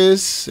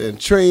Chris and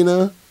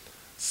Trina.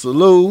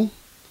 Salute.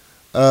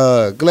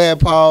 Glad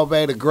Paul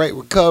made a great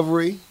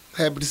recovery.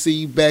 Happy to see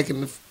you back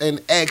in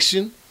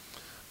action.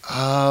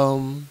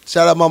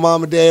 Shout out my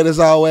mom and dad as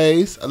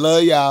always. I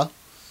love y'all.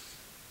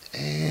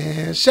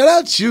 And shout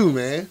out you,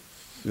 man.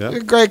 Yep.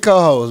 You're a great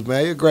co-host,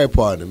 man. You're a great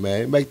partner,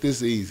 man. Make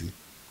this easy.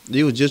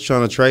 You was just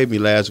trying to trade me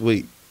last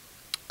week.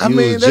 I You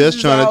mean, was that's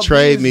just trying all to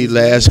trade me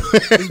business, last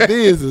man. It's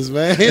business,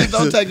 man.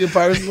 Don't take it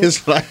personal.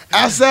 It's like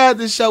Outside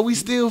the show, we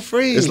still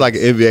friends. it's like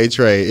an NBA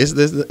trade.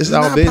 It's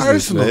all not business,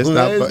 personal. man. It's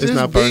not. It's just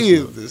not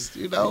personal. business,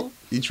 you know.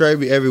 You trade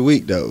me every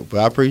week though, but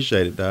I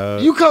appreciate it,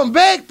 dog. You come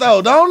back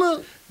though, don't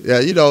you? Yeah,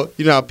 you know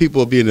how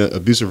people be in an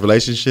abusive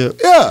relationship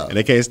Yeah. and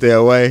they can't stay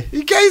away.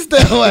 You can't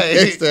stay away.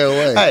 Can't stay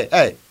away.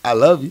 Hey, I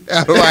love you.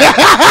 Right.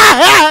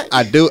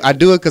 I do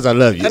it because I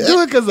love you. I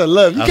do it because I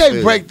love you. You I can't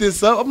feel break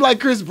this up. I'm like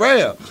Chris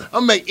Brown.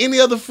 I'll make any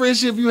other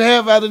friendship you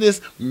have out of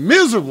this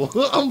miserable.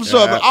 I'm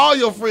sure that all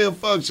your friend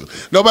function.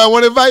 Nobody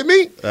want to invite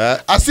me?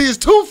 I see it's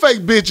 2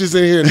 fake bitches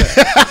in here now.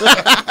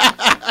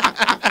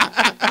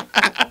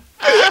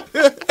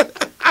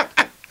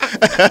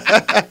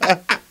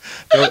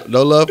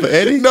 No love for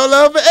Eddie? No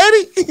love for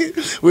Eddie.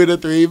 We're the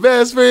 3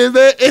 best friends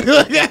that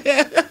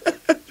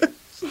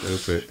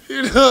Stupid.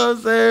 You know what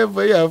I'm saying?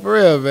 But yeah, for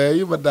real, man.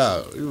 You my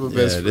dog. You my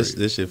best Yeah, friend.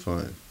 this shit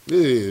fun. It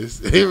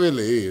is. It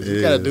really is. It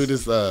We gotta is. do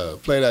this,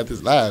 play out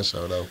this live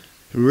show though.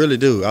 We really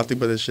do. I think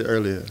about this shit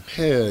earlier.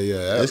 Hell yeah.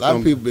 A It's lot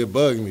of gonna- people been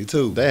bugging me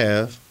too. They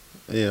have.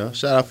 You know,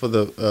 shout out for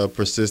the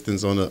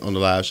persistence on the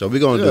live show. We're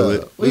gonna do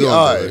it. We gonna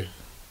are. do it.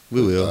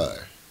 We will.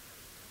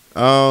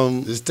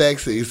 Alright. This This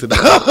tax season.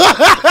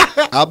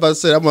 I was about to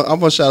say I'm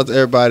gonna shout out to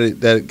everybody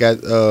that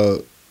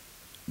got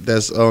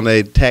that's on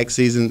a tax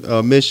season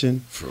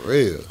mission For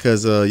real.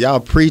 because y'all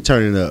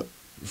pre-turning up.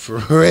 For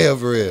real,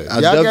 for real. Uh,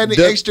 Y'all W- got any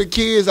W- extra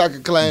kids I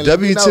can claim? Let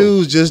me know.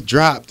 W-2s just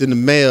dropped in the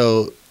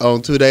mail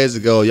on 2 days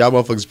ago. Y'all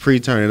motherfuckers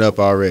pre-turning up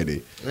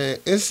already. Man,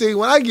 and see,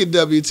 when I get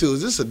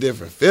W-2s, it's a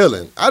different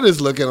feeling. I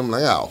just look at them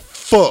like, oh,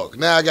 fuck.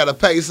 Now I got to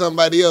pay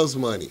somebody else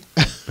money.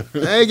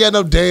 I ain't got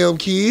no damn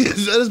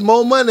kids. There's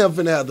more money I'm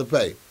finna have to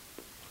pay.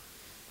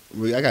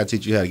 I gotta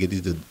teach you how to get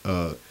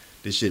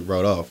this shit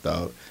wrote off,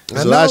 dog. I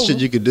There's a lot of know. shit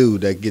you could do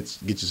that get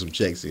you some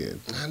checks in.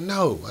 I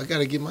know. I got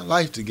to get my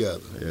life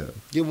together. Yeah,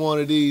 Get one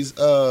of these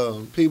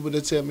people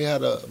to tell me how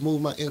to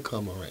move my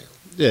income around.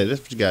 yeah,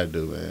 that's what you gotta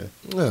do, man.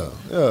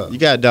 Yeah. You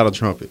got Donald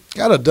Trump it.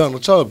 Got a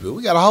Donald Trump here.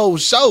 We got a whole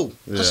show.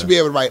 I Yeah. should be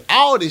able to write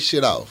all this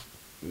shit off.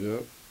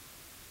 Yep.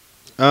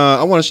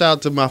 I want to shout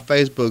out to my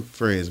Facebook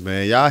friends,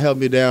 man. Y'all helped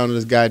me down on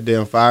this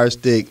goddamn Fire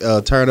Stick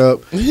turn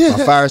up. Yeah.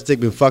 My Fire Stick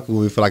been fucking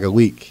with me for like a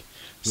week.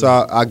 So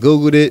I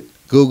Googled it.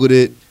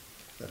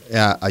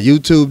 I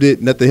YouTubed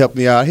it. Nothing helped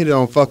me out. I hit it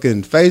on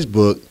fucking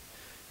Facebook.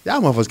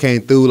 Y'all motherfuckers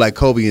came through like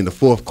Kobe in the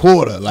 4th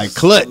quarter, like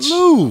clutch.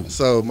 Salute.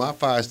 So my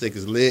Fire Stick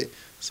is lit.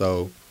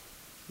 So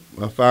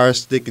my Fire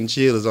Stick and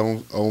chill is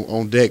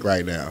on deck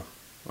right now.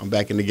 I'm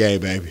back in the game,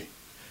 baby.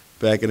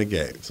 Back in the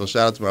game. So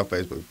shout out to my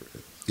Facebook friends.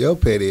 Your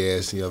petty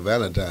ass and your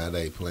Valentine's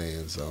Day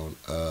plans on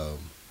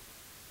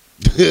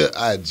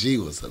IG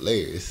was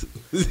hilarious.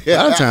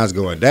 Valentine's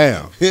going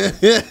down.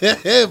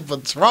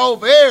 Patron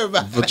for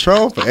everybody.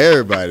 Patron for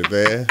everybody,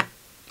 man.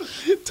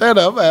 Turn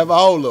up. I'm gonna have a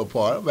whole little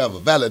party. I'm gonna have a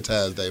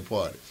Valentine's Day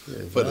party Yeah,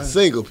 for the fine.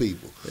 single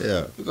people.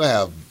 Yeah, We're gonna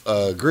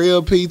have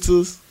grilled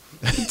pizzas.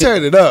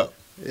 Turn it up.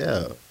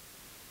 yeah.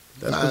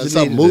 That's Find what you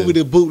some need movie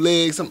to to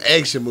bootleg, some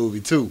action movie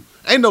too.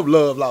 Ain't no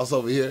love lost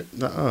over here.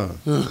 do.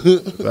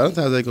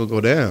 Valentine's ain't gonna go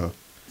down. gonna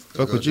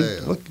Fuck go what you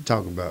down. what you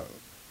talking about?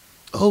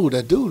 Oh,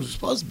 that dude was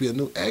supposed to be a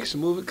new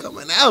action movie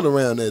coming out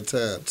around that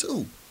time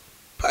too.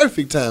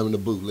 Perfect time in the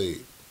bootleg.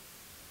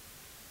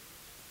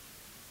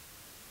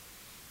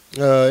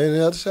 Any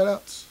other shout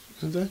outs?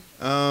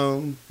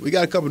 We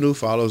got a couple new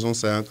followers on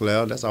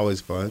SoundCloud. That's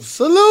always fun.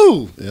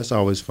 Salute. That's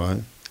always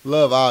fun.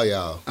 Love all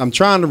y'all. I'm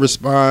trying to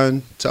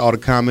respond to all the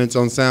comments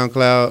on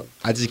SoundCloud.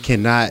 I just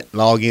cannot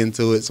log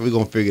into it, so we're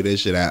gonna figure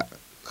this shit out.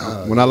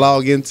 When I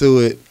log into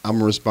it, I'm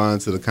gonna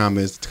respond to the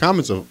comments. The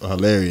comments are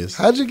hilarious.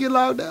 How'd you get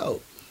logged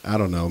out? I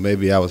don't know.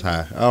 Maybe I was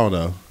high. I don't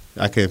know.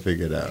 I can't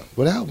figure it out.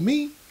 Without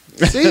me?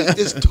 See,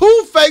 it's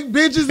 2 fake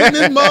bitches in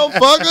this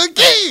motherfucker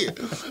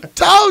again.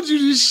 Told you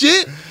this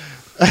shit.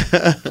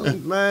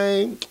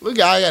 Man, I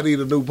gotta need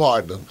a new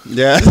partner.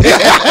 Yeah.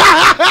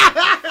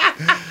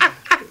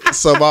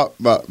 So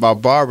my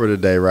barber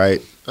today,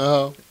 right?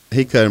 Uh-huh.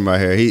 He cutting my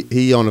hair.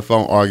 He on the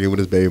phone arguing with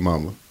his baby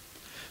mama.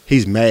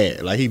 He's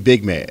mad, like he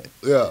big mad.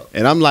 Yeah.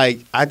 And I'm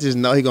like, I just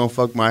know he gonna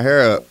fuck my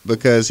hair up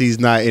because he's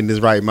not in his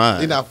right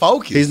mind. He not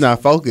focused. He's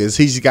not focused.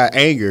 He's got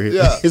anger.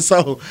 Yeah.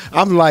 So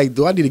I'm like,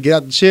 do I need to get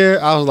out the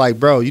chair? I was like,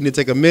 bro, you need to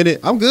take a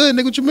minute. I'm good,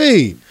 nigga. What you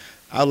mean?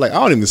 I was like, I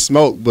don't even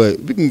smoke, but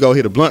we can go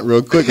hit a blunt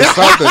real quick or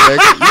something,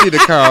 nigga. You need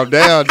to calm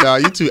down,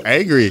 dog. You too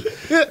angry.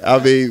 I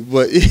mean,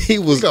 but he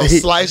was. You gonna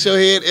slice your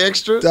head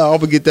extra? Dog, I'm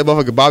gonna get that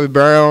motherfucker Bobby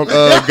Brown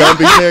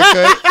Gumby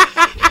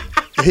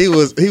haircut. He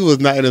was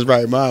not in his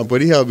right mind, but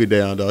he held me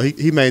down though.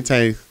 He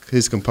maintained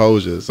his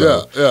composure.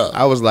 So Yeah.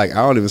 I was like, I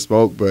don't even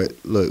smoke, but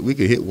look, we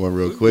can hit one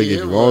real quick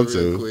if you want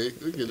to. Quick.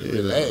 We can You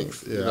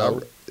relax. know, You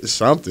know?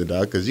 something,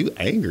 dog, because you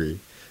angry.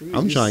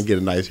 I'm trying to get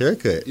a nice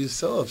haircut. You're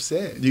so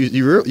upset.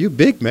 You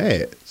big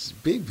mad.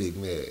 Big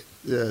mad.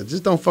 Yeah,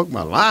 just don't fuck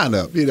my line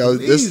up. You know,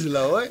 Please,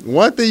 Lord.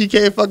 one thing you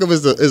can't fuck up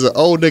is an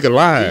old nigga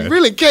line. You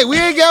really can't. We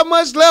ain't got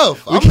much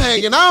left. I'm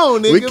hanging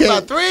on, we nigga. can't- My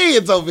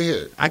threads over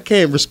here. I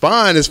can't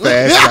respond as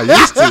fast as I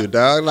used to,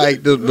 dog.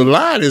 Like the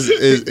line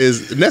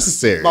is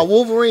necessary. My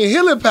Wolverine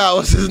healing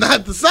powers is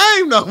not the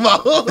same no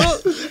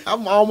more.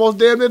 I'm almost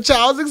damn near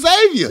Charles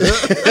Xavier.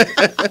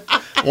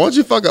 Once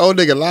you fuck an old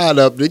nigga line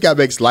up, you gotta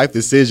make life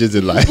decisions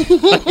in life.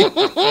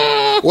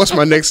 What's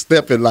my next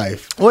step in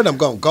life? What I'm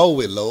gonna go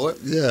with, Lord?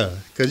 Yeah,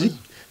 because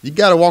you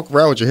gotta walk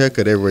around with your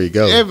haircut everywhere you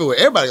go. Everywhere.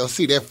 Everybody gonna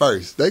see that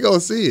first. They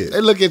gonna see it.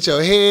 They look at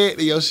your head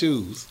and your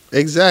shoes.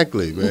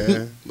 Exactly,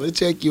 man. They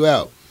check you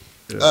out.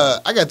 Yeah.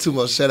 I got 2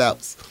 more shout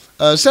outs.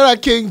 Shout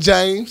out King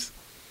James.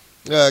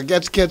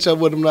 Got to catch up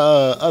with him the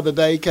other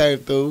day. He came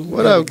through.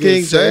 What Had a up, good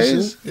King session.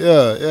 James?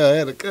 Yeah,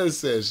 had a good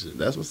session.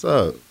 That's what's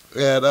up.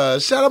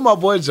 And shout out my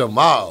boy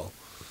Jamal.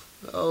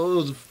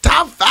 Oh,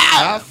 top 5.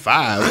 Top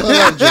 5. What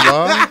up,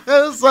 Jamal?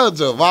 What's up,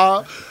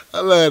 Jamal? I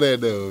love that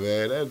dude,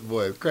 man. That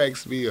boy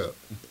cracks me up.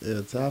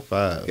 Yeah, top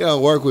 5. He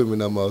don't work with me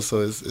no more,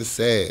 so it's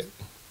sad.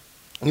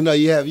 You know,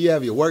 you have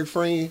your work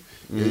friend,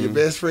 your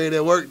best friend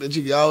at work that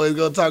you can always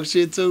go talk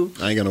shit to.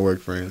 I ain't gonna work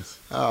friends.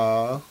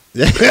 Aw.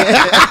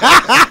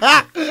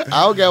 I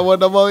don't got one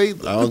no more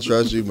either. I don't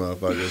trust you,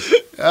 motherfuckers.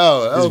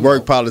 Oh, This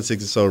work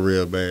politics is so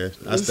real, man.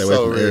 I It's stay away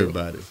so from real.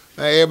 everybody.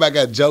 Man, everybody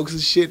got jokes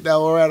and shit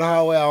down around the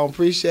hallway. I don't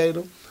appreciate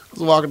them. I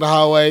was walking the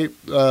hallway.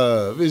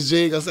 Miss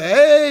G gonna say,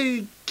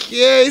 "Hey,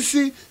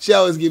 Casey." She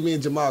always get me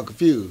and Jamal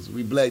confused.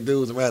 We black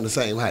dudes around the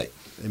same height.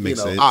 It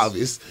makes sense.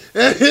 Obvious.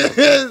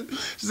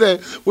 She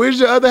said, "Where's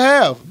your other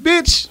half,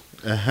 bitch?"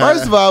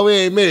 First of all, we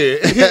ain't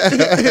married.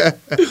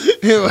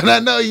 But I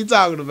know you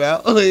talking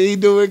about. He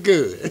doing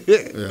good.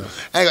 Yeah.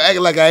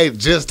 Acting like I ain't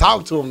just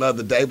talked to him the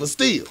other day, but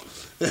still.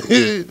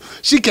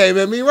 She came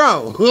at me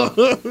wrong.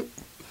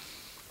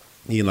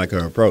 He didn't like her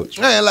approach.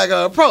 I ain't like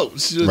her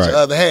approach with Right. your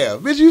other half.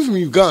 Bitch, you from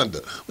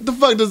Uganda. What the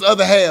fuck does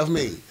other half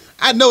mean?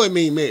 I know it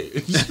mean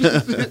marriage.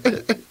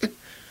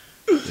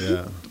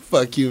 Yeah.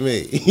 Fuck you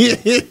mean.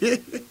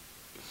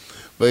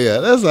 But yeah,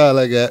 that's all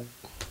I got.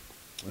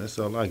 That's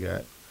all I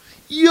got.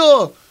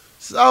 Yo,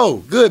 so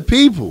good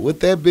people. With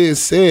that being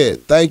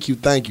said, thank you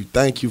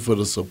for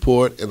the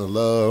support and the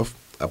love.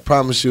 I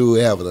promise you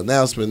we'll have an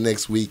announcement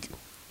next week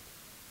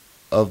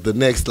of the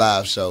next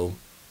live show.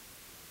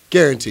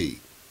 Guaranteed.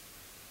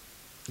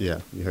 Yeah,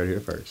 you heard it here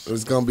first.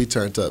 It's going to be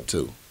turned up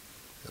too.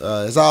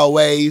 As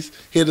always,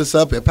 hit us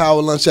up at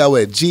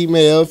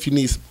powerlunchhour@gmail. If you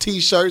need some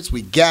t-shirts,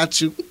 we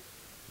got you.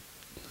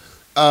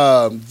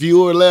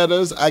 Viewer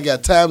letters. I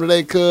got time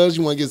today, cuz.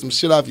 You want to get some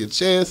shit off your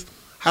chest?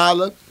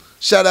 Holla.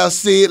 Shout out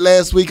Sid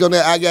last week on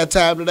that I got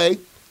time today.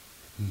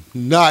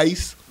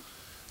 Nice.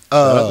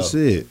 Shout out to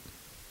Sid.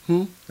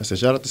 hmm? I said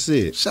shout out to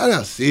Sid. Shout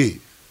out Sid.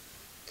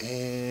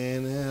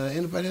 And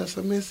anybody else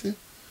I'm missing?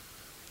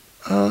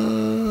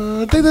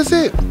 I think that's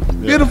it.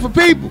 Beautiful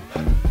people.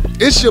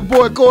 It's your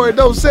boy Corey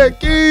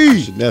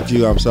Dosecki. Your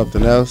nephew, I'm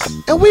something else.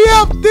 And we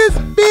out this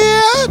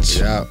bitch.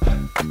 Yeah.